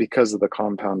way because of the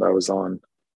compound I was on.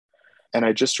 And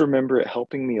I just remember it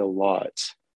helping me a lot.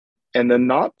 And then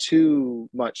not too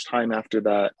much time after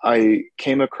that, I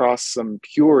came across some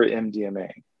pure MDMA.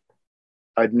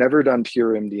 I'd never done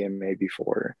pure MDMA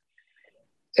before.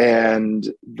 And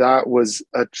that was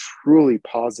a truly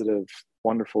positive,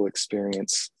 wonderful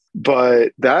experience.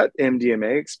 But that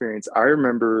MDMA experience, I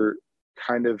remember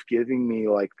kind of giving me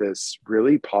like this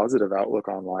really positive outlook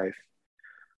on life.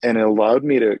 And it allowed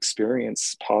me to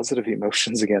experience positive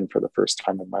emotions again for the first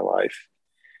time in my life.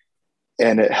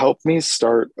 And it helped me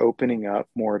start opening up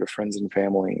more to friends and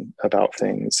family about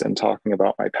things and talking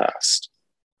about my past.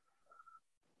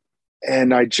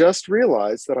 And I just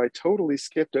realized that I totally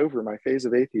skipped over my phase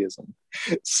of atheism.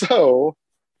 So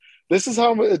this is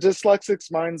how a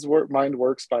dyslexic's mind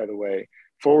works, by the way.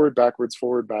 Forward,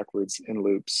 backwards in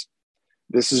loops.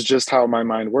 This is just how my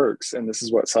mind works. And this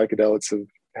is what psychedelics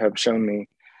have shown me.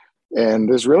 And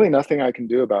there's really nothing I can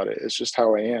do about it. It's just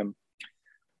how I am.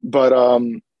 But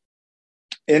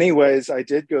anyways, I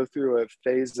did go through a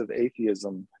phase of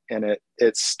atheism. And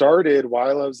it started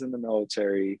while I was in the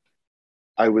military.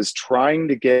 I was trying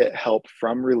to get help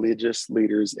from religious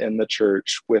leaders in the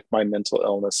church with my mental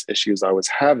illness issues I was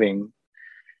having.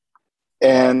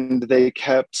 And they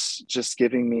kept just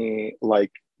giving me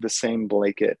like the same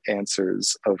blanket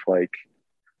answers of like,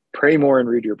 pray more and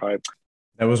read your Bible.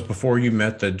 That was before you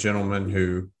met the gentleman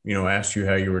who, asked you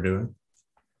how you were doing?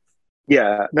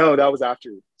 Yeah, no, that was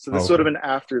after. So this would have been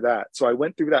after that. So I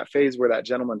went through that phase where that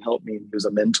gentleman helped me. He was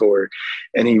a mentor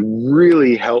and he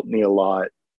really helped me a lot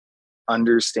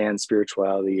understand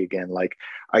spirituality again. Like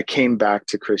I came back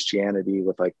to Christianity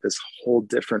with like this whole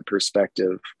different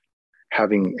perspective,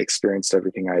 having experienced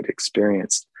everything I'd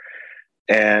experienced.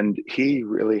 And he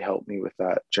really helped me with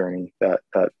that journey, that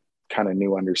kind of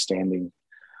new understanding.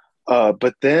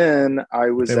 But then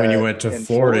when you went to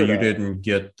Florida, you didn't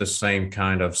get the same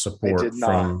kind of support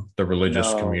from the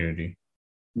religious community.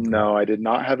 No, I did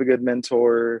not have a good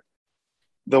mentor.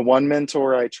 The one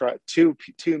mentor I tried, two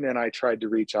men I tried to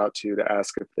reach out to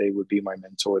ask if they would be my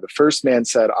mentor. The first man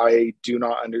said, I do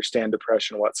not understand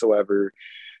depression whatsoever.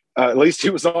 At least he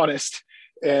was honest.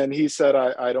 And he said,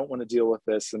 I don't want to deal with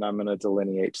this and I'm going to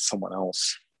delineate to someone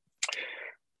else.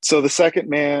 So the second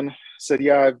man said,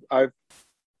 yeah, I've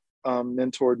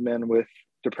mentored men with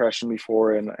depression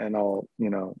before and I'll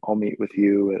meet with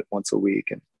you once a week.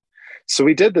 And so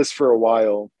we did this for a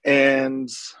while. And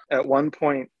at one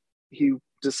point he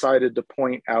decided to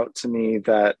point out to me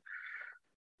that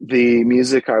the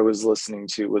music I was listening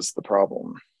to was the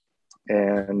problem.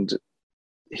 And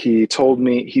he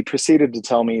proceeded to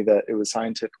tell me that it was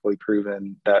scientifically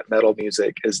proven that metal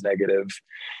music is negative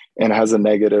and has a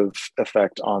negative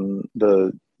effect on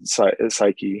the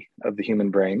psyche of the human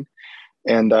brain.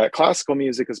 And classical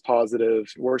music is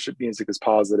positive, worship music is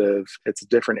positive, it's a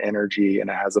different energy and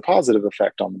it has a positive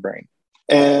effect on the brain.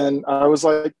 And I was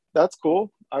like, that's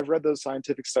cool. I've read those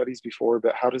scientific studies before,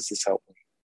 but how does this help me?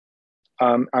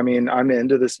 I mean, I'm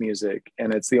into this music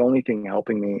and it's the only thing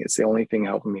helping me. It's the only thing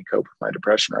helping me cope with my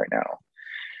depression right now.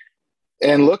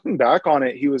 And looking back on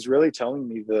it, he was really telling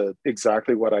me the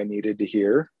exactly what I needed to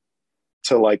hear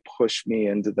to like push me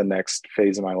into the next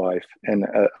phase of my life. And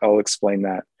I'll explain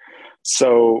that.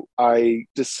 So I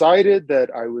decided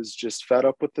that I was just fed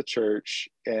up with the church,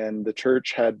 and the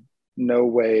church had no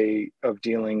way of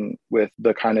dealing with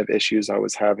the kind of issues I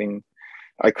was having.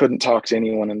 I couldn't talk to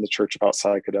anyone in the church about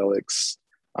psychedelics.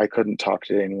 I couldn't talk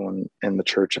to anyone in the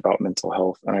church about mental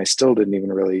health. And I still didn't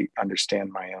even really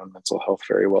understand my own mental health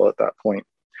very well at that point.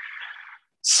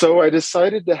 So I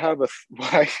decided to have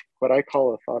what I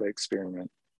call a thought experiment.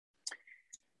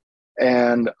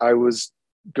 And I was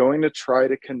going to try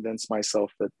to convince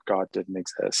myself that God didn't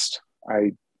exist.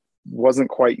 I wasn't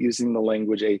quite using the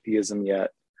language atheism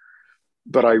yet,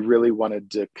 but I really wanted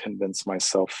to convince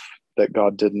myself that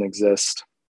God didn't exist.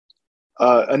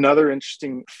 Another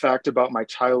interesting fact about my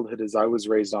childhood is I was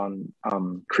raised on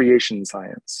creation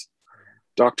science.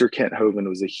 Dr. Kent Hovind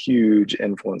was a huge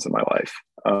influence in my life.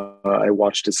 I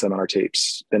watched his seminar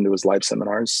tapes, been to his live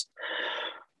seminars.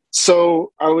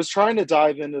 So I was trying to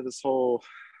dive into this whole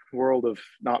world of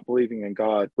not believing in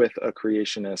God with a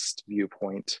creationist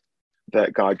viewpoint,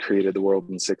 that God created the world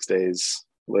in 6 days,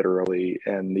 literally,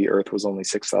 and the earth was only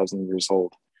 6,000 years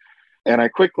old. And I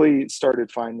quickly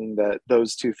started finding that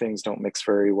those two things don't mix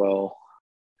very well.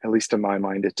 At least in my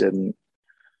mind, it didn't,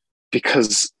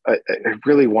 because I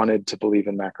really wanted to believe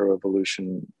in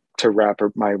macroevolution, to wrap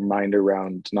my mind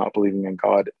around not believing in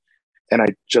God. And I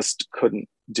just couldn't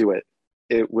do it.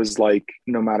 It was like,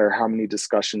 no matter how many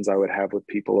discussions I would have with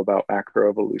people about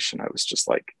macroevolution, I was just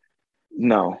like,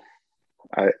 no,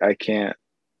 I can't,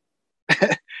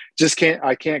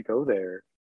 I can't go there.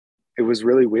 It was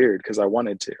really weird because I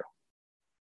wanted to.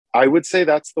 I would say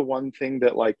that's the one thing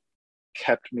that like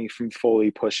kept me from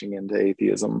fully pushing into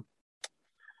atheism.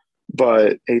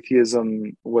 But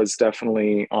atheism was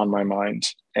definitely on my mind,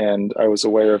 and I was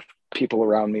aware of people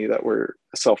around me that were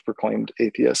self-proclaimed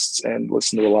atheists and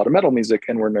listened to a lot of metal music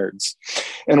and were nerds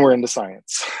and were into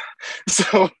science.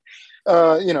 So,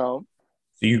 you know.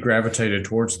 So you gravitated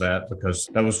towards that because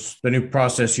that was the new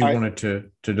process you wanted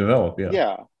to develop. Yeah.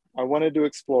 Yeah, I wanted to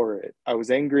explore it. I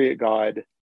was angry at God.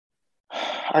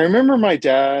 I remember my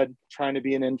dad trying to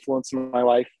be an influence in my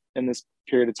life in this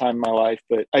period of time in my life,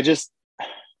 but I just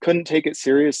couldn't take it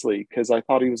seriously because I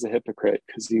thought he was a hypocrite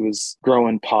because he was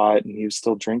growing pot and he was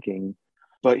still drinking.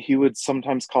 But he would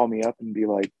sometimes call me up and be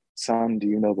like, "Son, do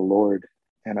you know the Lord?"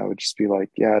 And I would just be like,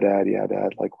 yeah,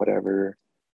 dad, like whatever.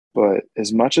 But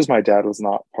as much as my dad was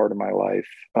not part of my life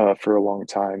for a long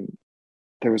time,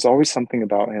 there was always something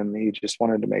about him. He just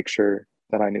wanted to make sure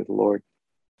that I knew the Lord.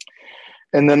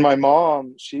 And then my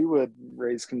mom, she would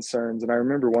raise concerns. And I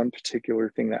remember one particular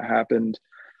thing that happened.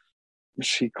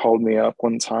 She called me up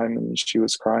one time and she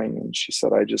was crying and she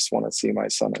said, "I just want to see my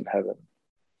son in heaven."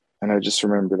 And I just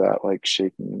remember that like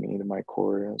shaking me to my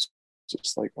core. I was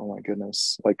just like, oh my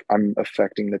goodness, like I'm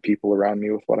affecting the people around me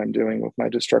with what I'm doing with my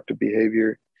destructive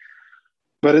behavior.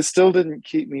 But it still didn't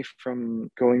keep me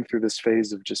from going through this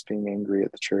phase of just being angry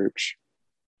at the church.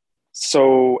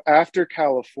 So after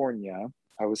California,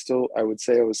 I would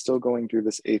say I was still going through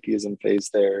this atheism phase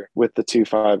there with the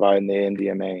 2,5-I and the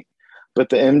MDMA. But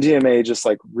the MDMA just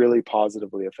like really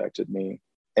positively affected me,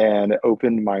 and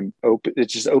it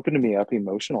just opened me up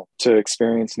emotional to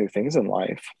experience new things in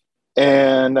life.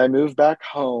 And I moved back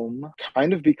home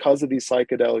kind of because of these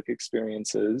psychedelic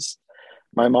experiences.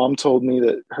 My mom told me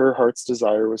that her heart's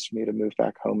desire was for me to move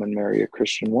back home and marry a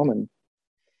Christian woman.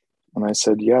 And I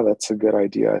said, yeah, that's a good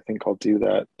idea. I think I'll do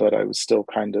that. But I was still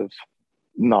kind of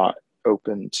not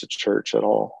open to church at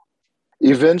all.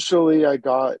 Eventually, I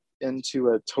got into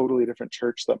a totally different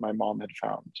church that my mom had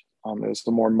found. It was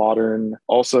a more modern,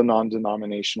 also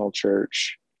non-denominational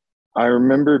church. I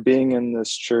remember being in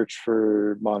this church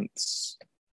for months,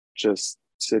 just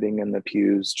sitting in the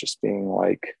pews, just being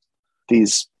like,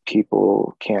 these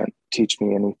people can't teach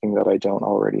me anything that I don't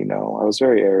already know. I was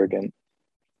very arrogant.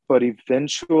 But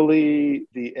eventually,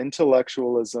 the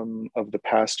intellectualism of the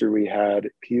pastor we had,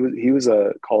 he was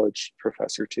a college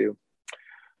professor too,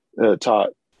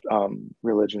 taught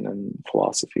religion and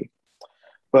philosophy.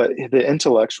 But the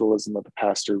intellectualism of the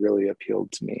pastor really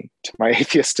appealed to me, to my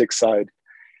atheistic side.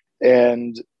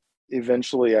 And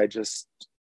eventually I just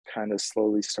kind of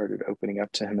slowly started opening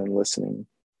up to him and listening.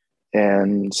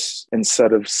 And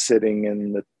instead of sitting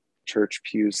in the church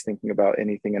pews thinking about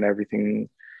anything and everything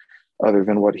other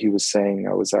than what he was saying,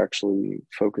 I was actually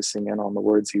focusing in on the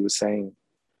words he was saying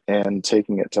and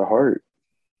taking it to heart.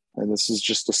 And this is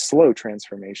just a slow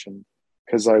transformation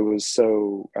because I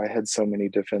had so many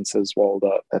defenses walled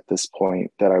up at this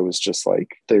point that I was just like,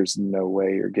 there's no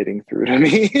way you're getting through to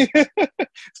me.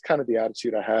 It's kind of the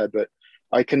attitude I had, but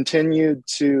I continued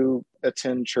to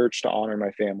attend church to honor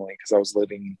my family because I was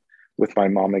living with my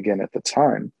mom again at the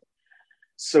time.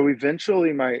 So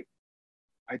eventually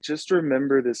I just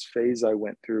remember this phase I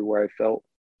went through where I felt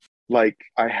like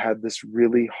I had this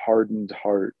really hardened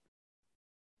heart,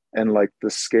 and like the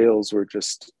scales were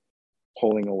just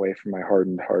pulling away from my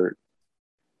hardened heart.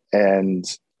 And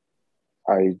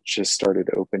I just started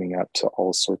opening up to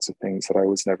all sorts of things that I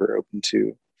was never open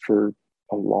to for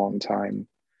a long time.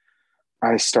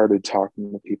 I started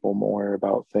talking to people more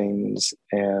about things,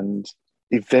 and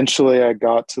eventually I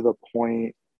got to the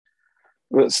point,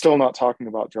 but still not talking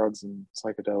about drugs and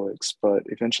psychedelics, but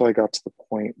eventually I got to the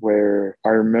point where I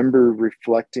remember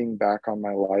reflecting back on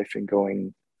my life and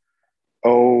going,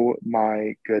 oh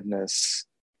my goodness,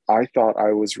 I thought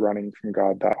I was running from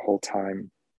God that whole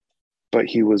time, but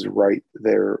he was right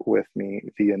there with me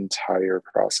the entire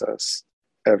process,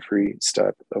 every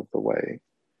step of the way.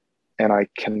 And I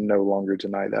can no longer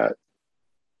deny that.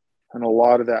 And a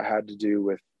lot of that had to do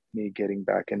with me getting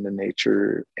back into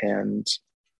nature and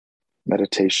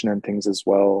meditation and things as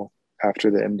well.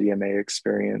 After the MDMA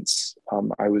experience,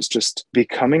 I was just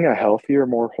becoming a healthier,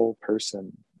 more whole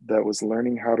person that was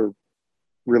learning how to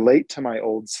relate to my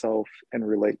old self and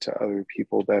relate to other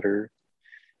people better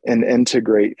and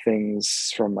integrate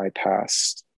things from my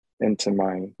past into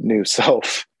my new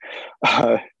self.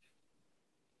 Uh,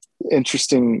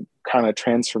 Interesting kind of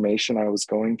transformation I was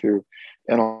going through,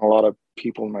 and a lot of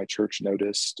people in my church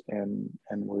noticed and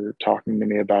were talking to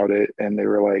me about it, and they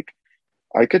were like,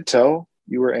 I could tell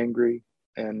you were angry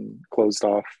and closed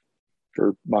off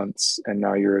for months, and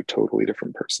now you're a totally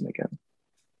different person again.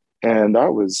 And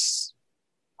that was,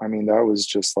 I mean, that was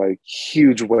just like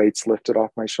huge weights lifted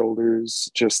off my shoulders,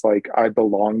 just like I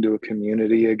belong to a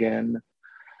community again.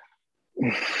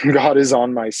 God is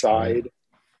on my Yeah. side.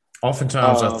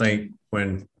 Oftentimes, I think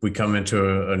when we come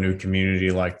into a new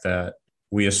community like that,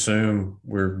 we assume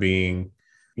we're being,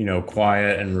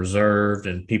 quiet and reserved,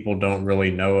 and people don't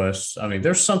really know us. I mean,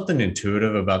 there's something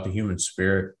intuitive about the human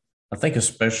spirit. I think,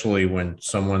 especially when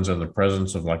someone's in the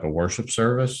presence of like a worship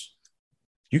service,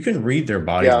 you can read their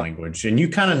body Yeah. language and you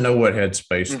kind of know what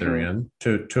headspace they're Mm-hmm.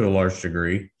 in to a large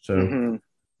degree. So Mm-hmm.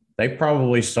 they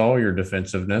probably saw your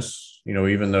defensiveness,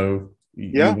 even though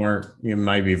you Yeah. weren't, you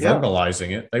might be Yeah.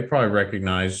 verbalizing it. They probably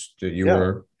recognized that you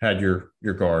Yeah. had your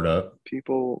guard up.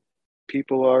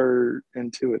 People are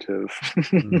intuitive.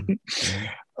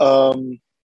 Mm-hmm. um,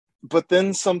 but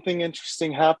then something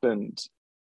interesting happened.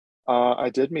 I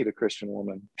did meet a Christian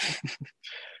woman,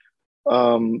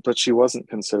 but she wasn't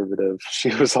conservative. She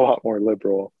was a lot more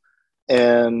liberal,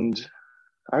 and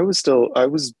I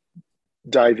was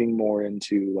diving more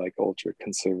into like ultra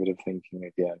conservative thinking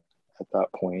again at that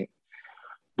point,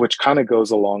 which kind of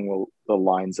goes along the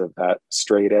lines of that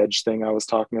straight edge thing I was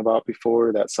talking about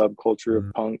before, that subculture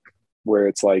of punk, where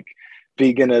it's like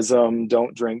veganism,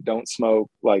 don't drink, don't smoke,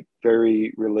 like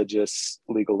very religious,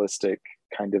 legalistic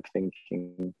kind of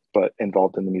thinking, but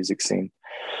involved in the music scene.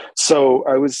 So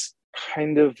I was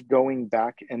kind of going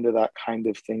back into that kind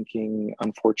of thinking.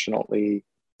 Unfortunately,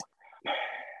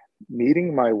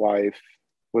 meeting my wife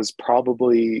was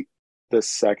probably the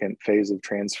second phase of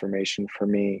transformation for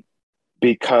me,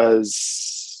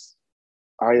 because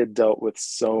I had dealt with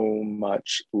so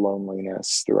much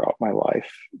loneliness throughout my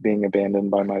life, being abandoned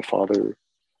by my father,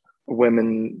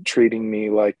 women treating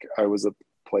me like I was a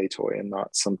play toy and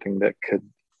not something that could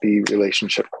be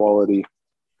relationship quality.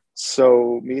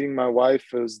 So meeting my wife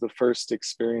was the first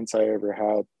experience I ever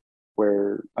had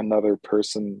where another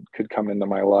person could come into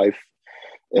my life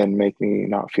and make me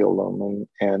not feel lonely,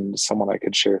 and someone I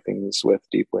could share things with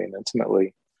deeply and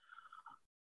intimately.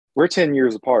 We're 10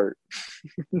 years apart.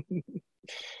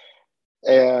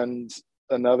 And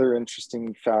another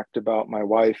interesting fact about my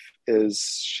wife is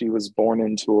she was born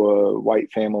into a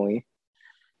white family,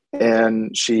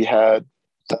 and she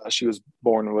was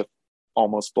born with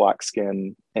almost black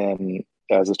skin, and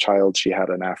as a child she had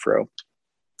an afro.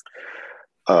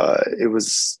 It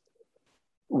was,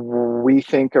 we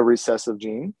think, a recessive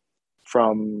gene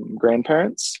from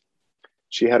grandparents.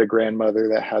 She had a grandmother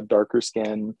that had darker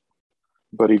skin,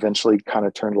 but eventually kind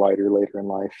of turned lighter later in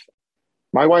life.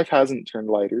 My wife hasn't turned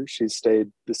lighter. She's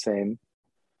stayed the same.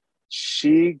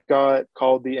 She got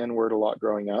called the N word a lot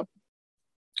growing up.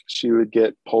 She would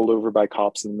get pulled over by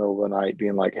cops in the middle of the night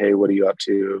being like, hey, what are you up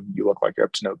to? You look like you're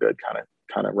up to no good,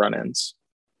 kind of run-ins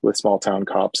with small town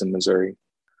cops in Missouri.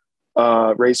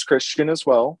 Raised Christian as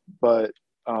well, but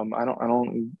I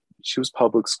don't, she was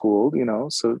public schooled,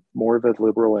 so more of a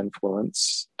liberal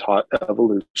influence, taught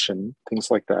evolution,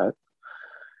 things like that.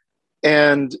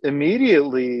 And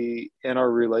immediately in our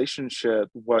relationship,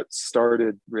 what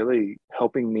started really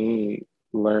helping me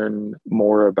learn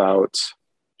more about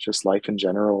just life in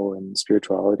general and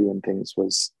spirituality and things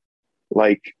was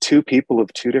like two people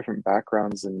of two different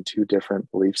backgrounds and two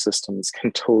different belief systems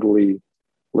can totally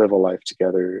live a life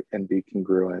together and be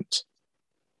congruent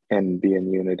and be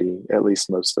in unity, at least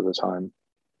most of the time.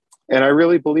 And I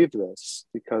really believed this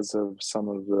because of some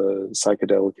of the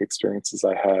psychedelic experiences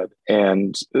I had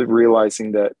and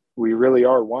realizing that we really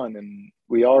are one and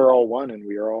we are all one and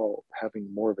we are all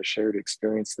having more of a shared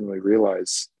experience than we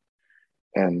realize.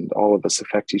 And all of us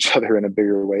affect each other in a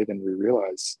bigger way than we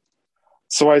realize.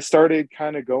 So I started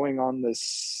kind of going on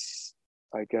this,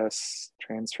 I guess,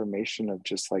 transformation of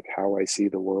just like how I see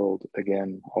the world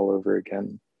again, all over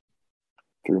again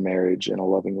through marriage and a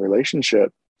loving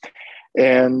relationship.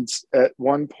 And at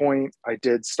one point, I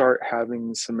did start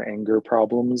having some anger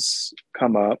problems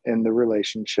come up in the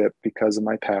relationship because of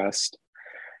my past.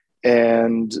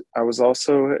 And I was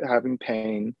also having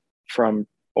pain from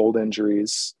old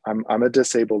injuries. I'm a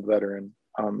disabled veteran.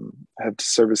 I have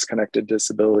service-connected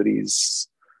disabilities,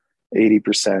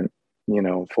 80%,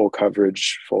 full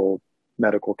coverage, full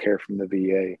medical care from the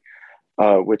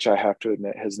VA, which I have to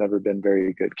admit has never been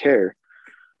very good care.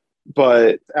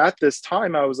 But at this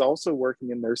time, I was also working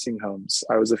in nursing homes.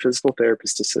 I was a physical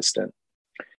therapist assistant.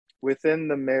 Within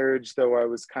the marriage, though, I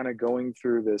was kind of going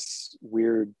through this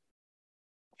weird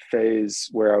phase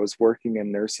where I was working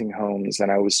in nursing homes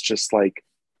and I was just like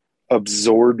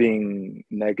absorbing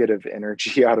negative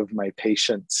energy out of my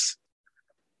patients,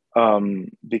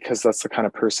 because that's the kind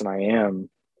of person I am,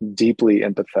 deeply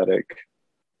empathetic.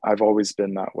 I've always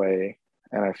been that way.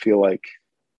 And I feel like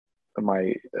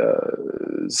my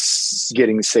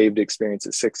getting saved experience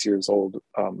at 6 years old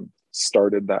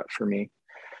started that for me,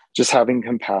 just having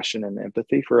compassion and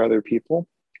empathy for other people.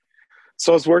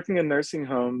 So I was working in nursing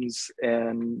homes,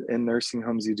 and in nursing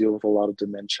homes you deal with a lot of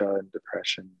dementia and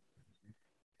depression,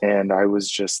 and I was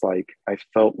just like, I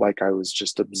felt like I was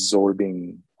just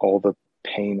absorbing all the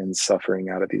pain and suffering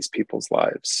out of these people's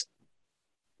lives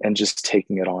and just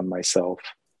taking it on myself.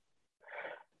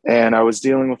 And I was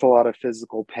dealing with a lot of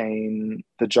physical pain.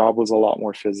 The job was a lot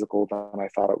more physical than I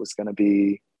thought it was going to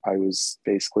be. I was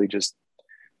basically just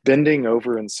bending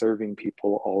over and serving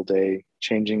people all day,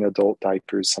 changing adult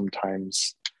diapers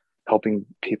sometimes, helping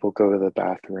people go to the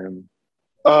bathroom.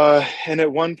 And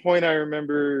at one point, I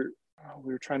remember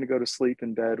we were trying to go to sleep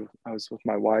in bed. I was with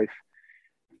my wife,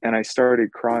 and I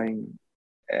started crying.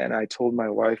 And I told my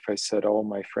wife, I said, all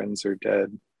my friends are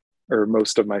dead, or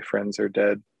most of my friends are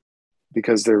dead,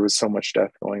 because there was so much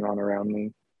death going on around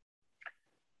me.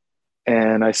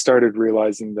 And I started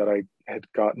realizing that I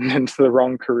had gotten into the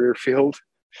wrong career field.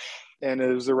 And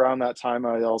it was around that time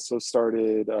I also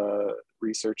started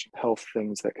researching health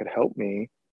things that could help me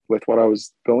with what I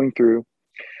was going through.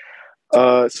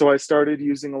 So I started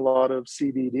using a lot of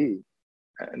CBD,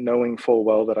 knowing full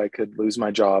well that I could lose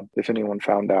my job if anyone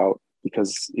found out,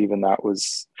 because even that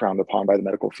was frowned upon by the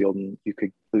medical field and you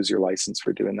could lose your license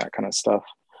for doing that kind of stuff.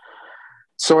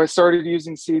 So I started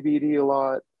using CBD a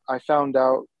lot. I found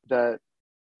out that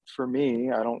for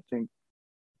me, I don't think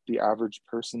the average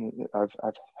person, I've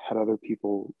had other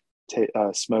people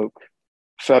smoke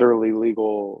federally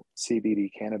legal CBD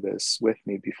cannabis with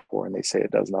me before, and they say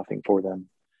it does nothing for them.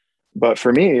 But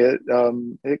for me,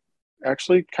 it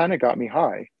actually kind of got me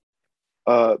high,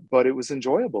 but it was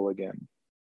enjoyable again.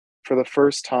 For the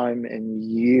first time in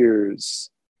years,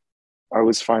 I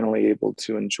was finally able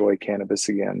to enjoy cannabis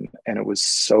again. And it was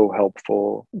so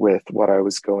helpful with what I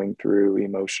was going through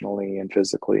emotionally and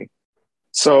physically.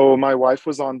 So my wife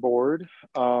was on board.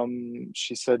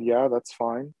 She said, yeah, that's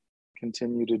fine.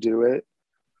 Continue to do it.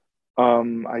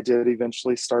 I did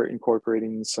eventually start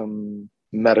incorporating some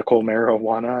medical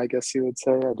marijuana, I guess you would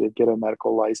say. I did get a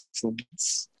medical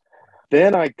license.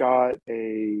 Then I got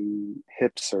a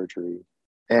hip surgery.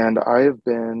 And I have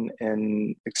been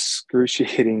in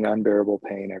excruciating, unbearable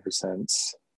pain ever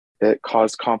since. It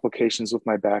caused complications with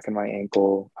my back and my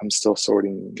ankle. I'm still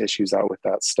sorting issues out with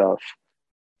that stuff.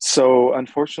 So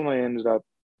unfortunately, I ended up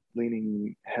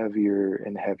leaning heavier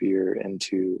and heavier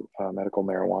into medical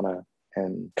marijuana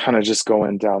and kind of just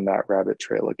going down that rabbit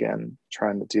trail again,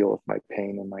 trying to deal with my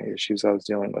pain and my issues I was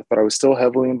dealing with. But I was still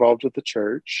heavily involved with the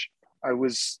church. I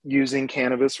was using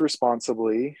cannabis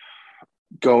responsibly,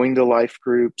 going to life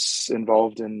groups,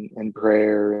 involved in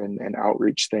prayer and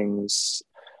outreach things.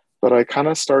 But I kind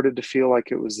of started to feel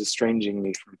like it was estranging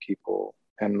me from people,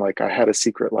 and like I had a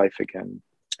secret life again.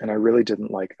 And I really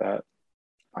didn't like that.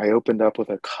 I opened up with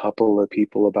a couple of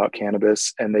people about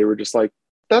cannabis, and they were just like,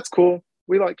 that's cool.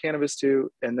 We like cannabis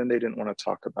too. And then they didn't want to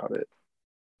talk about it.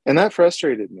 And that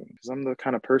frustrated me because I'm the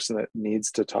kind of person that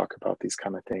needs to talk about these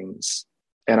kind of things.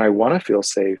 And I want to feel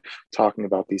safe talking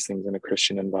about these things in a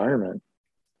Christian environment.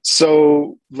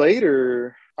 So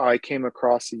later, I came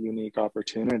across a unique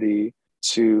opportunity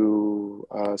to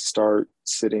start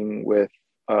sitting with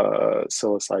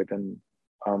psilocybin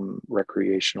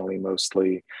recreationally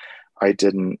mostly. I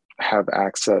didn't have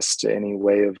access to any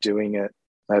way of doing it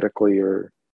medically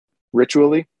or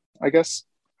ritually, I guess.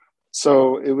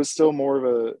 So it was still more of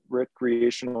a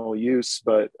recreational use,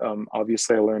 but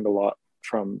obviously I learned a lot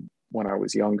from when I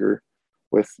was younger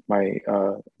with my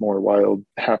more wild,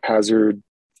 haphazard,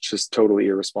 just totally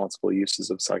irresponsible uses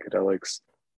of psychedelics.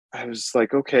 I was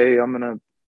like, okay, I'm gonna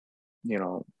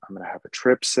have a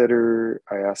trip sitter.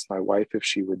 I asked my wife if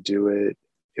she would do it.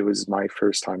 It was my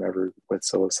first time ever with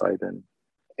psilocybin.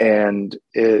 And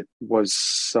it was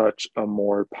such a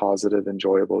more positive,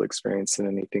 enjoyable experience than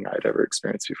anything I'd ever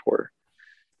experienced before.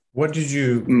 What did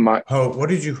you My hope? What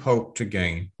did you hope to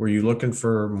gain? Were you looking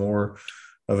for more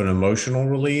of an emotional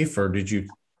relief, or did you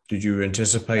I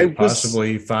anticipate was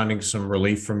possibly finding some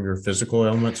relief from your physical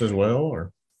ailments as well?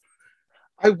 Or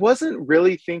I wasn't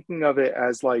really thinking of it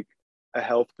as like a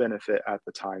health benefit at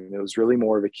the time. It was really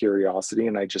more of a curiosity,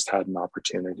 and I just had an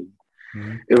opportunity.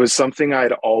 Mhm. It was something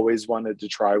I'd always wanted to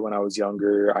try when I was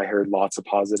younger. I heard lots of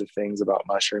positive things about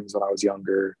mushrooms when I was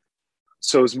younger.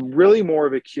 So it was really more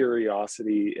of a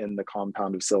curiosity in the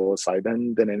compound of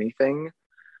psilocybin than anything.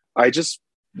 I just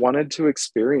wanted to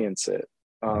experience it.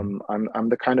 Mhm. I'm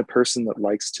the kind of person that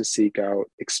likes to seek out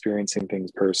experiencing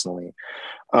things personally.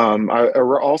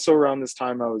 Also around this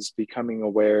time, I was becoming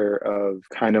aware of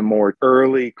kind of more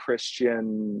early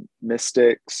Christian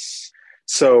mystics.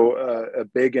 So a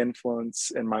big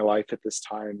influence in my life at this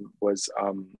time was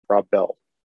Rob Bell.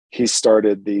 He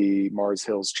started the Mars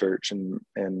Hills Church in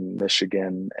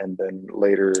Michigan, and then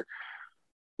later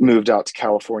moved out to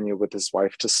California with his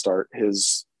wife to start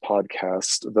his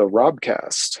podcast, the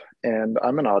Robcast. And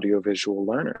I'm an audiovisual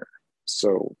learner.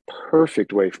 So,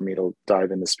 perfect way for me to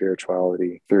dive into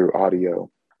spirituality through audio.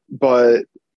 But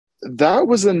that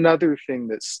was another thing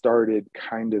that started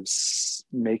kind of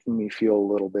making me feel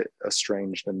a little bit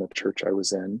estranged in the church I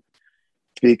was in,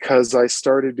 because I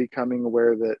started becoming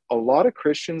aware that a lot of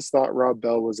Christians thought Rob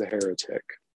Bell was a heretic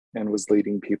and was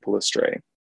leading people astray.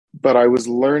 But I was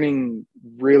learning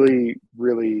really,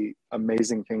 really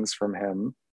amazing things from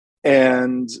him.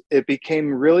 And it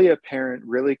became really apparent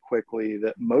really quickly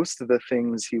that most of the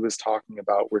things he was talking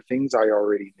about were things I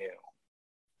already knew.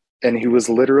 And he was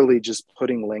literally just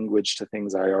putting language to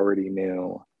things I already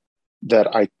knew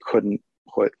that I couldn't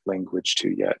put language to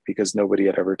yet because nobody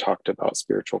had ever talked about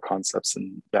spiritual concepts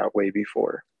in that way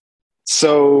before.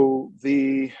 So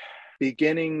the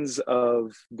beginnings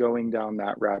of going down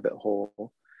that rabbit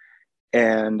hole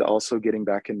and also getting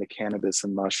back into cannabis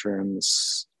and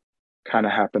mushrooms kind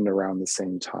of happened around the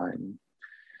same time.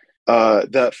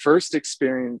 That first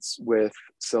experience with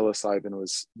psilocybin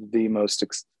was the most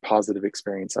positive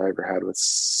experience I ever had with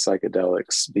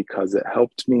psychedelics because it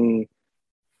helped me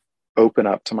open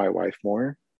up to my wife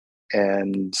more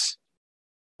and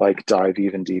like dive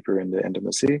even deeper into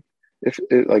intimacy, if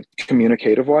it, like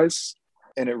communicative wise.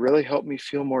 And it really helped me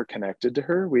feel more connected to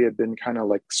her. We had been kind of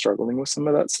like struggling with some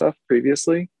of that stuff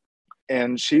previously,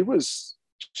 and she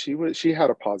had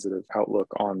a positive outlook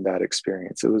on that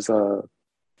experience. It was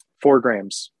 4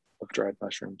 grams of dried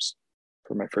mushrooms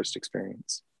for my first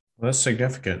experience. Well, that's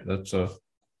significant. That's a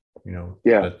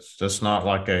Yeah, that's not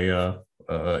like an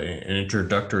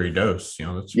introductory dose.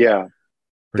 That's yeah.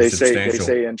 pretty They say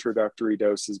substantial. introductory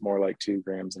dose is more like 2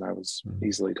 grams, and I was Mhm.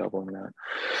 easily doubling that.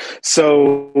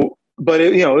 So, but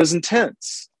it was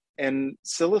intense, and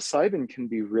psilocybin can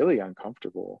be really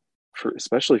uncomfortable for,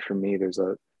 especially for me. There's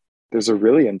a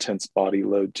really intense body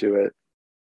load to it,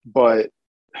 but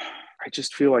I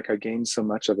just feel like I gained so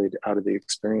much of it out of the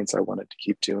experience. I wanted to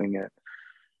keep doing it.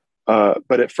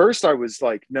 But at first I was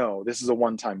like, no, this is a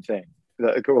one-time thing.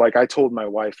 Like I told my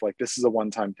wife, like, this is a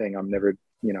one-time thing. I'm never,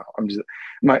 I'm just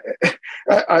my,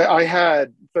 I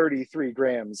had 33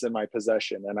 grams in my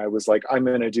possession, and I was like, I'm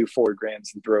going to do 4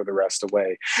 grams and throw the rest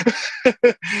away.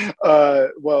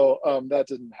 That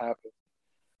didn't happen.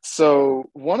 So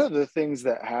one of the things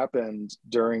that happened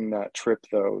during that trip,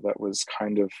 though, that was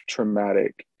kind of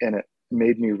traumatic, and it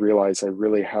made me realize I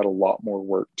really had a lot more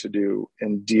work to do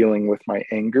in dealing with my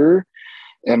anger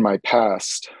and my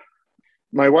past.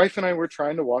 My wife and I were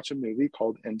trying to watch a movie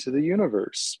called Into the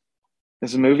Universe.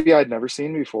 It's a movie I'd never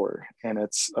seen before, and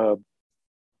it's a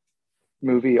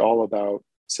movie all about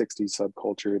 60s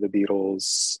subculture, the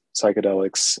Beatles,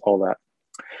 psychedelics, all that.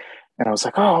 And I was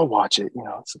like, oh, I'll watch it.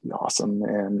 It's awesome.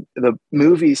 And the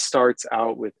movie starts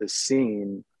out with this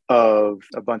scene of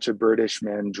a bunch of British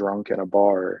men drunk in a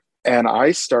bar. And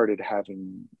I started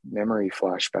having memory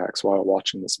flashbacks while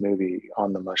watching this movie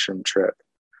on the mushroom trip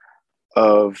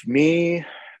of me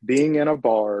being in a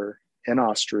bar in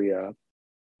Austria,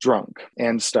 drunk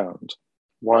and stoned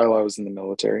while I was in the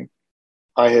military.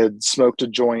 I had smoked a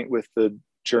joint with the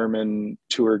German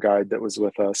tour guide that was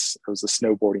with us. It was a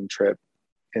snowboarding trip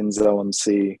in Zellem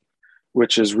Sea,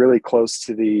 which is really close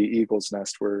to the Eagle's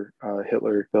Nest where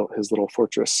Hitler built his little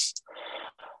fortress.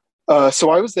 So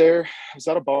I was there. I was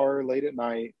at a bar late at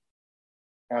night.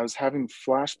 I was having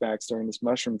flashbacks during this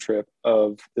mushroom trip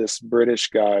of this British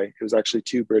guy. It was actually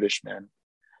two British men.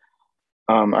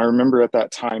 I remember at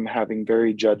that time having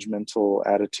very judgmental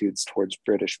attitudes towards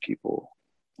British people.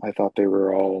 I thought they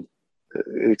were all,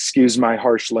 excuse my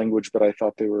harsh language, but I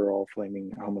thought they were all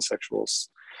flaming homosexuals.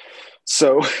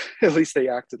 So at least they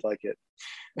acted like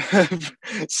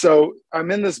it. So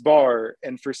I'm in this bar,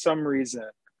 and for some reason,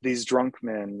 these drunk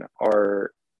men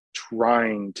are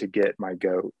trying to get my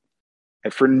goat.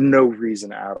 And for no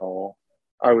reason at all.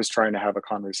 I was trying to have a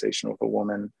conversation with a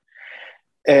woman.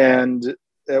 And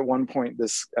at one point,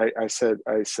 I said,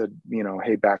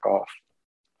 hey, back off,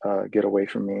 get away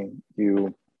from me,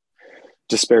 you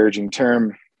disparaging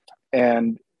term.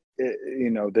 And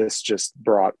this just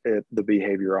brought the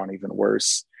behavior on even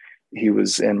worse. He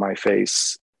was in my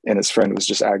face, and his friend was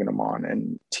just egging him on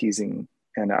and teasing.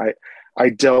 And I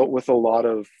dealt with a lot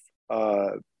of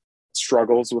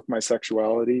struggles with my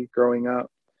sexuality growing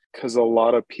up because a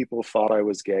lot of people thought I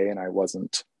was gay and I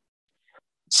wasn't.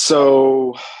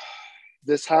 So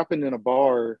this happened in a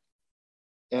bar,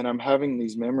 and I'm having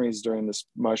these memories during this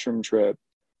mushroom trip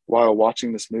while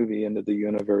watching this movie Into the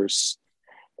Universe.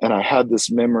 And I had this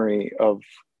memory of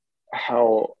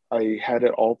how I had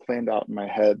it all planned out in my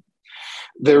head.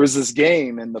 There was this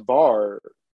game in the bar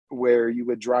where you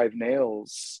would drive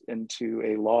nails into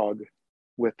a log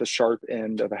with the sharp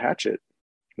end of a hatchet.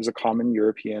 It was a common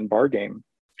European bar game.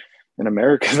 In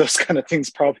America, those kind of things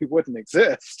probably wouldn't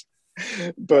exist.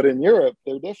 But in Europe,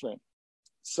 they're different.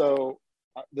 So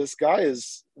this guy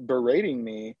is berating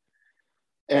me,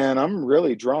 and I'm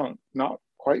really drunk, not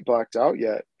quite blacked out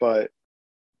yet, but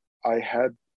I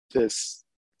had this,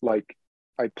 like,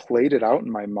 I played it out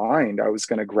in my mind. I was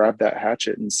going to grab that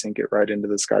hatchet and sink it right into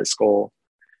this guy's skull.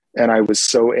 And I was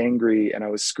so angry, and I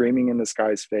was screaming in this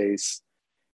guy's face.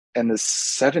 And this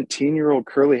 17-year-old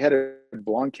curly-headed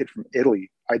blonde kid from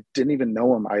Italy, I didn't even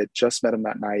know him. I had just met him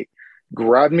that night,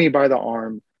 grabbed me by the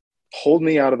arm, pulled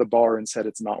me out of the bar, and said,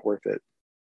 "It's not worth it."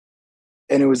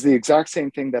 And it was the exact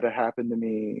same thing that had happened to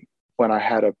me when I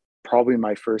had probably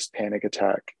my first panic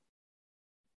attack.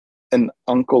 An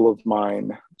uncle of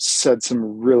mine said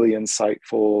some really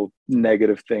insightful,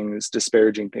 negative things,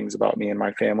 disparaging things about me and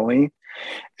my family,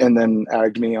 and then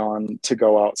egged me on to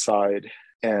go outside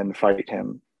and fight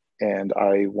him. And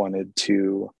I wanted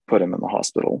to put him in the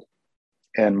hospital.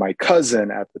 And my cousin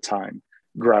at the time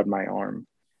grabbed my arm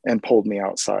and pulled me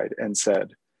outside and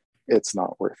said, "It's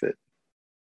not worth it."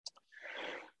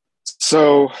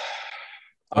 So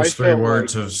I Those three felt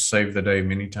words like, have saved the day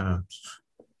many times.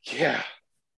 yeah,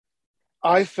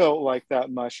 I felt like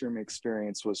that mushroom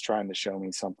experience was trying to show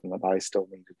me something that I still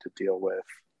needed to deal with.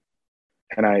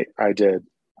 And I did.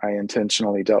 I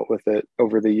intentionally dealt with it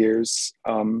over the years.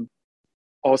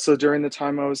 Also, during the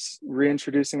time I was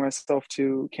reintroducing myself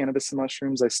to cannabis and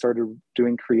mushrooms, I started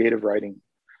doing creative writing.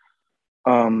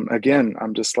 Again,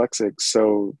 I'm dyslexic,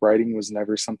 so writing was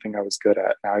never something I was good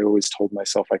at. I always told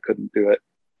myself I couldn't do it.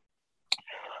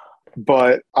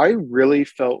 But I really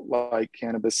felt like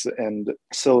cannabis and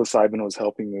psilocybin was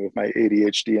helping me with my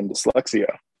ADHD and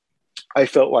dyslexia. I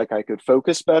felt like I could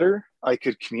focus better, I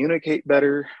could communicate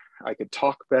better, I could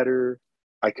talk better,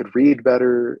 I could read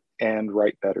better, and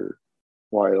write better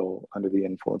while under the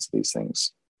influence of these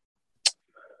things.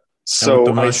 And with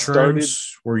the So I started,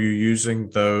 mushrooms, were you using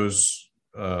those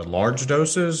large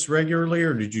doses regularly,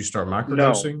 or did you start no,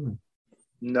 microdosing?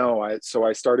 no.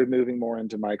 I started moving more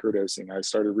into microdosing. I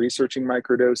started researching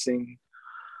microdosing.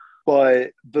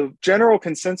 But the general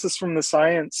consensus from the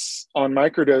science on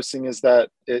microdosing is that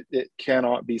it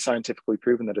cannot be scientifically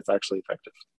proven that it's actually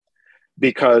effective.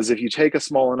 Because if you take a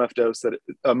small enough dose, that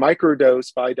a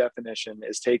microdose by definition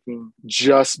is taking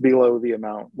just below the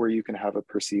amount where you can have a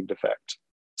perceived effect.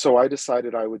 So I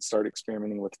decided I would start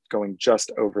experimenting with going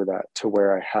just over that to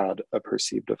where I had a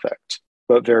perceived effect,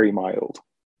 but very mild.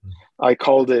 I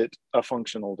called it a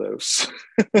functional dose.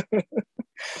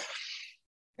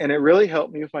 And it really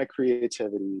helped me with my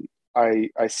creativity.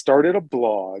 I started a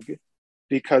blog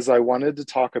because I wanted to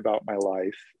talk about my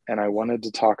life, and I wanted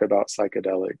to talk about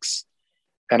psychedelics,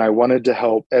 and I wanted to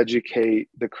help educate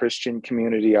the Christian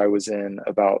community I was in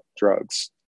about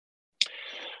drugs.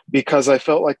 because I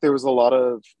felt like there was a lot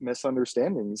of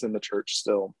misunderstandings in the church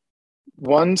still.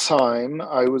 One time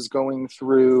I was going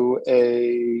through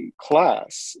a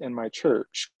class in my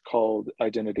church called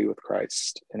Identity with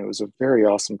Christ, and it was a very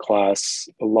awesome class.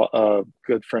 A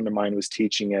good friend of mine was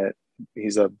teaching it.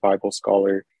 He's a Bible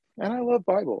scholar, and I love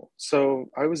Bible, so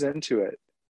I was into it.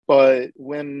 But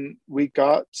when we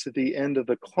got to the end of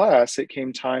the class, it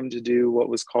came time to do what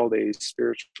was called a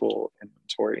spiritual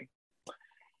inventory.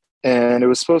 And it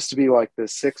was supposed to be like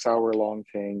this 6 hour long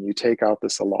thing. You take out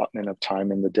this allotment of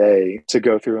time in the day to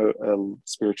go through a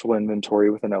spiritual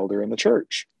inventory with an elder in the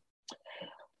church.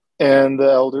 And the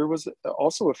elder was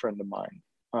also a friend of mine,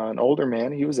 an older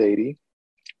man. He was 80,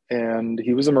 and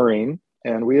he was a Marine,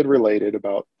 and we had related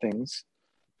about things.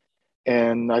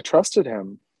 And I trusted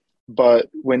him. But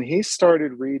when he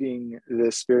started reading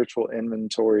this spiritual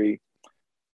inventory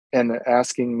and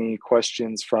asking me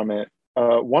questions from it,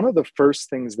 one of the first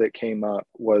things that came up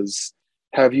was,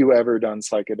 have you ever done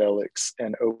psychedelics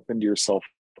and opened yourself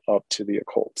up to the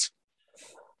occult?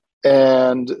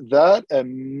 And that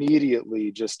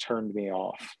immediately just turned me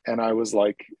off. And I was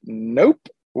like, nope,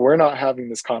 we're not having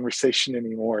this conversation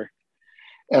anymore.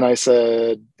 And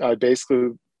I basically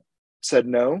said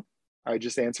no. I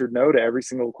just answered no to every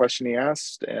single question he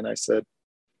asked. And I said,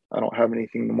 I don't have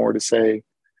anything more to say.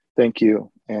 Thank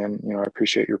you. And, I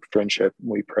appreciate your friendship.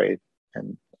 We prayed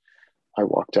and I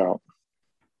walked out.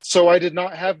 So I did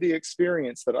not have the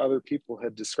experience that other people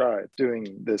had described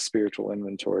doing this spiritual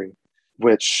inventory,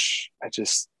 which I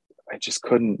just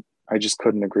couldn't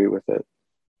agree with it.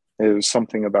 There was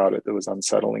something about it that was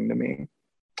unsettling to me.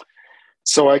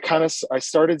 So I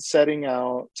started setting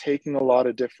out, taking a lot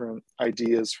of different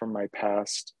ideas from my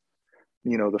past,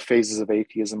 the phases of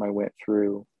atheism I went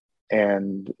through,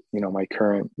 and, my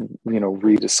current,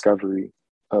 rediscovery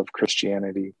of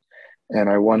Christianity. And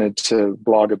I wanted to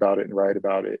blog about it and write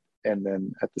about it. And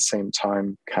then at the same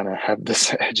time, kind of have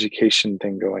this education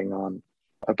thing going on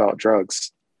about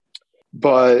drugs.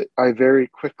 But I very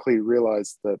quickly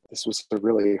realized that this was a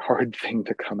really hard thing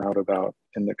to come out about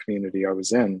in the community I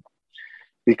was in,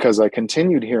 because I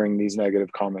continued hearing these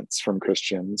negative comments from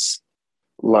Christians,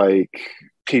 like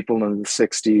people in the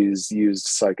 60s used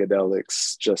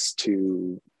psychedelics just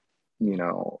to,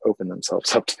 open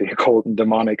themselves up to the occult and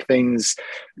demonic things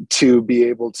to be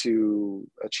able to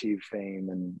achieve fame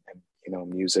and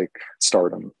music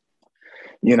stardom.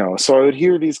 So I would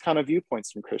hear these kind of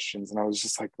viewpoints from Christians, and I was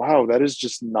just like, wow, that is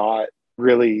just not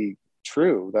really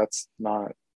true. That's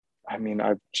not,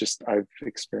 I've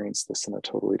experienced this in a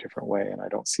totally different way, and I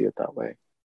don't see it that way.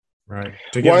 Right.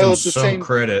 To give them some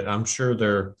credit, I'm sure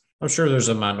there's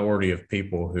a minority of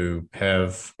people who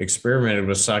have experimented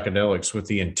with psychedelics with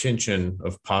the intention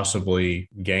of possibly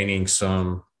gaining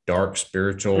some dark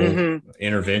spiritual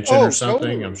intervention or something.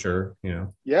 Totally. I'm sure,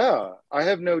 Yeah, I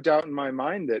have no doubt in my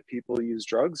mind that people use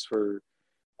drugs for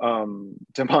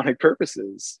demonic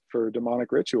purposes, for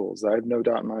demonic rituals. I have no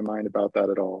doubt in my mind about that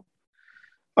at all.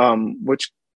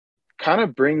 Which kind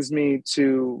of brings me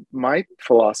to my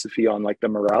philosophy on like the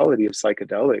morality of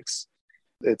psychedelics.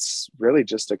 It's really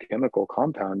just a chemical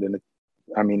compound, and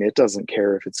it doesn't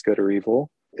care if it's good or evil.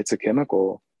 It's a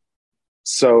chemical.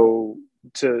 So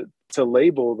to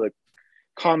label the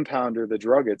compound or the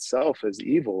drug itself as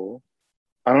evil,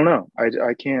 I don't know.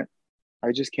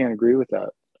 I just can't agree with that.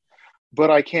 But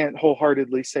I can't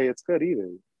wholeheartedly say it's good either.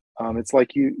 It's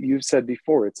like you've said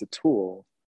before, it's a tool,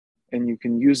 and you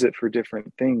can use it for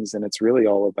different things, and it's really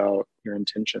all about your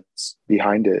intentions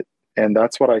behind it. And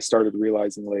that's what I started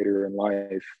realizing later in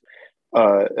life.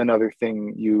 Another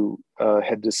thing you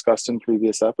had discussed in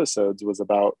previous episodes was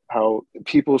about how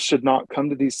people should not come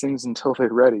to these things until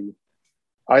they're ready.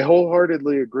 I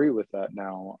wholeheartedly agree with that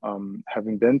now,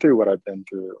 having been through what I've been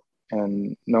through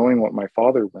and knowing what my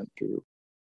father went through.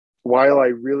 While I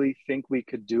really think we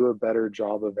could do a better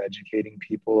job of educating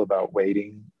people about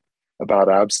waiting, about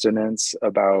abstinence,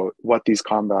 about what these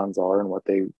compounds are and what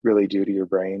they really do to your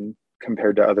brain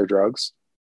compared to other drugs.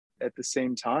 At the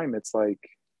same time, it's like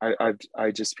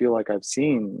I just feel like I've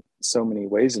seen so many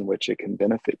ways in which it can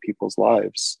benefit people's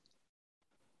lives.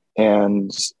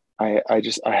 And I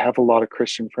have a lot of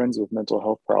Christian friends with mental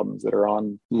health problems that are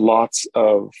on lots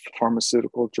of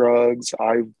pharmaceutical drugs.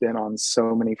 I've been on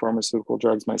so many pharmaceutical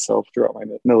drugs myself throughout my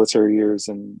military years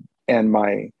and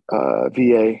my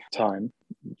VA time,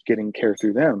 getting care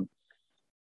through them.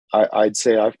 I'd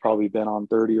say I've probably been on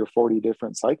 30 or 40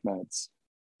 different psych meds.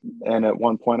 And at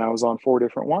one point I was on 4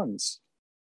 different ones.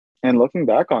 And looking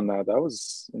back on that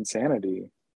was insanity.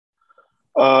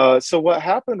 So what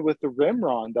happened with the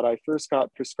Rimron that I first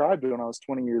got prescribed when I was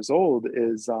 20 years old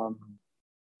is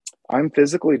I'm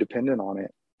physically dependent on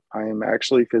it. I am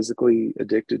actually physically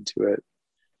addicted to it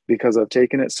because I've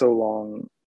taken it so long.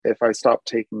 If I stop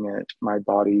taking it, my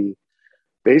body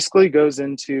basically goes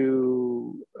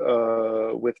into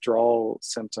withdrawal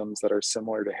symptoms that are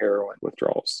similar to heroin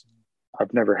withdrawals.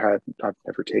 I've never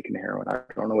taken heroin. I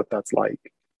don't know what that's like,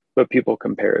 but people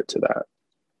compare it to that.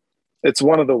 It's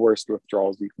one of the worst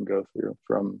withdrawals you can go through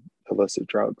from illicit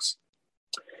drugs.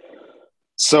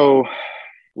 So,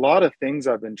 a lot of things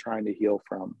I've been trying to heal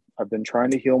from. I've been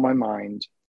trying to heal my mind.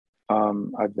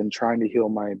 I've been trying to heal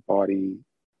my body.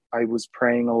 I was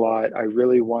praying a lot. I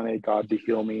really wanted God to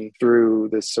heal me through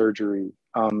this surgery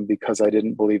because I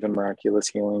didn't believe in miraculous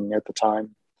healing at the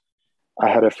time. I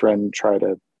had a friend try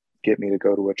to get me to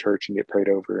go to a church and get prayed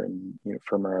over and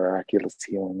for miraculous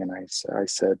healing, and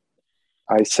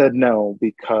I said no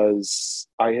because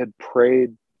I had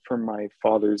prayed for my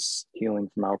father's healing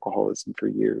from alcoholism for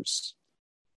years,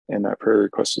 and that prayer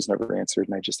request was never answered.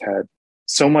 And I just had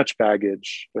so much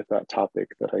baggage with that topic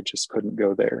that I just couldn't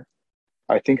go there.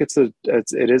 I think it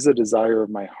is a desire of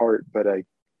my heart, but I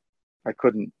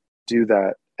couldn't do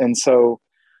that. And so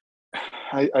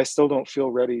I still don't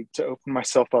feel ready to open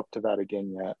myself up to that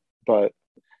again yet. But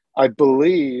I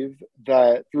believe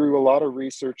that through a lot of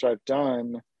research I've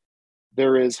done,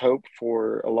 there is hope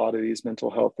for a lot of these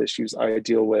mental health issues I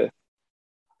deal with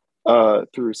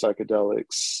through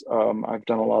psychedelics. I've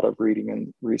done a lot of reading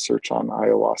and research on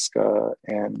ayahuasca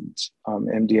and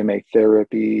MDMA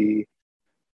therapy,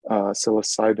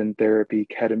 psilocybin therapy,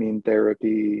 ketamine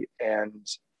therapy, and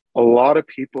a lot of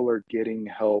people are getting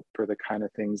help for the kind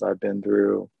of things I've been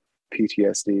through: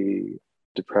 PTSD,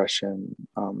 depression,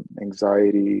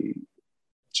 anxiety,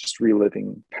 just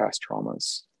reliving past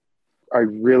traumas. I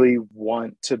really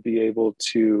want to be able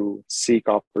to seek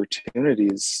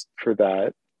opportunities for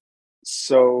that.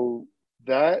 So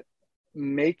that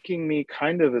making me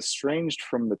kind of estranged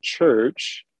from the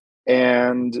church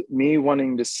and me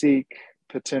wanting to seek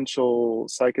potential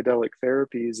psychedelic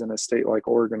therapies in a state like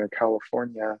Oregon or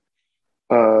California,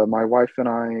 my wife and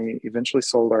I eventually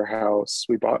sold our house.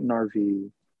 We bought an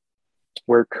RV.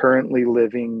 We're currently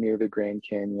living near the Grand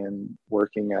Canyon,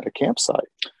 working at a campsite,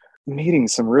 meeting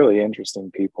some really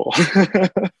interesting people.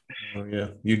 Oh yeah,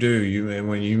 you do. And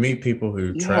when you meet people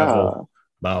who Yeah. travel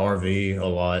by RV a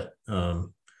lot,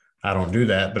 I don't do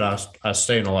that, but I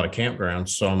stay in a lot of campgrounds,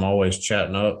 so I'm always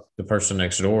chatting up the person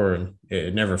next door, and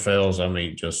it never fails. I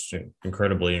meet just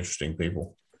incredibly interesting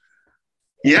people.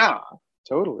 Yeah,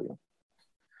 totally.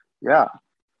 Yeah.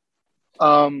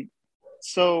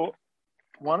 So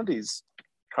one of these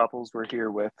couples we're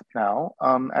here with now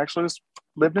actually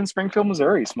lived in Springfield,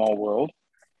 Missouri, small world,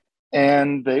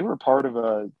 and they were part of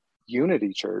a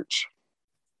Unity church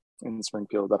in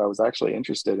Springfield that I was actually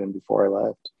interested in before I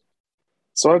left.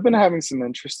 So I've been having some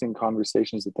interesting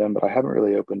conversations with them, but I haven't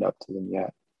really opened up to them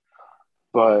yet.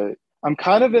 But I'm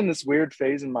kind of in this weird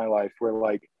phase in my life where,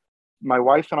 like, my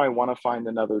wife and I want to find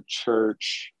another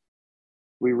church.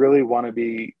 We really want to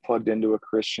be plugged into a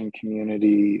Christian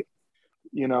community.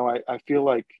 I feel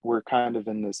like we're kind of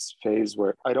in this phase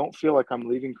where I don't feel like I'm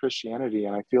leaving Christianity.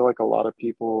 And I feel like a lot of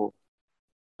people,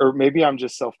 or maybe I'm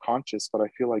just self-conscious, but I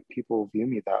feel like people view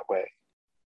me that way.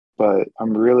 But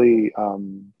I'm really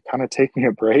kind of taking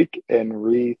a break and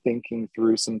rethinking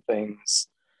through some things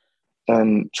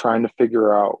and trying to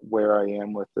figure out where I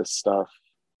am with this stuff.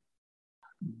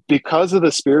 Because of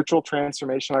the spiritual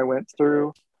transformation I went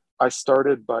through, I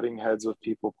started butting heads with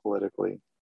people politically,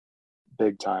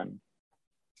 big time.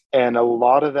 And a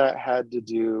lot of that had to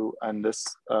do, and this,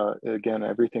 again,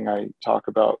 everything I talk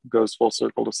about goes full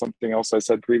circle to something else I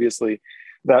said previously,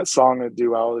 that song of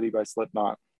Duality by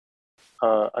Slipknot.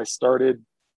 I started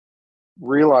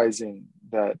realizing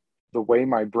that the way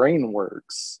my brain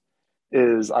works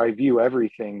is I view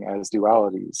everything as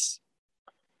dualities.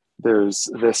 There's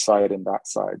this side and that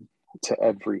side to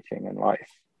everything in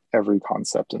life, every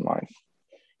concept in life.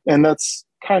 And that's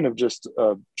kind of just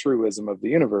a truism of the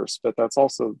universe, but that's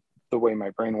also the way my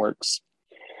brain works.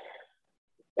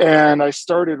 And I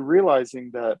started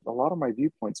realizing that a lot of my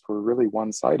viewpoints were really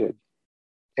one-sided.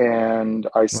 And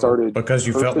I Well, started because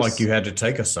you felt like you had to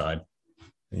take a side.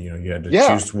 You had to Yeah,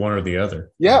 choose one or the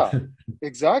other. yeah,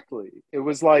 exactly. It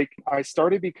was like I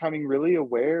started becoming really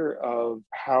aware of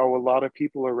how a lot of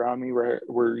people around me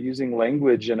were using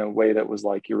language in a way that was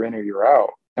like, you're in or you're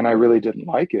out. And I really didn't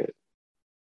like it.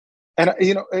 And,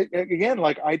 again,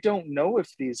 like, I don't know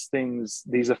if these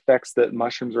effects that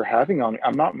mushrooms are having on me,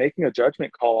 I'm not making a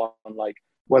judgment call on like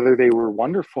whether they were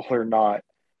wonderful or not,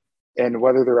 and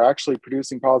whether they're actually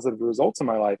producing positive results in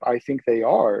my life. I think they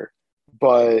are,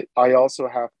 but I also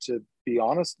have to be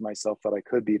honest with myself that I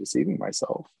could be deceiving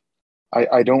myself.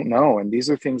 I don't know. And these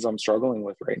are things I'm struggling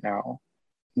with right now.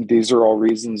 These are all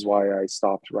reasons why I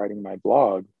stopped writing my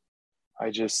blog.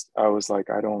 I was like,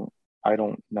 I don't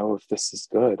know if this is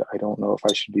good. I don't know if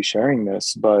I should be sharing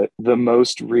this. But the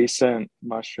most recent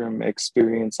mushroom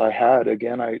experience I had,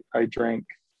 again, I drank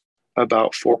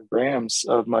about 4 grams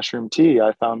of mushroom tea.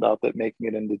 I found out that making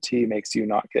it into tea makes you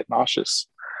not get nauseous.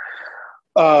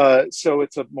 So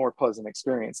it's a more pleasant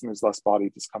experience and there's less body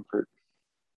discomfort.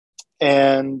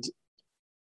 And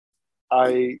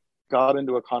I got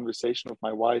into a conversation with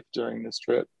my wife during this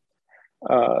trip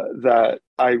that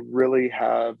I really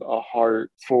have a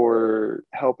heart for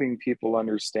helping people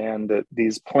understand that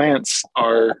these plants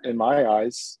are, in my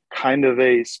eyes, kind of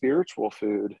a spiritual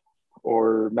food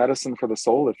or medicine for the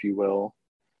soul, if you will.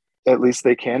 At least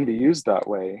they can be used that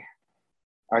way.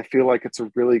 I feel like it's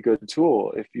a really good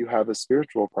tool if you have a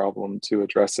spiritual problem to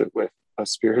address it with a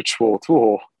spiritual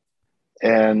tool.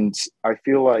 And I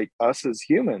feel like us as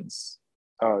humans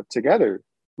together,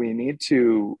 we need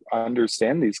to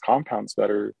understand these compounds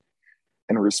better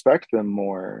and respect them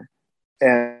more.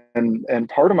 And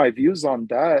part of my views on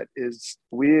that is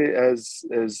we as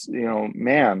you know,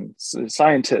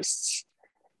 scientists,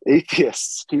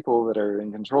 atheists, people that are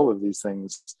in control of these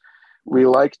things, we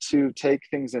like to take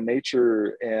things in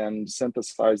nature and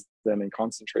synthesize them and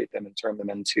concentrate them and turn them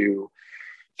into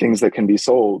things that can be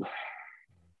sold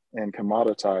and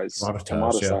Commoditized, yeah.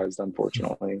 commoditized,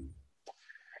 unfortunately.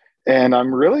 And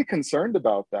I'm really concerned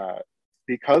about that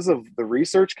because of the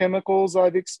research chemicals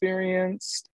I've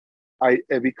experienced.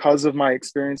 Because of my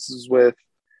experiences with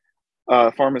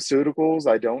pharmaceuticals,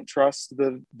 I don't trust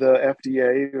the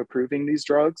FDA approving these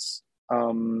drugs.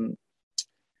 And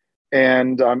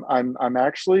I'm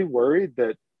actually worried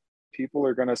that people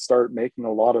are going to start making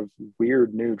a lot of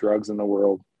weird new drugs in the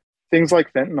world. Things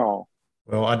like fentanyl.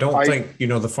 Well, I don't I think,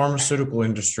 the pharmaceutical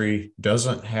industry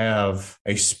doesn't have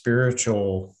a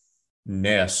spiritual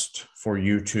nest for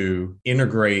you to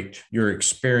integrate your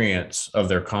experience of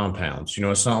their compounds.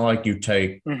 It's not like you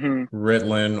take mm-hmm,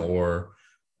 Ritalin or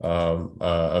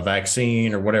a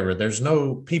vaccine or whatever.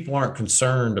 People aren't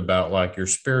concerned about like your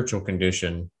spiritual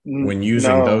condition when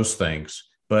using no, those things.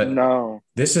 But no,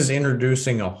 this is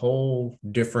introducing a whole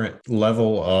different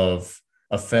level of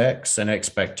effects and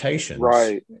expectations,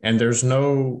 right. and there's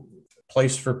no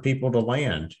place for people to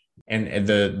land. And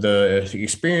the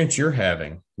experience you're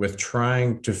having with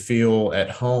trying to feel at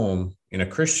home in a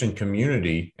Christian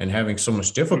community and having so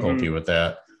much difficulty Mm-hmm, with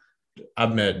that,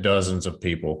 I've met dozens of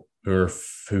people who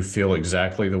feel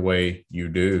exactly the way you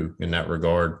do in that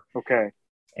regard. okay.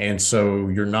 And so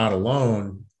you're not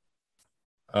alone.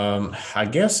 I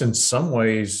guess in some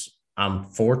ways, I'm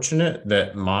fortunate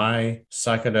that my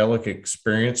psychedelic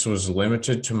experience was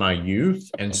limited to my youth.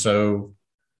 And so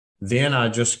then I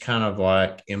just kind of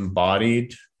like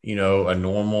embodied, a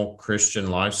normal Christian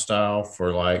lifestyle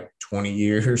for like 20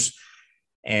 years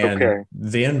and Okay.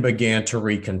 then began to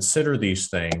reconsider these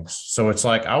things. So it's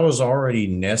like I was already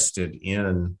nested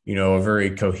in, a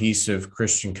very cohesive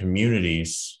Christian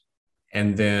communities.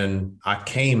 And then I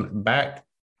came back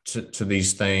to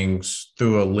these things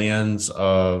through a lens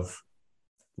of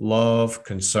love,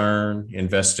 concern,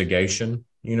 investigation,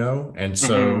 and Mm-hmm.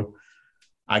 so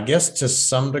I guess to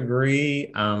some degree,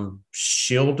 I'm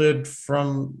shielded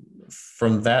from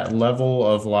that level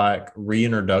of like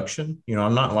reintroduction.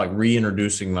 I'm not like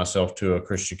reintroducing myself to a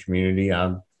Christian community.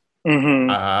 Mm-hmm.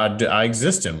 I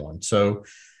exist in one. So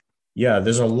yeah,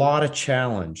 there's a lot of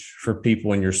challenge for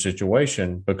people in your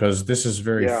situation because this is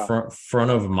very Yeah.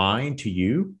 front of mind to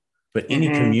you. But any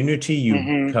Mm-hmm. community you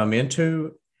Mm-hmm. come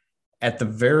into, at the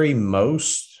very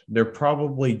most, they're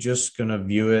probably just going to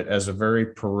view it as a very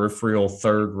peripheral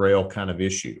third rail kind of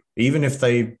issue, even if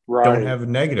they don't Right. have a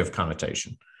negative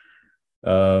connotation.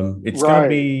 It's going to Right.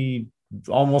 be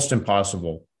almost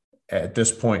impossible at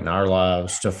this point in our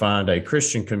lives to find a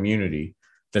Christian community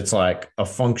that's like a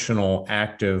functional,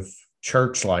 active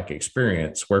church like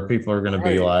experience where people are going to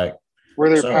be Right. like, Where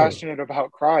they're so passionate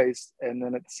about Christ and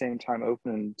then at the same time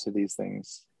open to these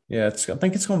things. yeah, I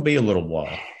think it's going to be a little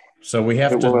while. So It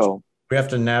will. we have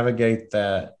to navigate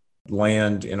that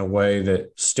land in a way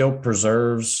that still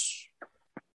preserves,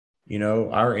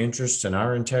 our interests and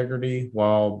our integrity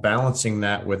while balancing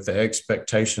that with the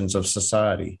expectations of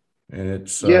society. And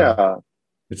Yeah.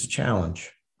 it's a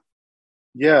challenge.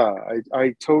 Yeah.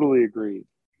 I totally agree.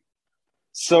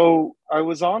 So I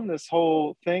was on this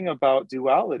whole thing about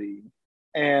duality.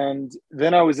 And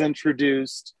then I was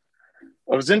introduced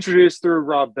through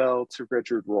Rob Bell to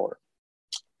Richard Rohr.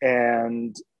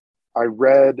 And I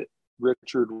read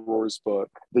Richard Rohr's book,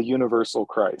 The Universal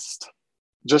Christ.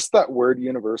 Just that word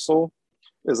universal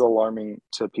is alarming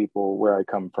to people where I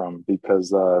come from,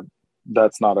 because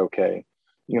that's not okay.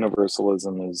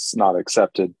 Universalism is not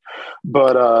accepted.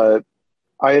 But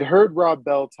I had heard Rob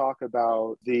Bell talk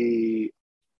about the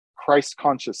Christ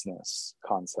consciousness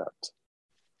concept.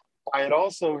 I had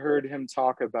also heard him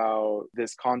talk about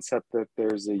this concept that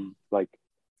there's a, like,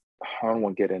 I don't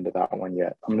want to get into that one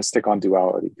yet. I'm going to stick on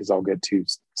duality because I'll get too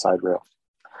side rail.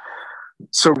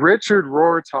 So Richard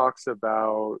Rohr talks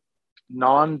about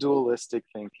non-dualistic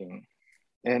thinking.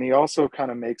 And he also kind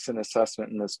of makes an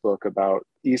assessment in this book about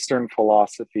Eastern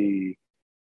philosophy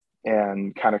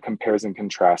and kind of compares and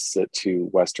contrasts it to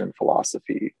Western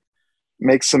philosophy.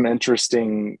 Makes some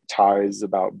interesting ties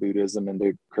about Buddhism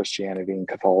into Christianity and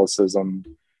Catholicism.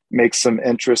 Makes some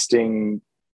interesting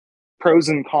pros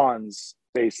and cons,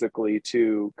 basically,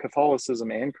 to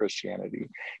Catholicism and Christianity.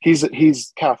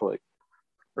 He's Catholic,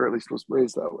 or at least was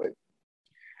raised that way.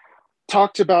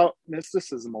 Talked about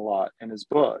mysticism a lot in his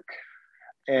book.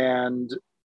 And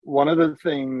one of the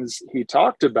things he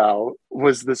talked about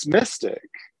was this mystic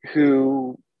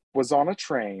who was on a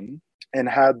train and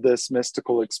had this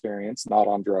mystical experience, not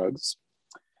on drugs,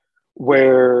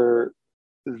 where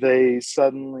they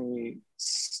suddenly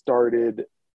started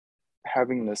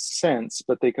having this sense,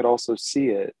 but they could also see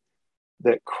it,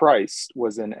 that Christ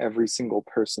was in every single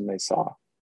person they saw.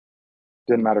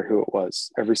 Didn't matter who it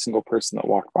was. Every single person that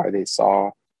walked by, they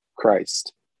saw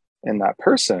Christ in that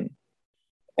person.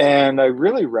 And I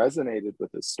really resonated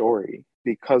with this story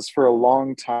because for a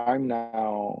long time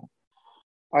now,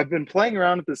 I've been playing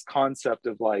around with this concept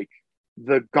of like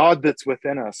the God that's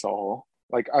within us all.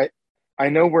 Like I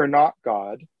know we're not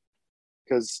God,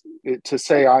 because to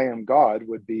say I am God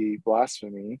would be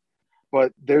blasphemy,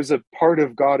 but there's a part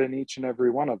of God in each and every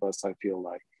one of us, I feel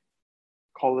like.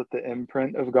 Call it the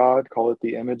imprint of God, call it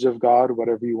the image of God,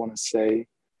 whatever you want to say.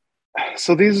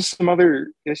 So these are some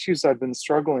other issues I've been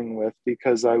struggling with,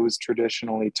 because I was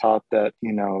traditionally taught that,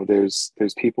 you know, there's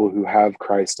people who have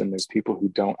Christ and there's people who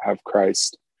don't have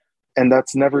Christ. And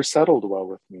that's never settled well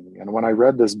with me. And when I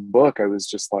read this book, I was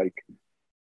just like,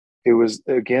 it was,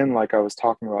 again, like I was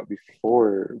talking about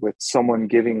before, with someone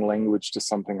giving language to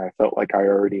something I felt like I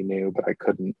already knew, but I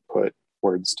couldn't put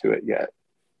words to it yet.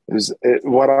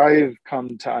 What I've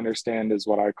come to understand is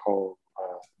what I call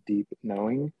deep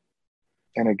knowing.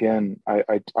 And again,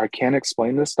 I can't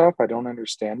explain this stuff. I don't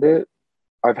understand it.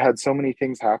 I've had so many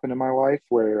things happen in my life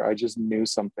where I just knew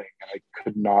something and I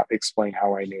could not explain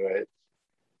how I knew it.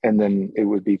 And then it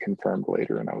would be confirmed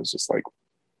later. And I was just like,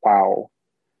 wow,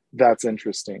 that's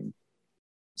interesting.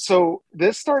 So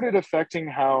this started affecting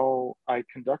how I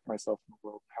conduct myself in the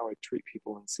world, how I treat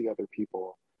people and see other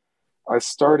people. I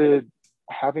started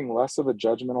having less of a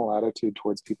judgmental attitude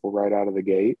towards people right out of the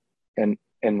gate, and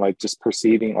like just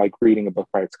perceiving, like reading a book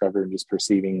by its cover and just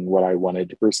perceiving what I wanted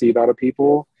to perceive out of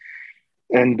people,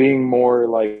 and being more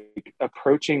like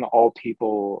approaching all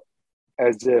people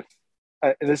as if,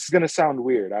 this is going to sound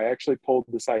weird. I actually pulled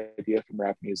this idea from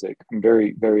rap music. I'm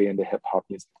very, very into hip hop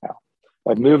music now.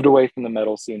 I've moved away from the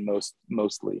metal scene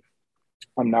mostly.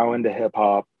 I'm now into hip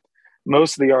hop.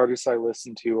 Most of the artists I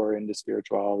listen to are into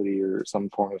spirituality or some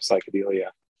form of psychedelia.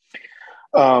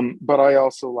 But I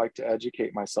also like to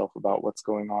educate myself about what's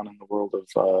going on in the world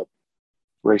of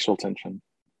racial tension.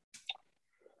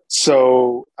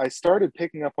 So I started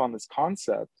picking up on this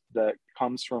concept that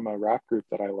comes from a rap group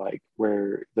that I like,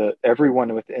 where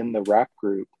everyone within the rap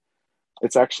group,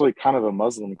 it's actually kind of a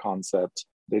Muslim concept.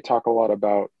 They talk a lot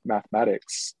about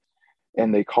mathematics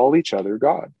and they call each other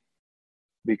God,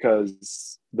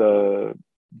 because the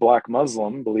Black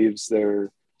Muslim believes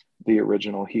they're the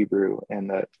original Hebrew and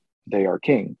that they are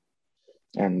king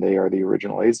and they are the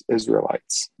original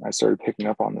Israelites. I started picking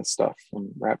up on this stuff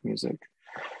from rap music,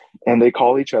 and they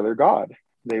call each other God.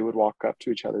 They would walk up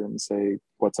to each other and say,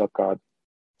 "What's up, God?"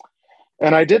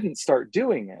 And I didn't start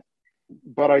doing it,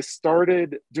 but I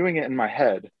started doing it in my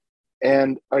head.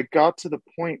 And I got to the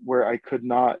point where I could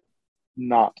not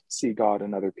see God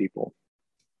in other people.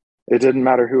 It didn't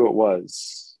matter who it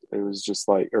was. It was just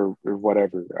like, or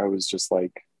whatever. I was just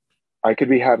like, I could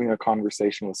be having a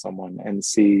conversation with someone and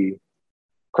see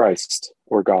Christ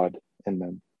or God in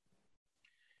them.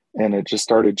 And it just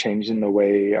started changing the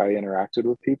way I interacted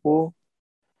with people,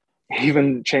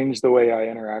 even changed the way I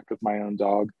interact with my own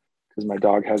dog, because my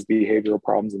dog has behavioral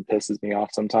problems and pisses me off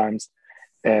sometimes.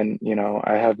 And, you know,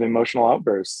 I have emotional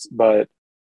outbursts, but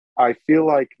I feel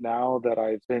like now that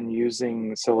I've been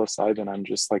using psilocybin, I'm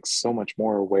just like so much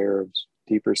more aware of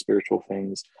deeper spiritual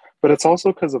things. But it's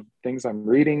also because of things I'm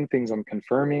reading, things I'm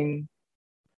confirming.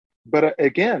 But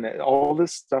again, all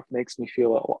this stuff makes me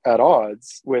feel at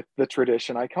odds with the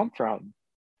tradition I come from.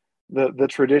 the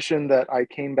tradition that I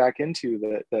came back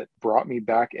into, that brought me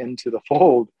back into the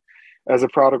fold as a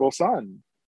prodigal son.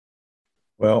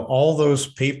 Well, all those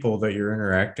people that you're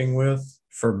interacting with,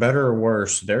 for better or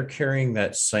worse, they're carrying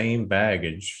that same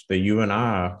baggage that you and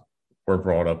I were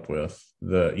brought up with.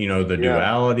 The Yeah,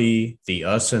 duality, the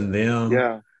us and them.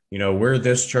 yeah. We're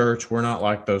this church. We're not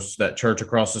like that church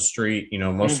across the street.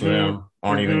 Most of Mm-hmm. them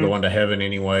aren't even Mm-hmm. going to heaven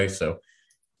anyway. So,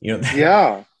 you know,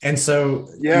 Yeah, and so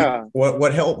yeah.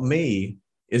 what helped me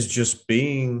is just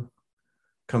being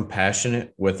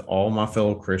compassionate with all my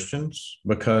fellow Christians,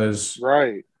 because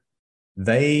Right.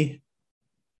 they,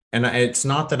 and it's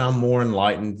not that I'm more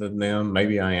enlightened than them.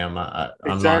 Maybe I am. I'm not.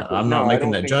 Exactly. I'm No, not I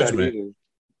making don't that think that judgment. either.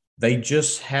 They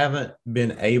just haven't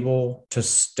been able to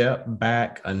step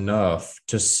back enough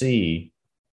to see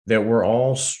that we're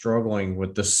all struggling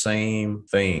with the same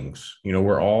things.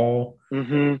 We're all,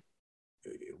 Mm-hmm.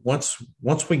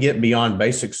 once we get beyond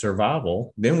basic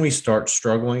survival, then we start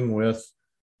struggling with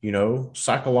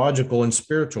psychological and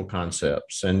spiritual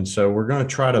concepts. And so we're going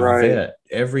to try to Right. vet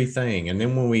everything. And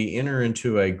then when we enter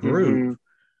into a group Mm-hmm.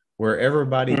 where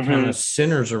everybody kind Mm-hmm. of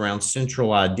centers around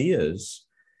central ideas,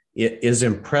 it is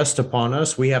impressed upon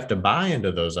us. We have to buy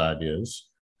into those ideas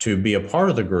to be a part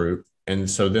of the group. And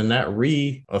so then that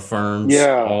reaffirms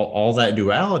Yeah. all that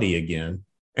duality again.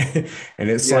 And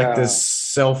it's like this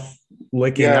Yeah. self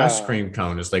licking ice Yeah. cream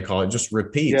cone, as they call it, just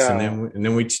repeats. And Yeah.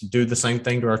 then we do the same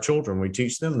thing to our children. We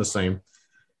teach them the same.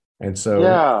 And so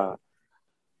Yeah.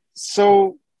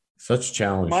 So such a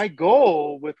my challenge.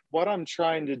 goal with what I'm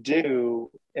trying to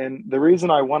do, and the reason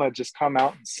I want to just come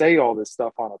out and say all this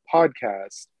stuff on a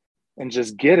podcast and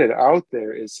just get it out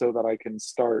there, is so that I can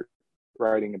start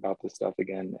writing about this stuff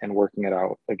again and working it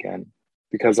out again.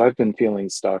 Because I've been feeling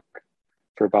stuck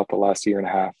for about the last year and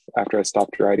a half after I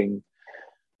stopped writing.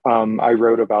 I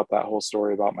wrote about that whole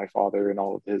story about my father and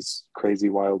all of his crazy,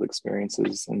 wild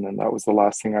experiences. And then that was the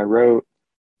last thing I wrote.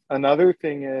 Another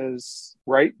thing is,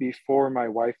 right before my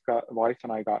wife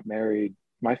and I got married,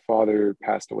 my father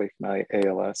passed away from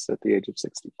ALS at the age of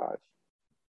 65.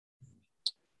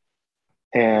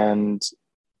 And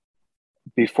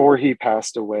before he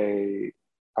passed away,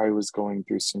 I was going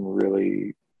through some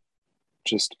really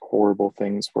just horrible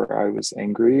things where I was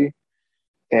angry,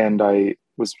 and I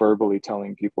was verbally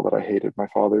telling people that I hated my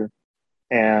father.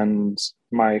 And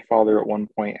my father at one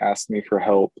point asked me for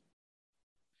help.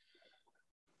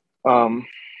 Um,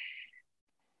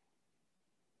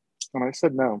 and I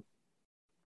said no,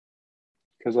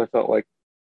 because I felt like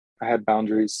I had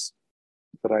boundaries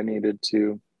that I needed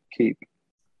to keep.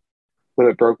 But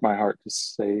it broke my heart to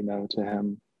say no to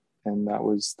him. And that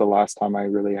was the last time I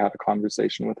really had a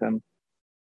conversation with him.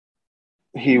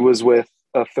 He was with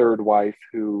a third wife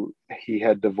who he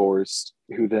had divorced,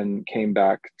 who then came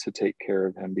back to take care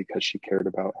of him because she cared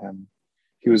about him.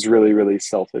 He was really, really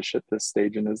selfish at this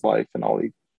stage in his life, and all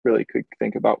he really could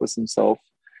think about was himself.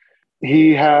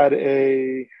 He had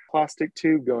a plastic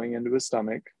tube going into his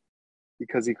stomach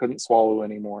because he couldn't swallow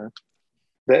anymore.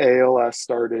 The ALS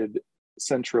started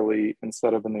centrally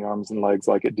instead of in the arms and legs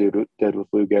like it did with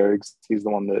Lou Gehrig's. He's the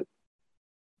one that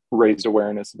raised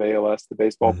awareness of ALS, the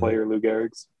baseball Mm-hmm. player Lou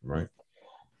Gehrig's. Right.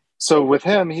 So with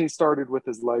him, he started with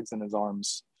his legs and his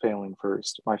arms failing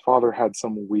first. My father had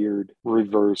some weird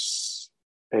reverse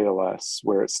ALS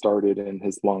where it started in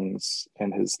his lungs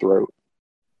and his throat.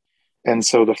 And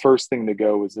so the first thing to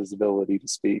go was his ability to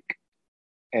speak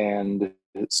and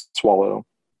swallow.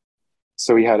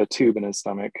 So he had a tube in his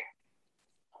stomach.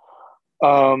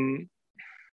 Um,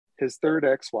 his third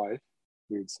ex-wife,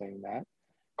 weird saying that,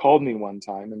 called me one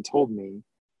time and told me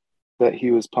that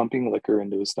he was pumping liquor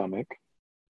into his stomach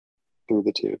through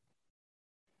the tube.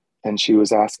 And she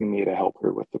was asking me to help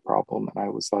her with the problem. And I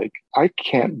was like, I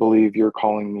can't believe you're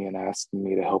calling me and asking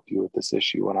me to help you with this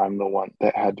issue when I'm the one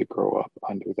that had to grow up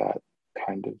under that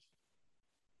kind of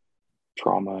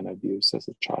trauma and abuse as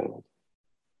a child.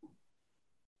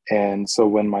 And so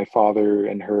when my father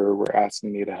and her were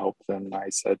asking me to help them, I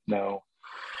said, no,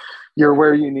 you're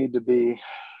where you need to be.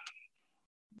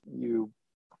 You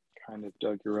kind of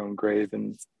dug your own grave,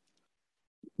 and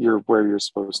you're where you're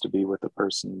supposed to be with the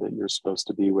person that you're supposed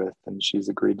to be with. And she's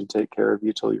agreed to take care of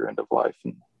you till your end of life.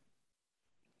 And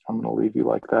I'm going to leave you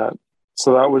like that.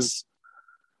 So that was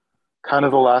kind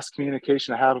of the last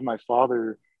communication I had with my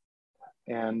father.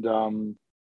 And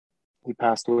he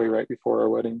passed away right before our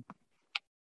wedding.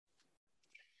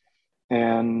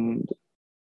 And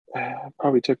it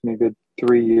probably took me a good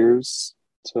 3 years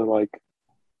to like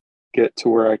get to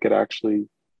where I could actually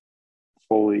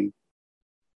fully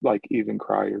like even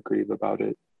cry or grieve about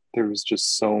it. There was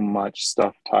just so much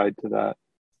stuff tied to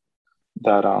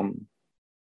that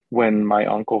when my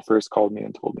uncle first called me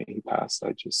and told me he passed,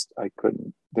 I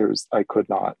could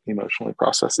not emotionally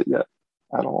process it yet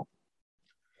at all.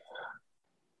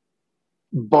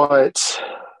 But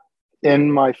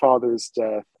in my father's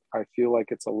death, I feel like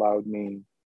it's allowed me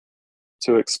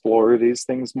to explore these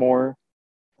things more.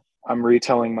 I'm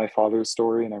retelling my father's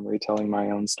story and I'm retelling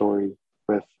my own story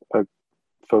with a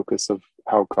focus of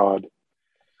how God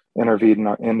intervened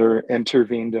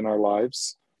in our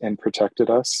lives and protected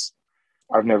us.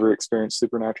 I've never experienced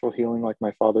supernatural healing like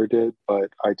my father did,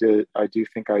 but I do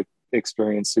think I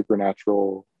experienced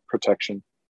supernatural protection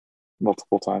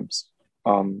multiple times.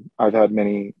 I've had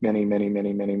many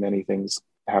things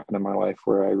happen in my life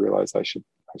where I realized I should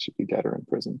be dead or in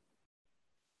prison.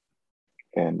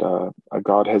 And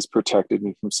God has protected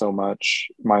me from so much.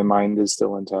 My mind is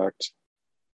still intact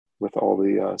with all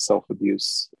the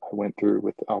self-abuse I went through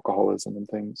with alcoholism and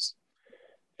things.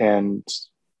 And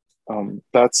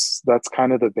that's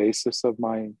kind of the basis of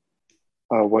my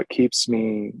what keeps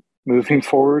me moving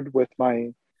forward with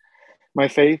my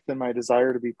faith and my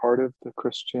desire to be part of the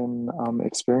Christian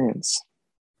experience.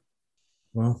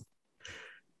 Well,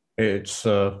 it's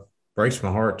breaks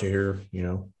my heart to hear,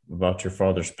 about your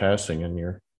father's passing and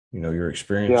your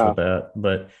experience Yeah, with that.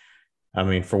 But I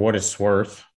mean, for what it's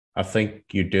worth, I think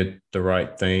you did the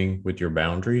right thing with your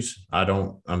boundaries. I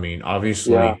mean, yeah,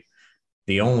 obviously,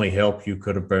 the only help you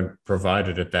could have been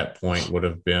provided at that point would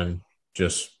have been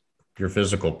just your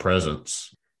physical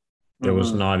presence. There was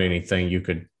mm-hmm. not anything you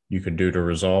could do to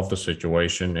resolve the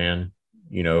situation, and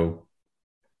you know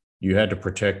you had to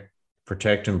protect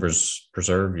and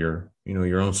preserve your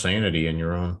own sanity and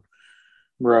your own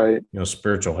Right.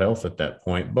 spiritual health at that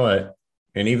point. But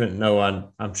and even though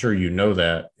I'm sure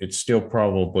that, it's still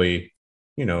probably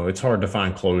it's hard to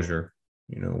find closure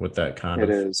with that kind It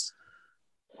of is.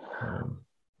 um,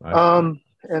 I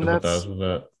And sympathize that's, with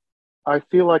that. I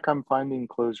feel like I'm finding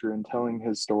closure in telling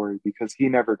his story because he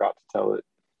never got to tell it.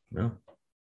 Yeah.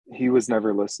 He was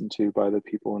never listened to by the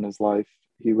people in his life.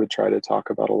 He would try to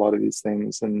talk about a lot of these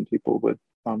things, and people would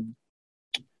um,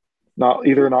 not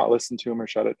listen to him or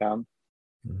shut it down.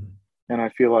 Mhm. And I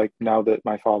feel like now that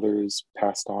my father is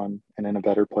passed on and in a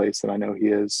better place, and I know he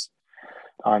is,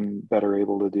 I'm better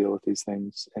able to deal with these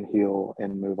things and heal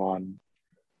and move on.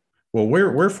 Well,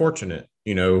 we're fortunate,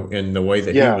 in the way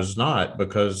that he Yeah, was not,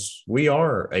 because we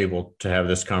are able to have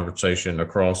this conversation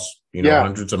across, yeah,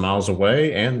 hundreds of miles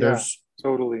away, and yeah, there's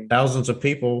totally, thousands of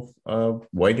people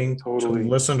waiting to totally,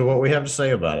 listen to what we have to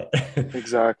say about it.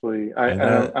 exactly. And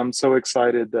that, I'm so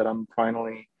excited that I'm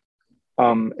finally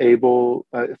able.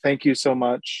 Thank you so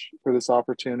much for this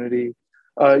opportunity.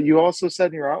 You also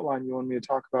said in your outline you wanted me to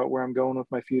talk about where I'm going with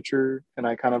my future, and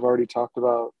I kind of already talked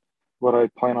about what I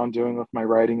plan on doing with my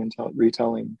writing and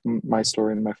retelling my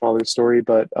story and my father's story.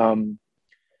 But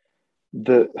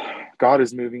the God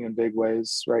is moving in big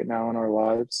ways right now in our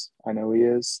lives. I know He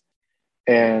is,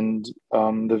 and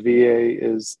the VA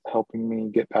is helping me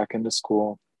get back into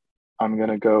school. I'm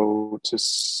gonna go to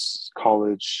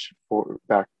college for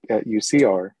back at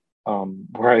UCR,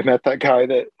 where I met that guy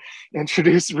that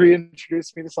reintroduced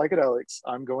me to psychedelics.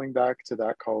 I'm going back to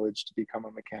that college to become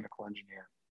a mechanical engineer,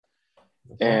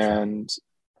 that's awesome. and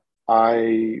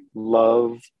I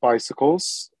love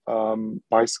bicycles.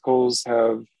 Bicycles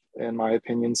have, in my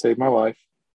opinion, saved my life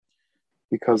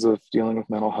because of dealing with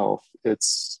mental health.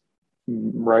 It's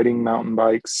riding mountain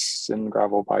bikes and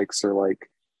gravel bikes are like,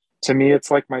 to me, it's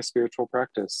like my spiritual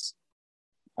practice.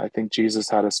 I think Jesus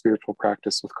had a spiritual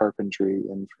practice with carpentry.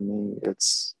 And for me,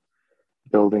 it's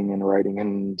building and writing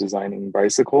and designing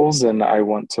bicycles. And I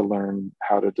want to learn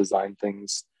how to design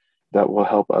things that will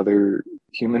help other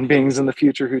human beings in the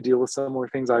future who deal with similar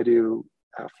things I do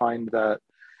find that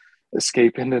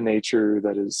escape into nature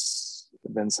that has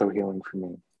been so healing for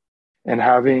me. And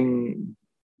having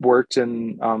worked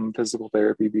in physical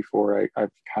therapy before, I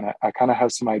kind of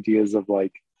have some ideas of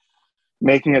like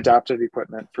making adaptive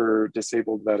equipment for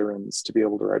disabled veterans to be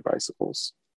able to ride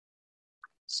bicycles.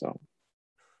 So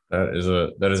That is it's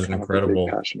an kind of a big incredible,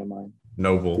 passion of mine.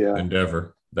 noble Yeah,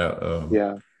 endeavor. That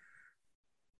yeah,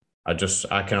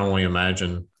 I can only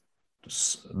imagine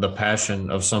the passion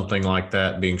of something like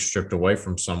that being stripped away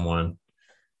from someone,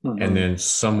 and mm-hmm. then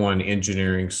someone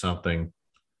engineering something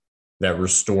that Yeah,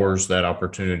 restores that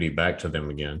opportunity back to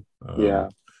them again. yeah,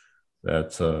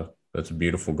 That's a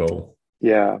beautiful goal.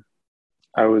 yeah.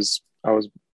 I was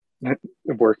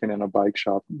working in a bike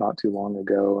shop not too long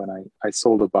ago, and I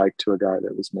sold a bike to a guy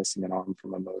that was missing an arm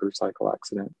from a motorcycle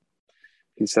accident.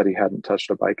 He said he hadn't touched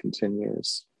a bike in 10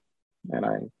 years, and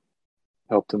I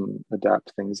helped him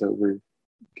adapt things over,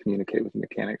 communicate with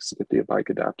mechanics to get the bike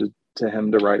adapted to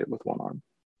him to ride it with one arm.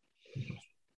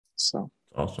 So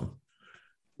Awesome.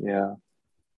 Yeah.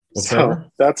 Well, So Trevor,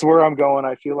 that's where I'm going.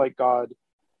 I feel like God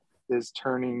is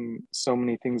turning so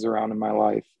many things around in my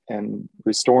life and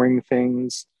restoring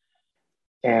things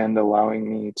and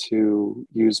allowing me to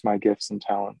use my gifts and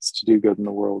talents to do good in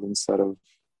the world instead of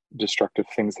destructive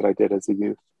things that I did as a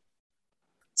youth.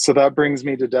 So that brings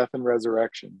me to death and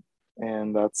resurrection.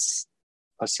 And that's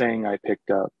a saying I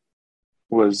picked up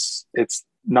was it's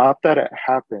not that it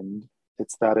happened,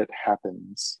 it's that it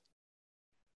happens.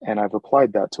 And I've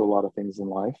applied that to a lot of things in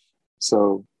life.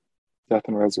 So death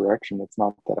and resurrection, it's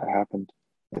not that it happened,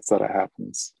 it's that it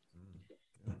happens.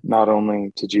 Not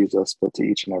only to Jesus, but to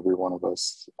each and every one of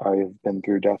us. I have been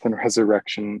through death and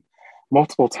resurrection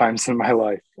multiple times in my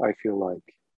life, I feel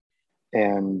like.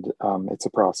 And it's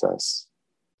a process.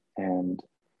 And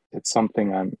it's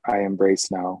something I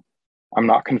embrace now. I'm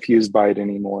not confused by it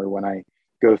anymore when I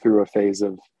go through a phase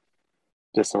of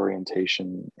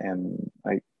disorientation. And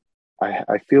I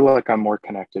feel like I'm more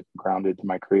connected and grounded to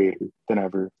my creator than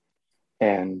ever.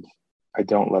 And I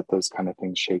don't let those kind of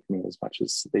things shake me as much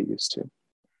as they used to.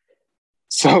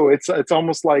 So it's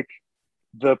almost like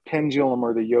the pendulum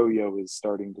or the yo-yo is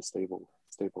starting to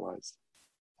stabilize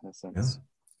in a yeah. sense.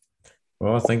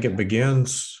 Well, I think it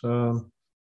begins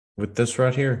with this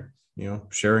right here,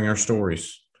 sharing our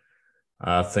stories.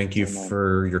 Thank you Amen.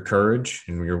 for your courage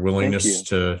and your Thank willingness you.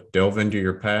 to delve into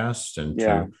your past and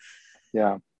Yeah.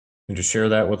 Yeah. to share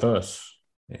that with us.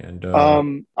 And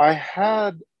I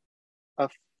had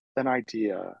an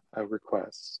idea, a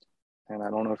request, and I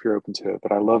don't know if you're open to it,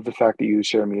 but I love the fact that you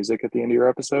share music at the end of your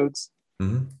episodes.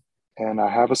 mm-hmm. And I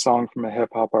have a song from a hip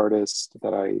hop artist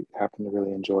that I happen to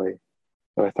really enjoy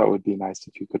that I thought would be nice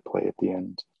if you could play at the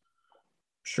end.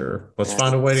 Sure. Let's And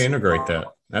find a way to integrate that.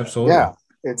 Absolutely. yeah,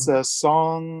 it's a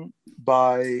song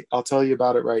by, I'll tell you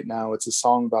about it right now. It's a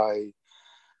song by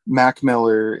Mac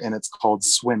Miller and it's called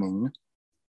Swimming.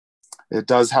 It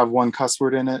does have one cuss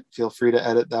word in it. Feel free to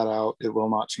edit that out. It will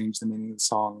not change the meaning of the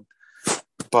song.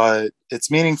 But it's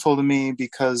meaningful to me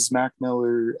because Mac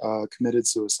Miller committed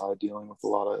suicide, dealing with a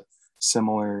lot of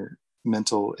similar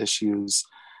mental issues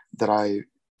that I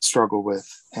struggle with.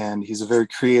 And he's a very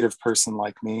creative person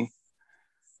like me.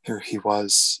 Here he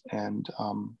was. And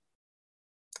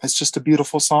it's just a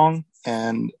beautiful song.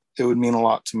 And it would mean a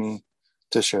lot to me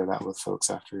to share that with folks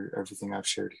after everything I've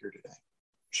shared here today.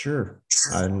 Sure.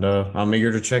 And I'm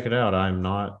eager to check it out. I'm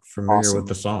not familiar with Awesome.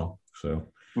 the song, so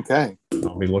Okay.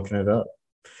 I'll be looking it up.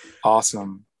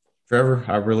 Awesome. Trevor,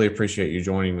 I really appreciate you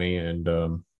joining me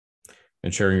and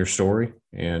sharing your story.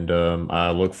 And I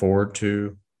look forward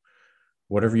to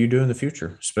whatever you do in the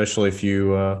future, especially if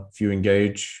you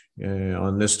engage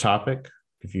on this topic,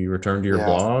 if you return to your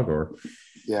blog or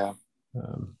yeah.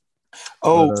 Um,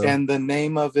 And the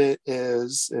name of it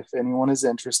is, if anyone is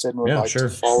interested and would like sure. to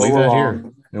follow Leave that along,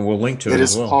 here, and we'll link to it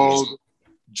as well. It is called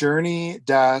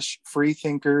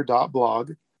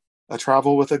journey-freethinker.blog, a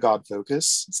travel with a God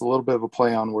focus. It's a little bit of a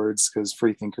play on words because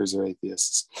free thinkers are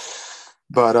atheists.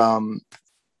 But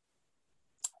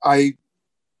I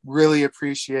really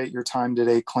appreciate your time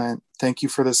today, Clint. Thank you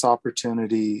for this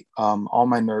opportunity. All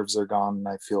my nerves are gone and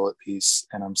I feel at peace.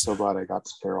 And I'm so glad I got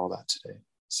to share all that today.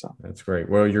 So that's great.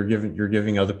 Well, you're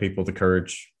giving other people the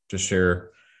courage to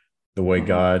share the way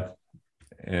God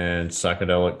and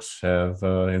psychedelics have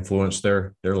influenced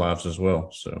their lives as well.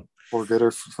 So for good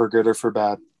or for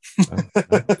bad.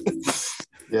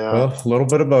 Yeah. Well, a little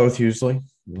bit of both usually.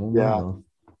 Yeah.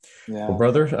 Well,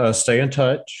 brother, stay in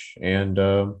touch and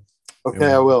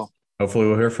okay, I will. Hopefully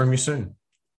we'll hear from you soon.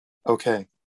 Okay.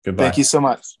 Goodbye. Thank you so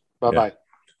much. Bye-bye.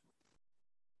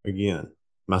 Again,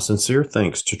 my sincere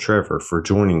thanks to Trevor for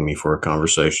joining me for a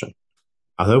conversation.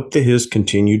 I hope that his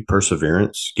continued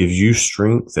perseverance gives you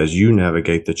strength as you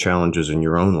navigate the challenges in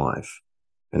your own life,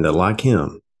 and that like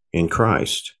him, in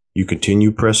Christ, you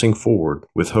continue pressing forward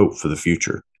with hope for the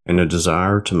future and a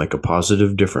desire to make a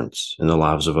positive difference in the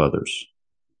lives of others.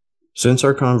 Since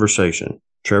our conversation,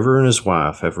 Trevor and his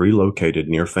wife have relocated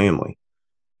near family,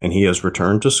 and he has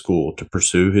returned to school to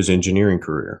pursue his engineering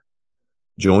career.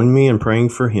 Join me in praying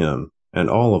for him and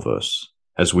all of us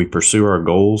as we pursue our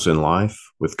goals in life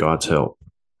with God's help.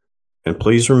 And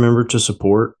please remember to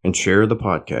support and share the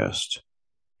podcast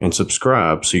and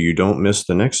subscribe so you don't miss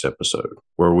the next episode,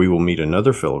 where we will meet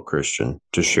another fellow Christian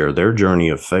to share their journey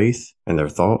of faith and their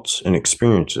thoughts and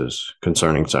experiences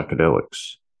concerning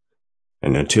psychedelics.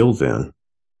 And until then,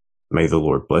 may the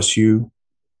Lord bless you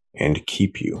and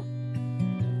keep you.